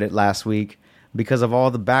subreddit last week because of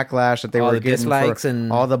all the backlash that they All were the getting dislikes for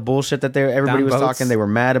and all the bullshit that everybody was downvotes. talking. They were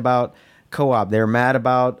mad about co-op. They were mad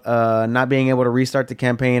about not being able to restart the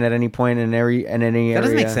campaign at any point in any area. That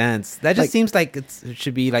doesn't make sense. That just Like- seems like it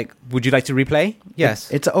should be like, would you like to replay? Yes.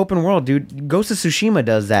 It's an open world, dude. Ghost of Tsushima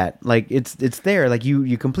does that. Like it's there. Like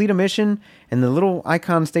you complete a mission and the little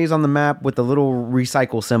icon stays on the map with the little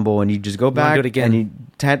recycle symbol, and you just go wanna back do it again.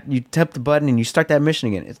 and you tap the button and you start that mission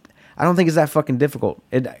again. I don't think it's that fucking difficult.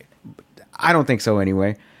 I don't think so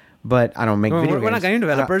anyway. But I don't make Well, video we're not games. game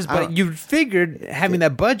developers, I but don't- you figured having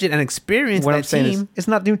that budget and experience what that I'm saying team. is it's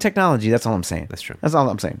not new technology. That's all I'm saying. That's true. That's all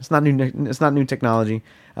I'm saying. It's not new. It's not new technology.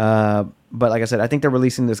 But like I said, I think they're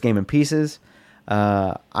releasing this game in pieces.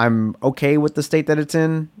 I'm okay with the state that it's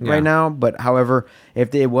in Yeah. right now. But however,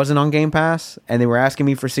 if it wasn't on Game Pass and they were asking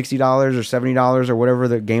me for $60 or $70 or whatever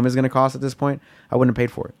the game is going to cost at this point, I wouldn't have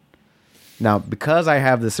paid for it. Now, because I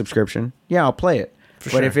have the subscription, yeah, I'll play it. But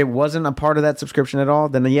sure. if it wasn't a part of that subscription at all,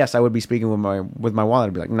 then yes, I would be speaking with my wallet.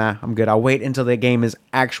 I'd be like, nah, I'm good. I'll wait until the game is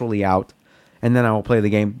actually out, and then I will play the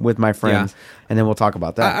game with my friends, and then we'll talk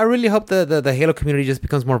about that. I really hope the Halo community just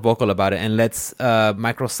becomes more vocal about it and lets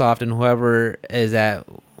Microsoft and whoever is at,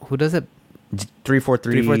 who does it?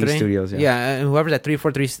 343 Studios, yeah. And whoever's at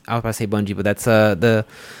 343, I was about to say Bungie, but that's the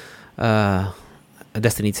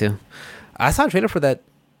Destiny 2. I saw a trailer for that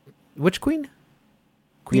Witch Queen?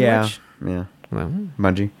 Yeah, Witch? yeah. Well,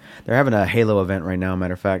 Bungie. They're having a Halo event right now,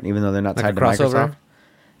 matter of fact, even though they're not Like tied a to crossover? Microsoft.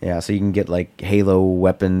 Yeah, so you can get like Halo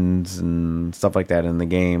weapons and stuff like that in the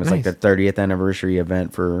game. It's like Nice. their 30th anniversary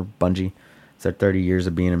event for Bungie. It's their 30 years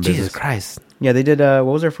of being in business. Jesus Christ. Yeah, they did. What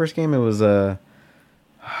was their first game? It was I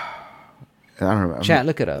don't know. Chat,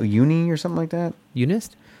 look it up. Uni or something like that.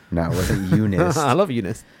 Eunice? No, it wasn't Eunice. I love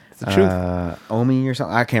Eunice. It's the truth. Omi or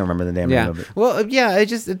something. I can't remember the damn name Yeah. of it. Well, yeah,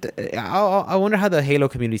 I wonder how the Halo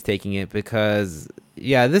community's taking it, because,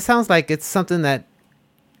 yeah, this sounds like it's something that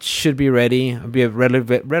should be be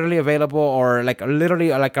readily available, or like literally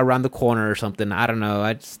like around the corner or something. I don't know.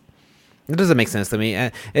 It doesn't make sense to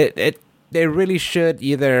me. They really should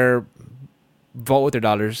either vote with their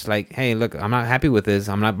dollars. Like, hey, look, I'm not happy with this.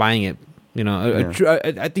 I'm not buying it. You know,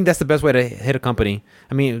 I think that's the best way to hit a company.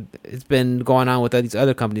 I mean, it's been going on with these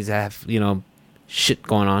other companies that have, shit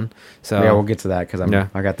going on. So Yeah, we'll get to that because Yeah.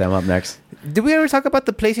 I got them up next. Did we ever talk about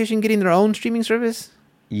the PlayStation getting their own streaming service?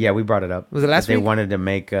 Yeah, we brought it up. Was it last They week? wanted to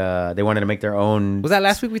make their own. Was that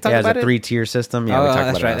last week we talked Yeah, about it's it? a 3-tier system. Yeah, Oh, we talked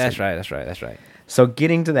that's about it right. last That's week. right. So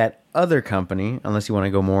getting to that other company, unless you want to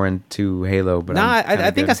go more into Halo, but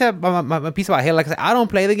I think I said my piece about Halo. Like I said, I don't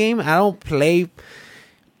play the game. I don't play.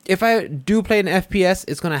 If I do play an FPS,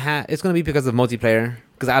 it's gonna be because of multiplayer.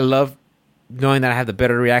 Because I love knowing that I have the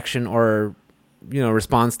better reaction or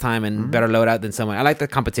response time and better loadout than someone. I like the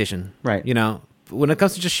competition. Right. When it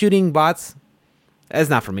comes to just shooting bots, that's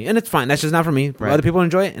not for me, and it's fine. That's just not for me. Right. Other people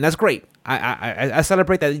enjoy it, and that's great. I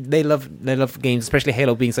celebrate that they love games, especially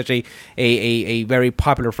Halo being such a very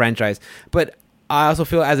popular franchise. But I also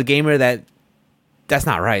feel as a gamer that's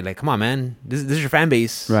not right. Like, come on, man, this is your fan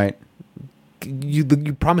base, right? You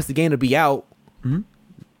promised the game to be out. Mm-hmm.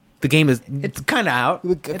 The game is it's kind of out.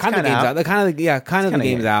 The game's out. The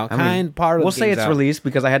game's out. We'll say it's released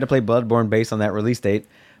because I had to play Bloodborne based on that release date.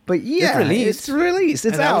 But yeah, it's released.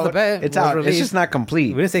 It's out. It's out. It's just not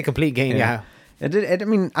complete. We didn't say complete game. Yeah. I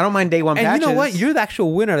don't mind day one patches. And you know what? You're the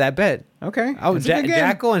actual winner of that bet. Okay.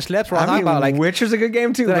 Jackal and Schleps were all talking about Witcher's a good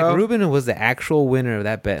game too, bro. Like Ruben was the actual winner of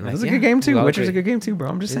that bet. It's a good game too. Witcher's a good game too, bro.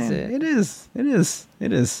 I'm just saying. It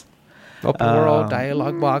is. Open world,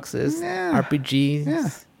 dialogue boxes, RPGs. Yeah.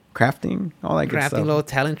 Crafting, all that good stuff. Crafting, little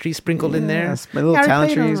talent trees sprinkled in there. Little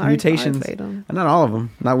talent trees, mutations. Not all of them.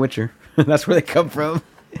 Not Witcher. That's where they come from.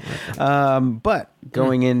 But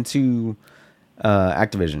going into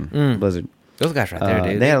Activision, Blizzard. Those guys right there,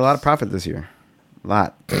 dude. They had a lot of profit this year. A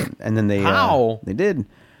lot. And then they... they did.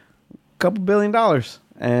 $2 billion.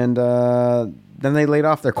 And then they laid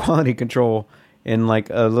off their quality control in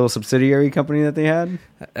like a little subsidiary company that they had.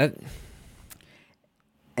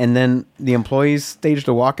 And then the employees staged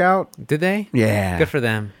a walkout. Did they? Yeah. Good for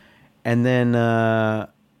them. And then... so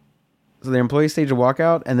the employees staged a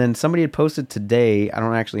walkout, and then somebody had posted today. I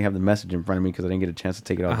don't actually have the message in front of me because I didn't get a chance to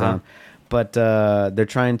take it all down. But they're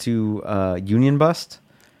trying to union bust.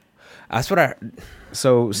 That's what I...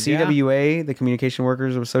 So CWA, the Communication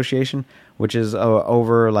Workers Association, which is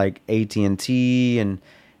over like AT&T and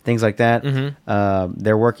things like that,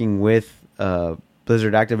 they're working with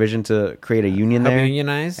Blizzard Activision to create a union there.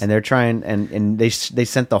 Unionize? And they're trying... And they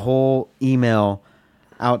sent the whole email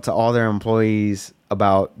out to all their employees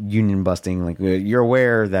about union busting. Like, you're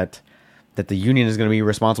aware that the union is going to be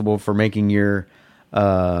responsible for making your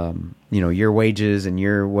your wages and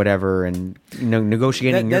your whatever, and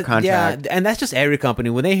negotiating your contract. Yeah, and that's just every company.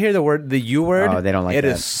 When they hear the U word, they don't like it.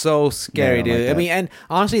 That. Is so scary, dude. Like and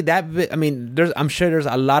honestly, I'm sure there's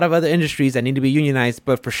a lot of other industries that need to be unionized,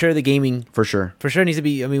 but for sure the gaming, for sure needs to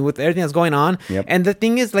be. With everything that's going on, and the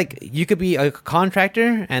thing is, like, you could be a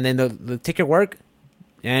contractor, and then they'll take your work.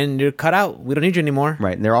 And you're cut out. We don't need you anymore.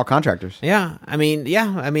 Right. And they're all contractors. Yeah. And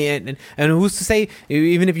who's to say,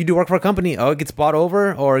 even if you do work for a company, it gets bought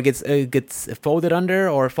over or it gets folded under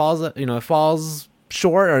or falls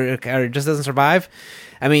short or it just doesn't survive.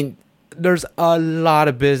 I mean, there's a lot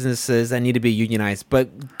of businesses that need to be unionized,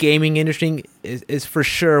 but gaming industry is for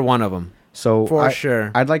sure one of them. So for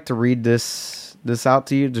sure. I'd like to read this out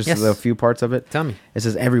to you, just a few parts of it. Tell me. It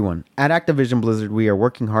says, everyone, at Activision Blizzard, we are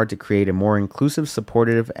working hard to create a more inclusive,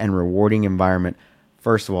 supportive, and rewarding environment.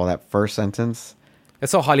 First of all, that first sentence.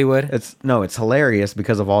 It's so Hollywood. It's hilarious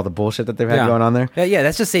because of all the bullshit that they've had going on there. Yeah,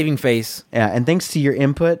 that's just saving face. Yeah, and thanks to your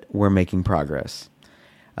input, we're making progress.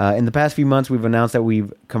 In the past few months, we've announced that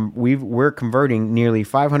we're converting nearly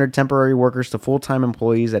 500 temporary workers to full-time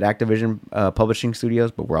employees at Activision Publishing Studios,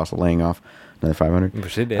 but we're also laying off another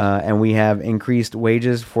 500. And we have increased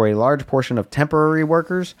wages for a large portion of temporary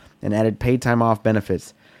workers and added paid time off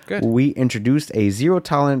benefits. Good. We introduced a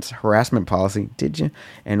zero-tolerance harassment policy,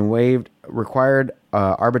 and waived required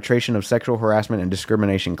arbitration of sexual harassment and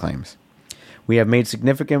discrimination claims. We have made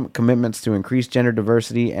significant commitments to increase gender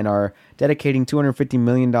diversity and are dedicating $250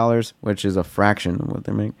 million, which is a fraction of what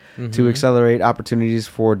they make, to accelerate opportunities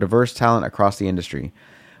for diverse talent across the industry.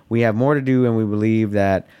 We have more to do, and we believe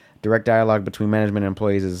that direct dialogue between management and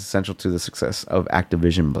employees is essential to the success of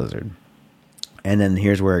Activision Blizzard. And then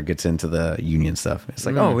here's where it gets into the union stuff. It's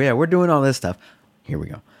like, oh, yeah, we're doing all this stuff. Here we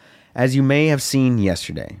go. As you may have seen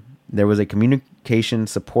yesterday, there was a communication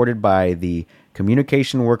supported by the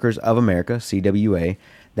Communication Workers of America, CWA,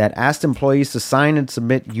 that asked employees to sign and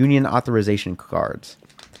submit union authorization cards.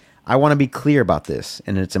 I want to be clear about this,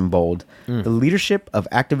 and it's in bold. The leadership of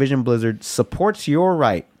Activision Blizzard supports your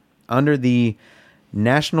right under the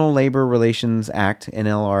National Labor Relations Act,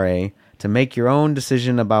 NLRA, to make your own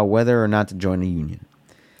decision about whether or not to join a union.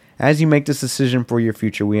 As you make this decision for your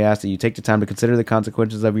future, we ask that you take the time to consider the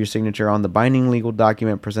consequences of your signature on the binding legal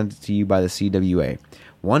document presented to you by the CWA.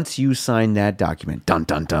 Once you sign that document, dun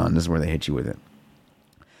dun dun, this is where they hit you with it,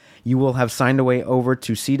 you will have signed away over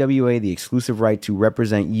to CWA the exclusive right to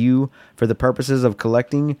represent you for the purposes of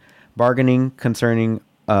collecting, bargaining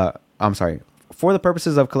for the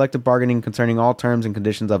purposes of collective bargaining concerning all terms and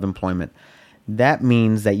conditions of employment. That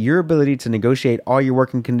means that your ability to negotiate all your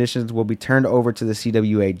working conditions will be turned over to the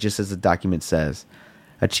CWA, just as the document says.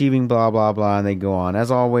 Achieving blah, blah, blah, and they go on. As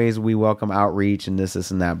always, we welcome outreach and this,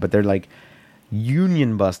 and that. But they're like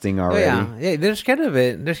union busting already. Yeah, they're scared of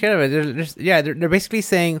it. They're basically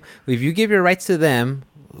saying, if you give your rights to them,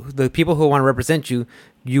 the people who want to represent you,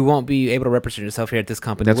 you won't be able to represent yourself here at this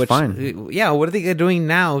company. That's fine. Yeah, what are they doing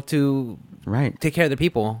now to take care of the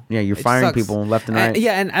people? Yeah, you're firing people left and right.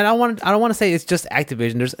 And I don't want to say it's just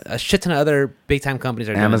Activision. There's a shit ton of other big time companies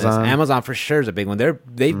that are doing this. Amazon for sure is a big one.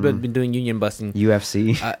 They've been doing union busting.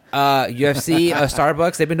 UFC,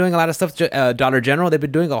 Starbucks. They've been doing a lot of stuff. Dollar General. They've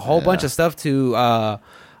been doing a whole bunch of stuff to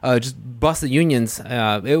just bust the unions.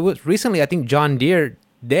 It was recently, I think John Deere.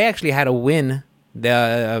 They actually had a win.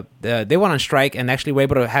 They went on strike and actually were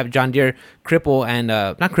able to have John Deere cripple and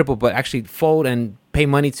not cripple, but actually fold and pay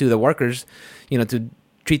money to the workers, to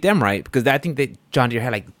treat them right, because I think that John Deere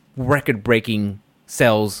had like record-breaking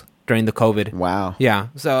sales during the COVID. Wow. Yeah.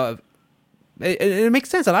 So it makes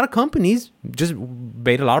sense. A lot of companies just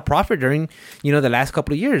made a lot of profit during, the last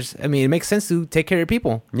couple of years. I mean, it makes sense to take care of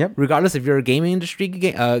people. Yep. Regardless if you're a gaming industry,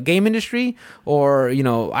 game industry, or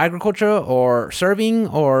agriculture, or serving,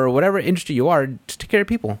 or whatever industry you are, just take care of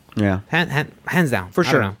people. Yeah. Hands down. For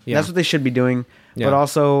sure. Yeah. That's what they should be doing. Yeah. But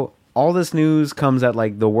also, all this news comes at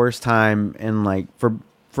like the worst time, and like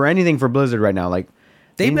for anything for Blizzard right now, like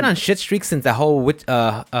they've been on shit streak since the whole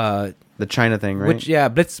the China thing, right?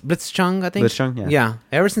 Blitzchung, I think. Blitzchung, yeah.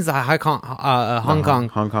 Ever since the Hong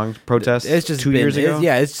Kong protest, it's just 2 years ago.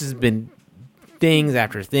 It's just been things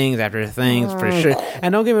after things after things for sure.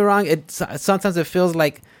 And don't get me wrong, sometimes it feels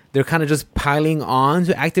like they're kind of just piling on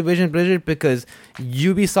to Activision Blizzard, because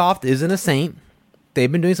Ubisoft isn't a saint. They've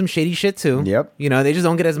been doing some shady shit too. Yep. They just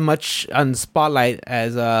don't get as much on spotlight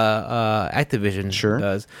as Activision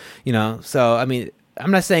does. So I mean,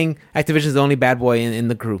 I'm not saying Activision's the only bad boy in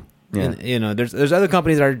the crew. Yeah. And, there's other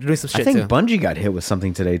companies that are doing some shit too. I think Bungie got hit with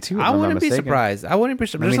something today too. I wouldn't be surprised.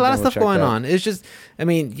 There's a lot of stuff going on. It's just,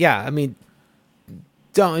 guys, yeah,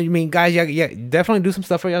 definitely do some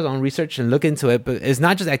stuff for your own research and look into it. But it's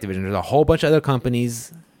not just Activision. There's a whole bunch of other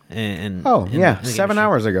companies. 7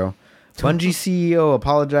 hours ago, Bungie CEO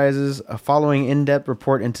apologizes following in-depth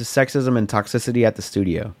report into sexism and toxicity at the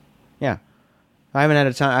studio. Yeah, I haven't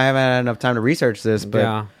had enough time to research this, but.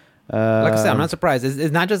 Yeah. Like I said, I'm not surprised.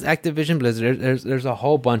 It's not just Activision Blizzard. There's a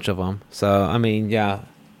whole bunch of them. So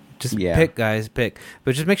pick, guys, pick.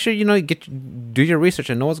 But just make sure do your research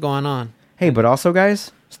and know what's going on. Hey, but also,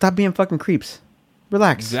 guys, stop being fucking creeps.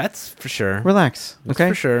 Relax. That's for sure. Relax. Okay,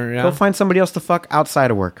 that's for sure. Yeah. Go find somebody else to fuck outside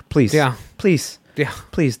of work, please. Yeah. Please. Yeah.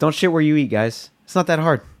 Please don't shit where you eat, guys. It's not that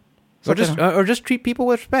hard. Or just treat people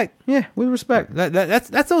with respect. Yeah, with respect.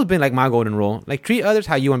 That's always been like my golden rule. Like, treat others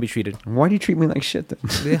how you want to be treated. Why do you treat me like shit then?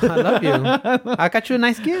 Yeah, I love you. I got you a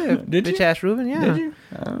nice gift. Did you? Bitch ass Ruben, yeah. Did you?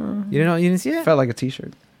 You didn't see it? Felt like a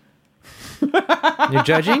t-shirt. You're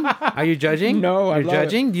judging? Are you judging? No, You're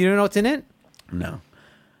judging? It. Do you know what's in it? No.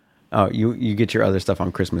 Oh, you get your other stuff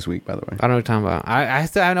on Christmas week, by the way. I don't know what you're talking about. I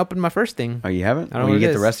still haven't opened my first thing. Oh, you haven't? I don't know. You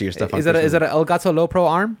get the rest of your stuff on Christmas. Is it an Elgato Low Pro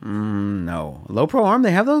arm? No. Low Pro arm? They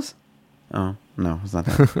have those? Oh, no, it's not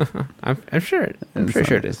that. I'm sure. I'm sure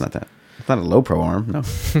it is. It's not that. It's not a Low Pro arm, no.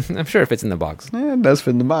 I'm sure it fits in the box. Yeah, it does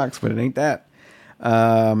fit in the box, but it ain't that.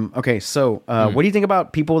 Okay, so what do you think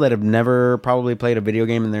about people that have never probably played a video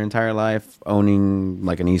game in their entire life owning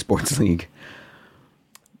like an esports league?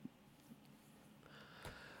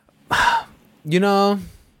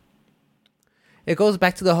 It goes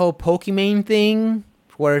back to the whole Pokimane thing,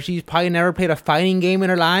 where she's probably never played a fighting game in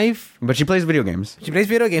her life. But she plays video games. She plays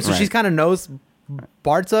video games, so she kind of knows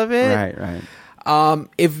parts of it. Right.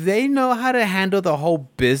 If they know how to handle the whole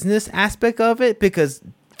business aspect of it, because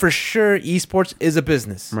for sure esports is a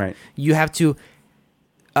business. Right. You have to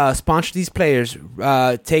sponsor these players,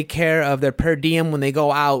 take care of their per diem when they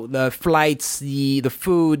go out, the flights, the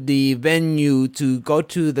food, the venue, to go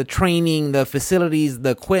to the training, the facilities,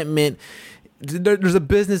 the equipment. There's a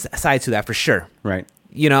business side to that for sure. Right.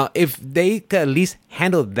 If they could at least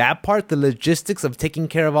handle that part, the logistics of taking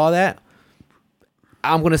care of all that,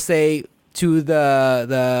 I'm going to say to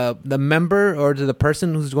the member or to the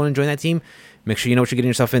person who's going to join that team, make sure you know what you're getting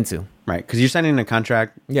yourself into. Right, because you're signing a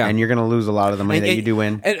contract, and you're going to lose a lot of the money that you do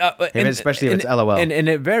win, especially if it's LOL. And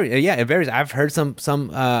it varies. Yeah, it varies. I've heard some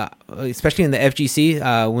especially in the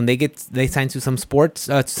FGC, when they sign to some sports,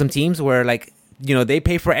 to some teams where they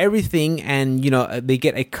pay for everything, and they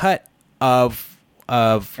get a cut of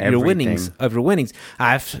your winnings. I've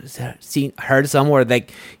heard somewhere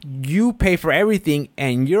you pay for everything,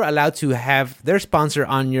 and you're allowed to have their sponsor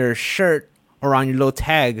on your shirt or on your little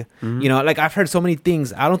tag. You know, like I've heard so many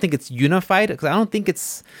things. I don't think it's unified because I don't think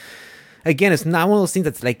it's. Again, it's not one of those things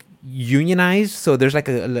that's like unionized. So there's like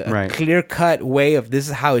a clear cut way of this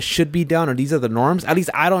is how it should be done, or these are the norms. At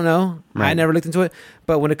least I don't know. Right. I never looked into it.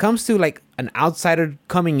 But when it comes to like an outsider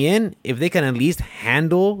coming in, if they can at least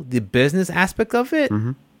handle the business aspect of it,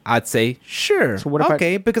 I'd say sure. So what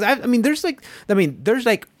if because I mean, there's like,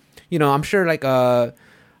 you know, I'm sure like Jerry,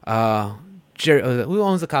 who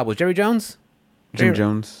owns the Cowboys? Jerry Jones. Jim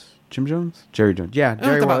Jones. Jerry Jones. Yeah,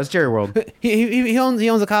 Jerry World. It's Jerry World. He owns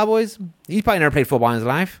the Cowboys. He's probably never played football in his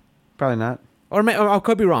life. Probably not. Or I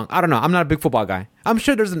could be wrong. I don't know. I'm not a big football guy. I'm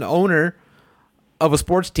sure there's an owner of a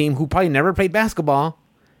sports team who probably never played basketball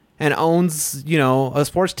and owns, you know, a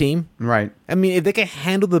sports team. Right. I mean, if they can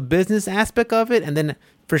handle the business aspect of it and then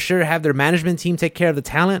for sure have their management team take care of the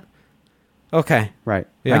talent. Okay. Right.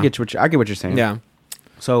 Yeah. I get what you're saying. Yeah.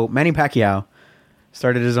 So Manny Pacquiao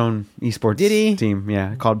started his own esports team.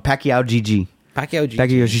 Yeah, called Pacquiao GG. Pacquiao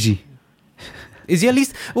GG. Is he at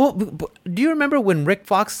least? Well, do you remember when Rick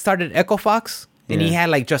Fox started Echo Fox? And he had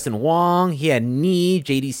like Justin Wong, he had Nee,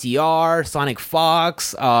 JDCR, Sonic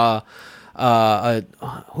Fox.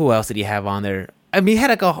 Who else did he have on there? I mean, he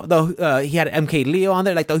had like he had MK Leo on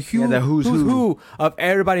there, like the who's who of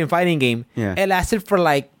everybody in fighting game. Yeah, it lasted for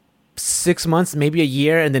like 6 months, maybe a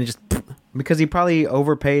year, and then just because he probably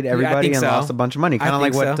overpaid everybody and lost a bunch of money. Kind of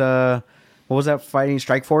like what was that fighting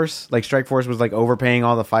Strikeforce? Like Strikeforce was like overpaying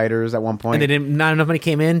all the fighters at one point, and not enough money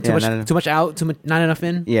came in. Too much out. Not enough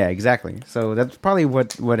in. Yeah, exactly. So that's probably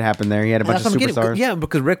what happened there. He had a bunch of superstars. Yeah,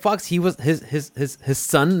 because Rick Fox, he was his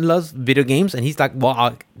son loves video games, and he's like,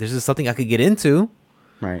 well, this is something I could get into,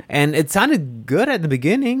 right? And it sounded good at the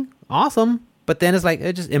beginning, awesome, but then it's like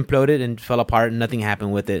it just imploded and fell apart, and nothing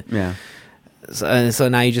happened with it. Yeah. So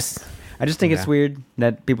now you just. I just think it's weird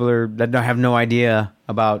that people that have no idea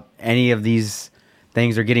about any of these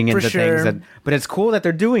things or getting into things. But it's cool that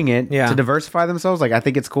they're doing it to diversify themselves. Like I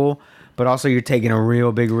think it's cool, but also you're taking a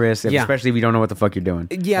real big risk, especially if you don't know what the fuck you're doing.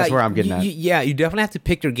 Yeah, that's where I'm getting at. You definitely have to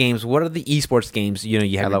pick your games. What are the esports games? You know,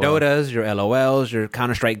 you have your Dotas, your LOLs, your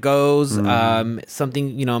Counter-Strike Go's,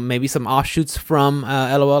 something, you know, maybe some offshoots from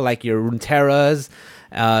LOL, like your Runeterras.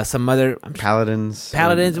 Some other Paladins,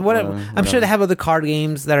 whatever. I'm sure they have other card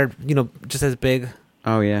games that are, you know, just as big.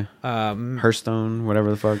 Oh yeah, Hearthstone, whatever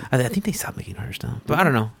the fuck. I think they stopped making Hearthstone, but I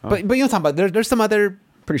don't know. Oh. But you know, talking about there's some other.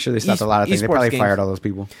 Pretty sure they stopped a lot of things. They probably fired all those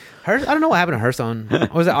people. I don't know what happened to Hearthstone.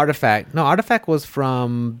 Or was it Artifact? No, Artifact was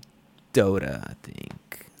from Dota, I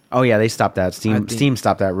think. Oh yeah, they stopped that. Steam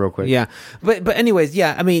stopped that real quick. Yeah, but anyways,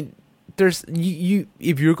 yeah. I mean, there's you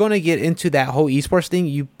if you're going to get into that whole esports thing,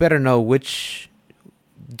 you better know which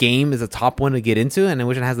game is the top one to get into, and then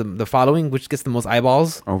which one has the following, which gets the most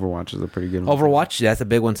eyeballs. Overwatch is a pretty good one. Overwatch, that's a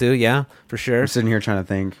big one too. Yeah, for sure. I'm sitting here trying to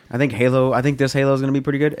think. I think this Halo is going to be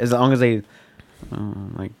pretty good as long as they,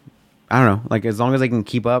 like, I don't know, like as long as they can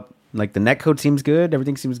keep up. Like the netcode seems good,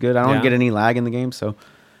 everything seems good. I don't get any lag in the game, so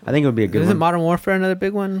I think it would be a good one. Isn't Modern Warfare another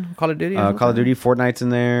big one? Call of Duty? Call of Duty, Fortnite's in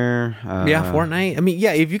there. Fortnite. I mean,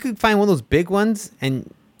 yeah, if you could find one of those big ones and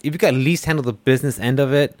if you could at least handle the business end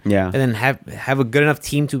of it, and then have a good enough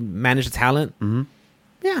team to manage the talent,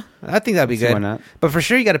 yeah, I think that'd be good. Why not? But for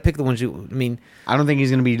sure, you got to pick the ones you. I mean, I don't think he's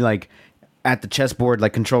gonna be like at the chessboard,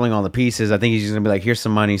 like controlling all the pieces. I think he's just gonna be like, "Here's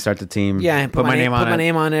some money, start the team." Yeah, put my name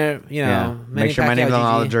on it. You know, make sure my name's on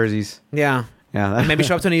all the jerseys. Yeah. Yeah, maybe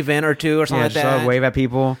show up to an event or two or something like that. Show up, wave at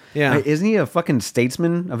people. Yeah, isn't he a fucking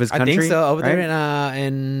statesman of his country? I think so. Over there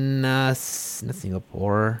in not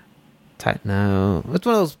Singapore. No, it's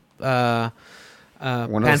one of those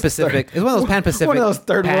Pan Pacific. It's one of those Pan Pacific. One of those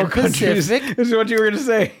third world countries. This is what you were going to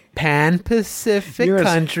say. Pan Pacific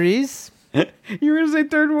countries. You were going to say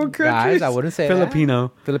third world countries? Guys, I wouldn't say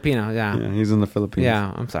Filipino. Filipino, yeah. Yeah, he's in the Philippines.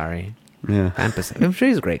 Yeah, I'm sorry. Yeah. Pan Pacific. I'm sure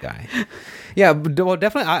he's a great guy. Yeah, well,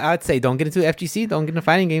 definitely, I'd say don't get into FGC. Don't get into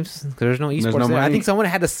fighting games because there's no esports there. I think someone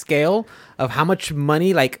had a scale of how much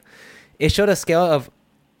money, like, it showed a scale of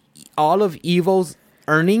all of EVO's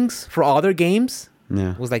earnings for all their games.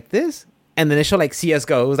 Yeah. Was like this. And then it showed like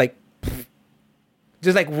CSGO. It was like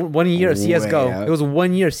just like 1 year of CSGO. It was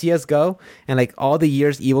 1 year of CSGO, and like all the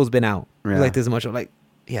years EVO's been out. Yeah. It was like this much. I'm like,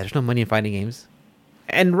 yeah, there's no money in fighting games,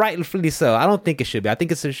 and rightfully so. I don't think it should be. I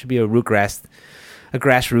think it should be a grassroots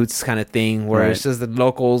kind of thing where it's just the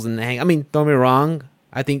locals and hang. I mean, don't be wrong.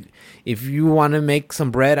 I think if you want to make some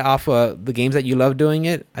bread off of the games that you love doing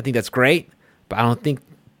it, I think that's great. But I don't think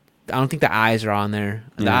the eyes are on there.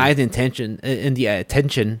 The eyes, the intention, and the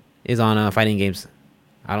attention is on fighting games.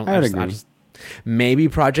 I would agree. Maybe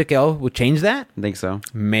Project L will change that. I think so.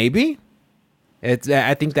 Maybe.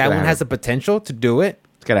 I think that one has the potential to do it.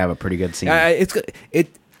 It's got to have a pretty good scene.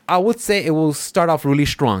 I would say it will start off really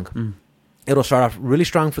strong. It'll start off really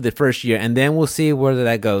strong for the first year, and then we'll see where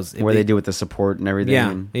that goes. Where they do with the support and everything.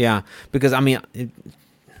 Yeah, yeah. Because I mean,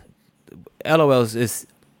 LOL is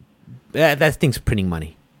that thing's printing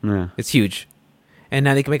money. Yeah. It's huge, and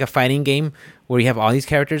now they can make a fighting game where you have all these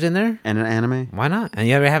characters in there. And an anime. Why not? And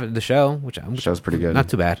you ever have the show, which The show's pretty good. Not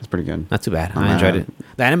too bad. It's pretty good. Not too bad. I enjoyed it.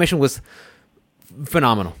 The animation was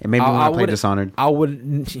phenomenal. It made me want to play Dishonored. I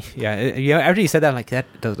would, yeah. After you said that, like that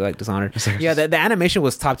does look like Dishonored. Yeah, the animation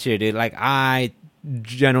was top tier, dude. Like I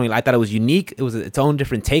thought it was unique. It was its own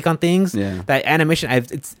different take on things. Yeah. That animation,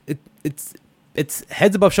 it's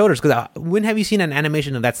heads above shoulders. Because when have you seen an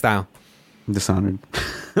animation of that style? Dishonored.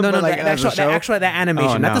 No, like that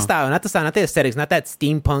animation, no. not the style, not the aesthetics, not that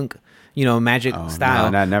steampunk, magic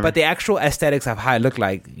style, no, never. but the actual aesthetics of how it looked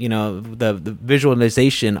like, the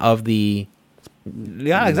visualization of the.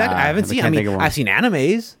 Yeah, exactly. I haven't seen. I've seen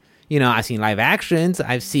animes. I've seen live actions.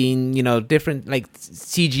 I've seen different like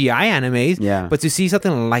CGI animes. Yeah. But to see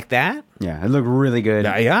something like that. Yeah, it looked really good.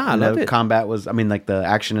 Yeah, I loved it. Combat was, like the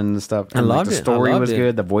action and the stuff. I loved it. The it. story was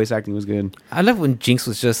good. The voice acting was good. I love when Jinx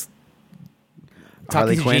was just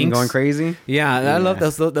Harley Quinn going crazy. Yeah, I love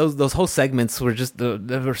those whole segments were just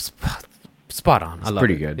they were spot on. I love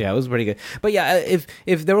pretty it. good. Yeah, it was pretty good. But yeah,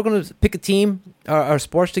 if they were going to pick a team or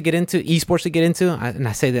sports to get into, esports to get into, and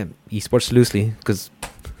I say that esports loosely because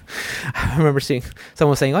I remember seeing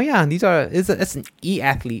someone saying, "Oh yeah, that's an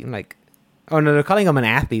e-athlete." I'm like, oh no, they're calling them an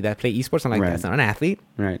athlete that play esports. I'm like, that's not an athlete,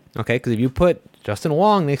 right? Okay, because if you put Justin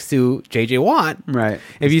Wong next to JJ Watt, right?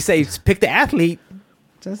 If you say pick the athlete,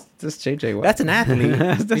 just JJ Watt, that's an athlete.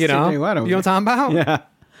 That's JJ Watt. You know what I'm talking about? Yeah.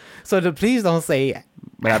 So please don't say.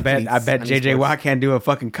 But I bet JJ Watt can't do a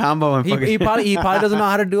fucking combo and he probably doesn't know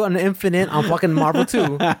how to do an infinite on fucking Marvel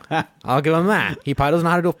 2. I'll give him that. He probably doesn't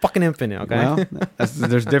know how to do a fucking infinite. Okay, well,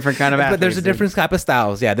 there's different kind of athletes. But there's a different type of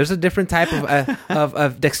styles. Yeah, there's a different type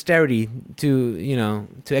of dexterity to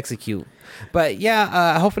execute. But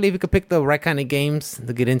yeah, hopefully we could pick the right kind of games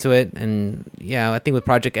to get into it. And yeah, I think with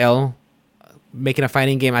Project L making a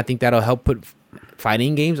fighting game, I think that'll help put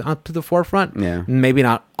fighting games onto the forefront. Yeah, maybe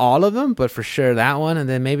not all of them, but for sure that one, and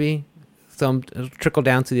then maybe some trickle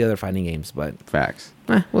down to the other fighting games. But facts.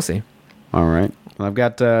 We'll see. All right. Well, I've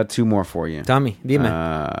got 2 more for you. Tell me, dime.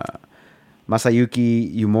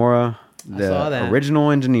 Masayuki Yumura, the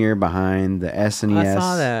original engineer behind the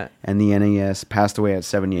SNES and the NES, passed away at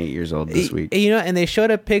 78 years old this week. And they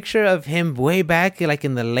showed a picture of him way back, like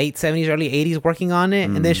in the late 70s, early 80s, working on it.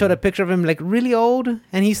 And they showed a picture of him like really old,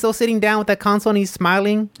 and he's still sitting down with that console and he's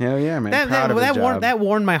smiling. Hell yeah, man! That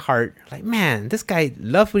warmed my heart. Like, man, this guy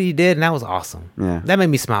loved what he did, and that was awesome. Yeah, that made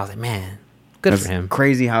me smile. I was like, man, good for him.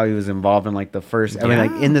 Crazy how he was involved in like the first. I mean,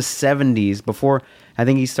 like in the 70s before. I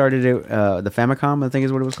think he started it, the Famicom, I think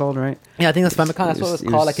is what it was called, right? Yeah, I think that's Famicom. That's what it was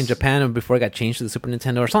called, like in Japan, before it got changed to the Super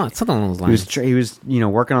Nintendo or something along those lines. He was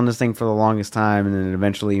working on this thing for the longest time, and then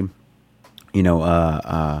eventually,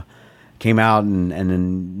 came out, and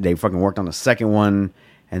then they fucking worked on the second one,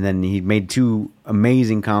 and then he made 2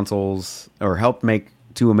 amazing consoles, or helped make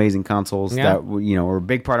 2 amazing consoles that were a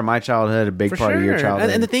big part of my childhood, a big part of your childhood.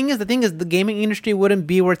 And the thing is, the gaming industry wouldn't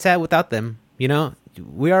be where it's at without them.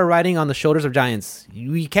 We are riding on the shoulders of giants.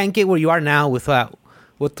 You can't get where you are now without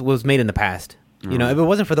what was made in the past. If it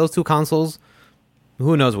wasn't for those 2 consoles,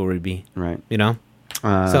 who knows where we'd be? Right.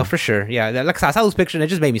 So for sure, yeah. Like I saw those pictures, and it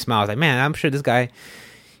just made me smile. I was like, man, I'm sure this guy,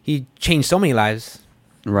 he changed so many lives.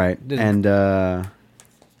 Right.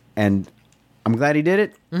 And I'm glad he did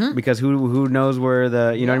it because who knows where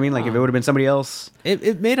the know what I mean? Like if it would have been somebody else,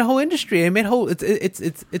 it made a whole industry. It made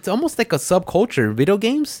it's almost like a subculture. Video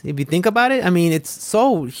games, if you think about it, I mean, it's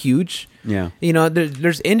so huge. Yeah,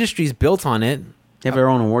 there's industries built on it. They have their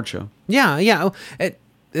own award show. Yeah.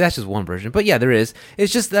 That's just one version, but yeah, there is.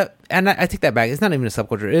 It's just that, and I take that back. It's not even a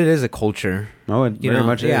subculture. It is a culture. Oh, it very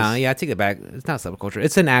much is. Yeah, I take it back. It's not a subculture.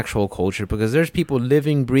 It's an actual culture because there's people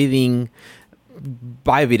living, breathing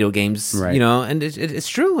by video games, right. And it's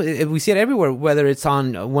true. We see it everywhere, whether it's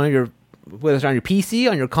on whether it's on your PC,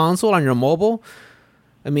 on your console, on your mobile.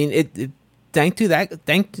 I mean, thank to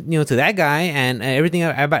that guy and everything,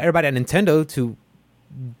 everybody at Nintendo to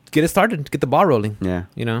get it started, to get the ball rolling. Yeah,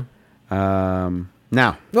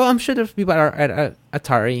 now. Well, I'm sure there's people at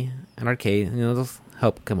Atari and arcade. Those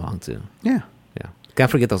help come along too. Yeah. Can't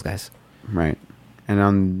forget those guys. Right. And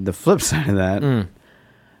on the flip side of that.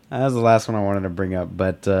 That was the last one I wanted to bring up,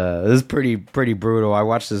 but this is pretty brutal. I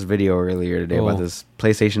watched this video earlier today about this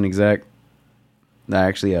PlayStation exec,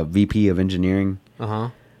 actually a VP of engineering,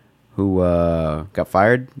 who got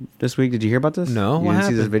fired this week. Did you hear about this? No, you didn't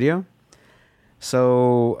see this video?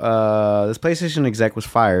 So this PlayStation exec was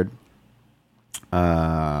fired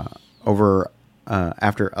over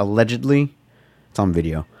after allegedly, it's on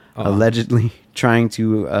video, allegedly trying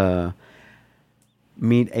to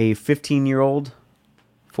meet a 15-year-old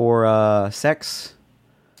for sex.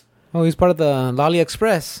 Oh, he's part of the Lolly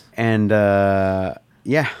Express. And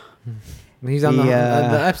yeah, he's on the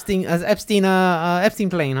Epstein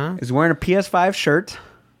plane, huh? He's wearing a PS5 shirt,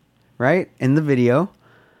 right, in the video.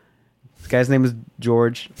 This guy's name is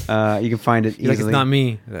George. You can find it easily. Like, it's not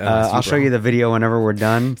me. I'll show you the video whenever we're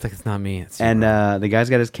done. It's like, it's not me. It's and the guy's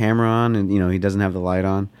got his camera on, and he doesn't have the light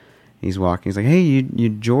on. He's walking. He's like, "Hey, you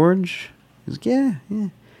George?" He's like, "Yeah."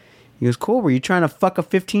 He goes, "Cool. Were you trying to fuck a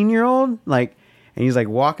 15-year-old?" Like, and he's like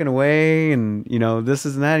walking away, and this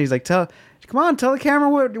is and that. He's like, "Come on, tell the camera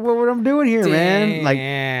what I'm doing here, man." Like,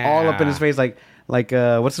 all up in his face, like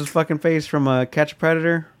what's his fucking face from Catch a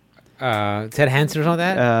Predator? Ted Hansen or something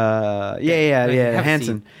like that? Yeah,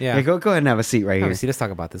 Hansen. Yeah, go ahead and have a seat right here. Let's talk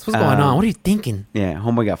about this. What's going on? What are you thinking? Yeah,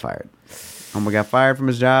 homeboy got fired. Homeboy got fired from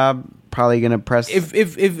his job. Probably gonna press.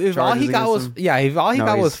 If all he got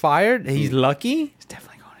was fired, he's lucky. He's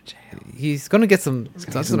definitely going to jail. He's gonna get some.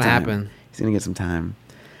 That's gonna happen. He's gonna get some time.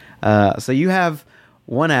 So you have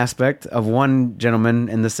one aspect of one gentleman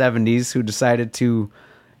in the 70s who decided to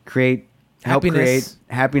help create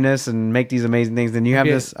happiness and make these amazing things. Then you have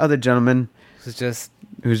this other gentleman who's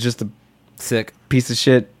just a sick piece of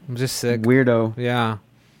shit. I'm just sick weirdo. Yeah.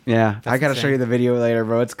 I gotta show you the video later,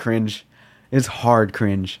 bro. It's cringe. It's hard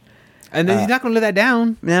cringe. And then he's not gonna let that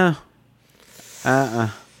down. No. It's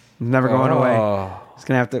never going away. He's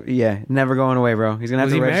gonna have to. Yeah, never going away, bro. He's gonna have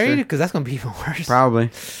to register. Married? Because that's gonna be even worse. Probably.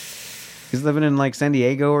 He's living in like San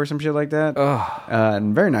Diego or some shit like that.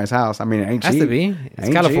 And very nice house. I mean, it ain't cheap. Has to be. It's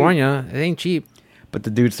California. Cheap. It ain't cheap. But the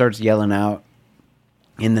dude starts yelling out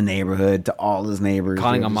in the neighborhood to all his neighbors.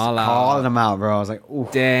 Calling them all out. Calling them out, bro. I was like, ooh.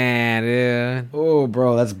 Damn, dude. Oh,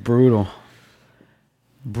 bro, that's brutal.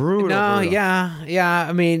 Brutal. No, brutal. yeah.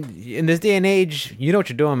 I mean, in this day and age, you know what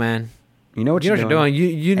you're doing, man. You know what you're doing.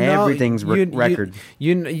 You know everything's record.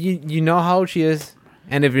 You know how old she is,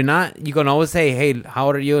 and if you're not, you can always say, "Hey, how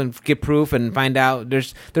old are you?" and get proof and find out.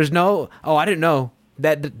 There's no. Oh, I didn't know.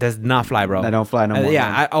 That does not fly, bro. That don't fly no more.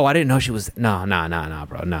 Yeah. I didn't know she was. No,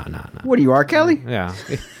 bro. No. What are you, R. Kelly? Yeah.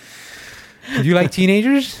 Do you like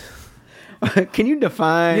teenagers? Can you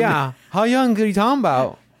define? Yeah. How young are you talking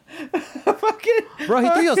about? Bro, he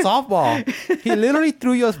threw you a softball. He literally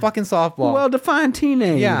threw you a fucking softball. Well, define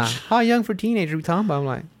teenage. Yeah. How young for teenager are we talking about? I'm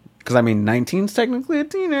like, because I mean, 19's technically a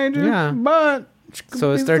teenager. Yeah. But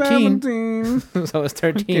so it's 13. 17. So it's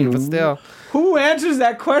 13, but still. Who answers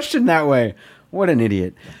that question that way? What an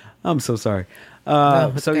idiot. I'm so sorry.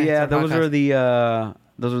 So yeah, those are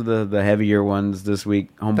the heavier ones this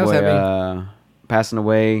week. Homeboy passing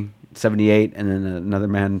away, 78, and then another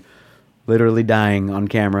man literally dying on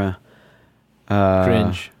camera.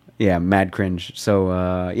 Cringe. Yeah, mad cringe.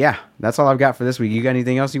 So yeah, that's all I've got for this week. You got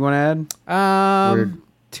anything else you want to add? We're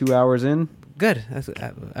 2 hours in. Good.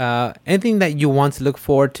 Anything that you want to look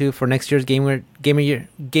forward to for next year's Game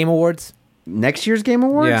Awards? Next year's Game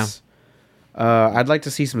Awards? Yeah. I'd like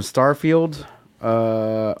to see some Starfield.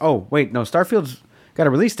 Oh, wait, no, Starfield's got a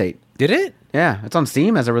release date. Did it? Yeah, it's on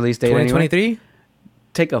Steam as a release date. 2023? Anyway.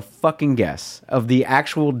 Take a fucking guess of the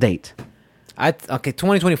actual date.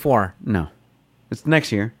 2024. No, it's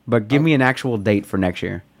next year. But give me an actual date for next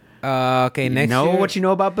year. Okay, next year. You know what you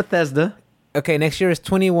know about Bethesda. Okay, next year is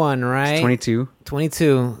 21, right? It's 22.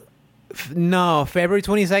 22. No, February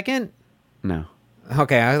 22nd? No.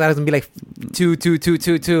 Okay, I thought it was going to be like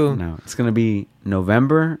 2. No, it's going to be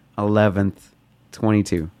November 11th,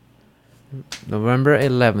 22. November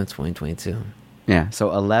 11th, 2022. Yeah, so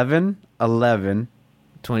 11/11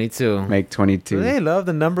 22. Make 22. They love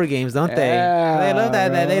the number games, don't they? Yeah, they love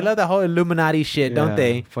that. They love the whole Illuminati shit, don't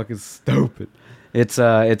they? Fucking stupid. It's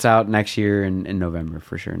out next year in November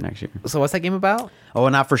for sure. Next year. So what's that game about? Oh,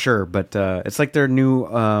 not for sure, but it's like their new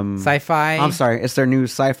sci-fi. I'm sorry, it's their new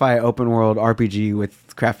sci-fi open world RPG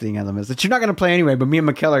with crafting elements that you're not gonna play anyway. But me and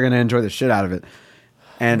Mikkel are gonna enjoy the shit out of it.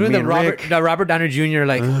 And doing the Robert Downey Jr.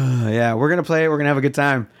 like, yeah, we're gonna play it. We're gonna have a good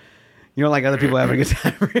time. You don't like other people having a good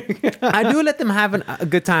time. I do let them have a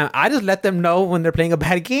good time. I just let them know when they're playing a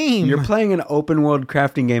bad game. You're playing an open world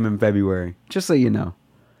crafting game in February, just so you know.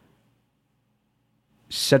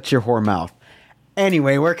 Shut your whore mouth.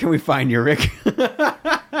 Anyway, where can we find you, Rick?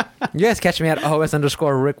 You guys catch me at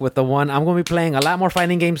OS_Rick with the one. I'm going to be playing a lot more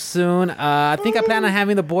fighting games soon. I think I plan on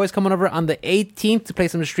having the boys coming over on the 18th to play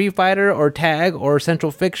some Street Fighter or Tag or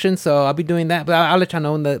Central Fiction. So I'll be doing that, but I'll let y'all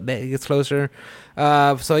know when that it gets closer.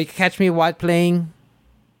 So you can catch me watch me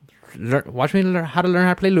learn how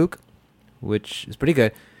to play Luke, which is pretty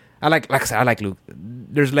good. I like I said, I like Luke.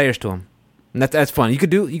 There's layers to him. And that's fun. You could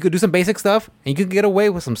do some basic stuff, and you could get away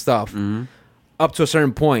with some stuff up to a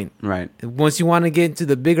certain point. Right. Once you want to get into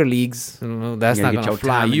the bigger leagues, that's not gonna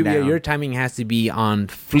fly. Your timing has to be on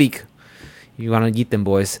fleek. You want to eat them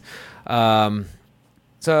boys.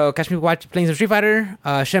 So catch me playing some Street Fighter.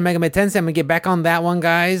 Shin Megami Tensei. I'm gonna get back on that one,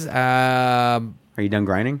 guys. Are you done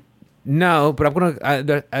grinding? No, but I'm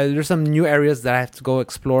gonna. There's some new areas that I have to go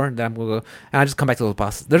explore. That I'm gonna go, and I just come back to those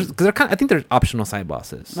bosses. I think they're optional side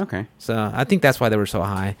bosses. Okay. So I think that's why they were so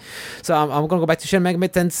high. So I'm gonna go back to Shin Megami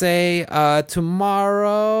Tensei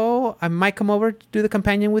tomorrow. I might come over to do the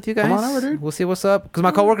companion with you guys. Come on over, dude. We'll see what's up. Because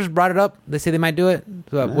my coworkers brought it up. They say they might do it.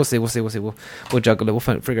 So we'll see. We'll juggle it. We'll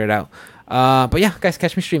figure it out. But yeah, guys,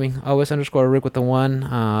 catch me streaming. OS_Rick with the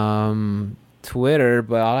one. Twitter,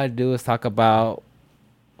 but all I do is talk about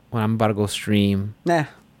when I'm about to go stream. Nah.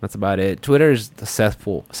 That's about it. Twitter is the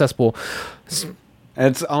cesspool.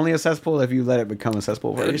 It's only a cesspool if you let it become a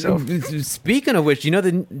cesspool for yourself. Speaking of which,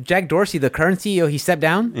 the Jack Dorsey, the current CEO, he stepped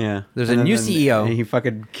down. Yeah. There's a new CEO. He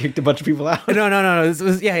fucking kicked a bunch of people out. No.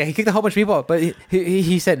 He kicked a whole bunch of people out. But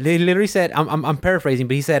he literally said, I'm paraphrasing,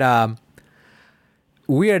 but he said,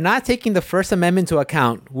 we are not taking the First Amendment into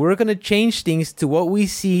account. We're going to change things to what we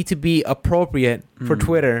see to be appropriate for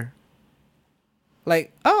Twitter.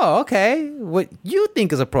 Like, oh, okay. What you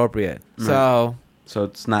think is appropriate. Right. So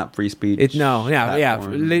it's not free speech. Yeah.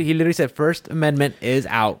 He literally said First Amendment is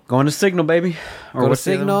out. Going to Signal, baby. Or go to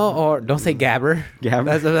Signal, or don't say Gabber.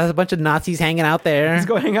 Gabber. That's a bunch of Nazis hanging out there. Let's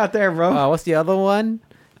go hang out there, bro. What's the other one?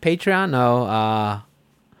 Patreon? No.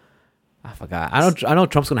 I forgot. I know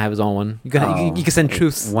Trump's gonna have his own one. You can send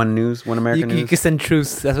truths. One News, One American News. You can send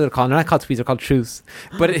truths. That's what they're called. They're not called tweets. They're called truths.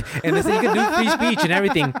 But and they say you can do free speech and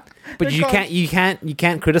everything, but you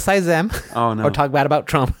can't criticize them. Oh no. Or talk bad about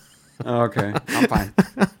Trump. Oh, okay, I'm fine.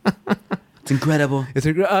 It's incredible.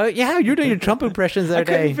 Yeah, you're doing your Trump impressions the other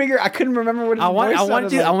day. I couldn't remember what his voice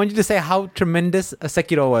sounded like. I want you to say how tremendous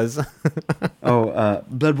Sekiro was.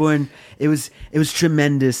 Bloodborne. It was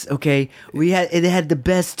tremendous. Okay, it had the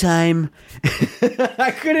best time.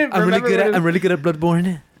 I couldn't. I'm really good at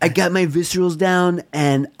Bloodborne. I got my viscerals down,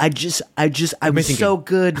 and I was so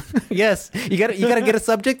good. Yes, you gotta get a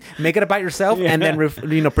subject, make it about yourself, and then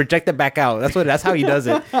project it back out. That's how he does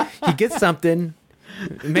it. He gets something.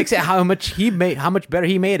 Makes it how much better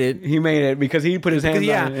he made it. He made it because he put his hands on it.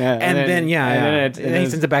 Yeah. And then he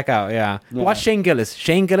sends it back out. Yeah. Watch Shane Gillis.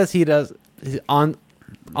 He's on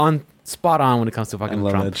spot on when it comes to fucking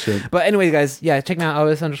Trump. That shit. But anyways, guys, check me out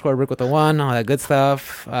OS_Rick with the one, all that good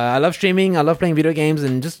stuff. I love streaming. I love playing video games,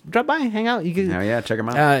 and just drop by, hang out. Check him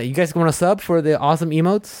out. You guys want to sub for the awesome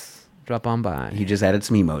emotes? Drop on by. He just added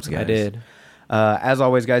some emotes, guys. I did. As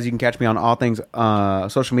always, guys, you can catch me on all things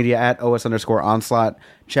social media at OS_Onslaught.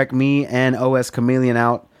 Check me and OS Chameleon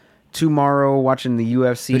out tomorrow watching the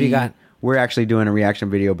UFC. Who do you got? We're actually doing a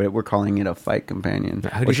reaction video, but we're calling it a fight companion.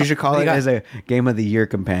 Which you should call it as a game of the year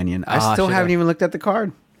companion. I still haven't even looked at the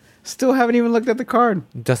card.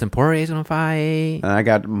 Dustin Poirier's gonna fight. I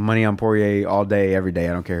got money on Poirier all day, every day.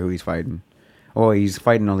 I don't care who he's fighting. Oh, he's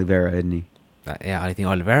fighting Oliveira, isn't he? I think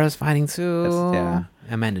Oliveira's fighting too. Yeah.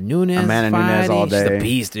 Amanda Nunes all day. She's a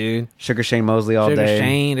beast, dude. Sugar Shane Mosley all day. Sugar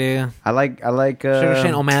Shane, dude. I like Sugar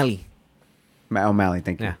Shane O'Malley. O'Malley,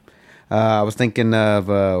 thank you. Yeah. I was thinking of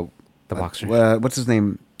the boxer. What's his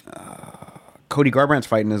name? Cody Garbrandt's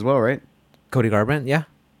fighting as well, right? Cody Garbrandt, yeah.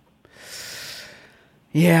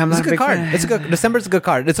 Yeah, It's a good card. December's a good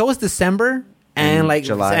card. It's always December and like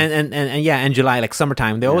July. And July, like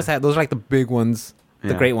summertime. They always have those are like the big ones,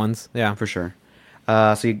 the great ones. Yeah, for sure.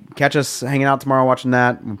 So you catch us hanging out tomorrow watching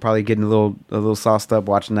that. We're probably getting a little sauced up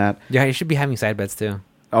watching that. Yeah, you should be having side bets too.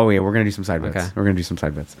 Oh yeah, we're gonna do some side bets. Okay. We're gonna do some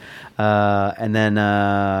side bets. And then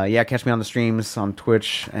catch me on the streams on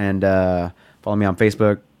Twitch and follow me on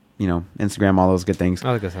Facebook. Instagram, all those good things.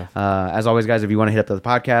 All the good stuff. As always, guys, if you want to hit up the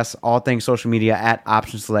podcast, all things social media at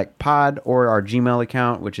Option Select Pod or our Gmail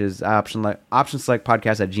account, which is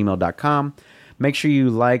optionselectpodcast@gmail.com. Make sure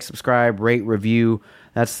you like, subscribe, rate, review.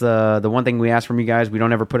 That's the one thing we ask from you guys. We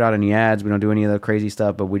don't ever put out any ads. We don't do any of the crazy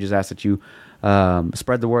stuff, but we just ask that you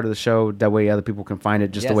spread the word of the show. That way other people can find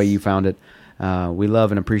it just the way you found it. We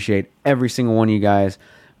love and appreciate every single one of you guys.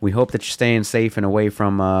 We hope that you're staying safe and away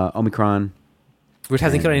from Omicron. Which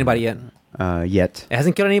hasn't killed anybody yet. Yet. It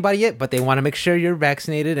hasn't killed anybody yet, but they want to make sure you're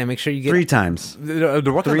vaccinated and make sure you get... 3 times. They're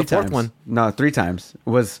working on the 4th one. No, 3 times. It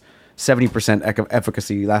was 70%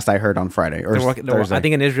 efficacy. Last I heard on Friday or Thursday. I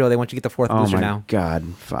think in Israel they want you to get the fourth Oh booster my now. God,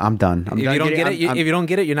 I'm done. I'm If done you don't getting- get it, I'm- if you don't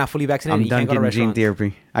get it, you're not fully vaccinated. I'm You done can't go to getting gene restaurants.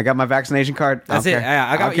 therapy. I got my vaccination card. That's it. Okay.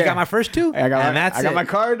 Yeah, you Okay. got my first two. I got and my, that's I got it. my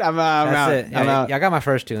card. I'm out. That's it. I'm Yeah, out. I got my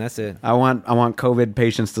first two. And that's it. I want COVID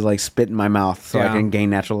patients to like spit in my mouth so I Yeah. can gain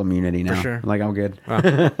natural immunity now. sure. Like I'm good.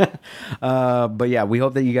 Wow. But yeah, we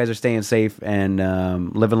hope that you guys are staying safe and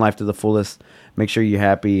living life to the fullest. Make sure you're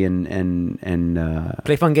happy and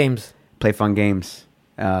Play fun games. play fun games.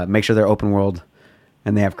 Make sure they're open world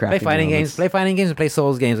and they have crafting Play fighting games. elements. Play fighting games and play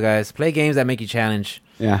Souls games, guys. Play games that make you challenge.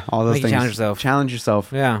 Yeah, all those Make you things. challenge yourself. Challenge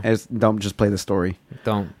yourself. Yeah. Don't just play the story.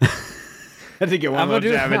 Don't. I think it I'm gonna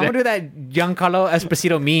do that Giancarlo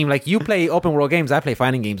Esposito meme. Like, you play open world games, I play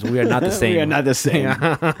fighting games. We are not the same. We are not the same.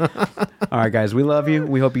 All right, guys. We love you.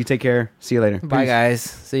 We hope you take care. See you later. Bye, Peace. guys.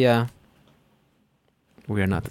 See ya. We are not the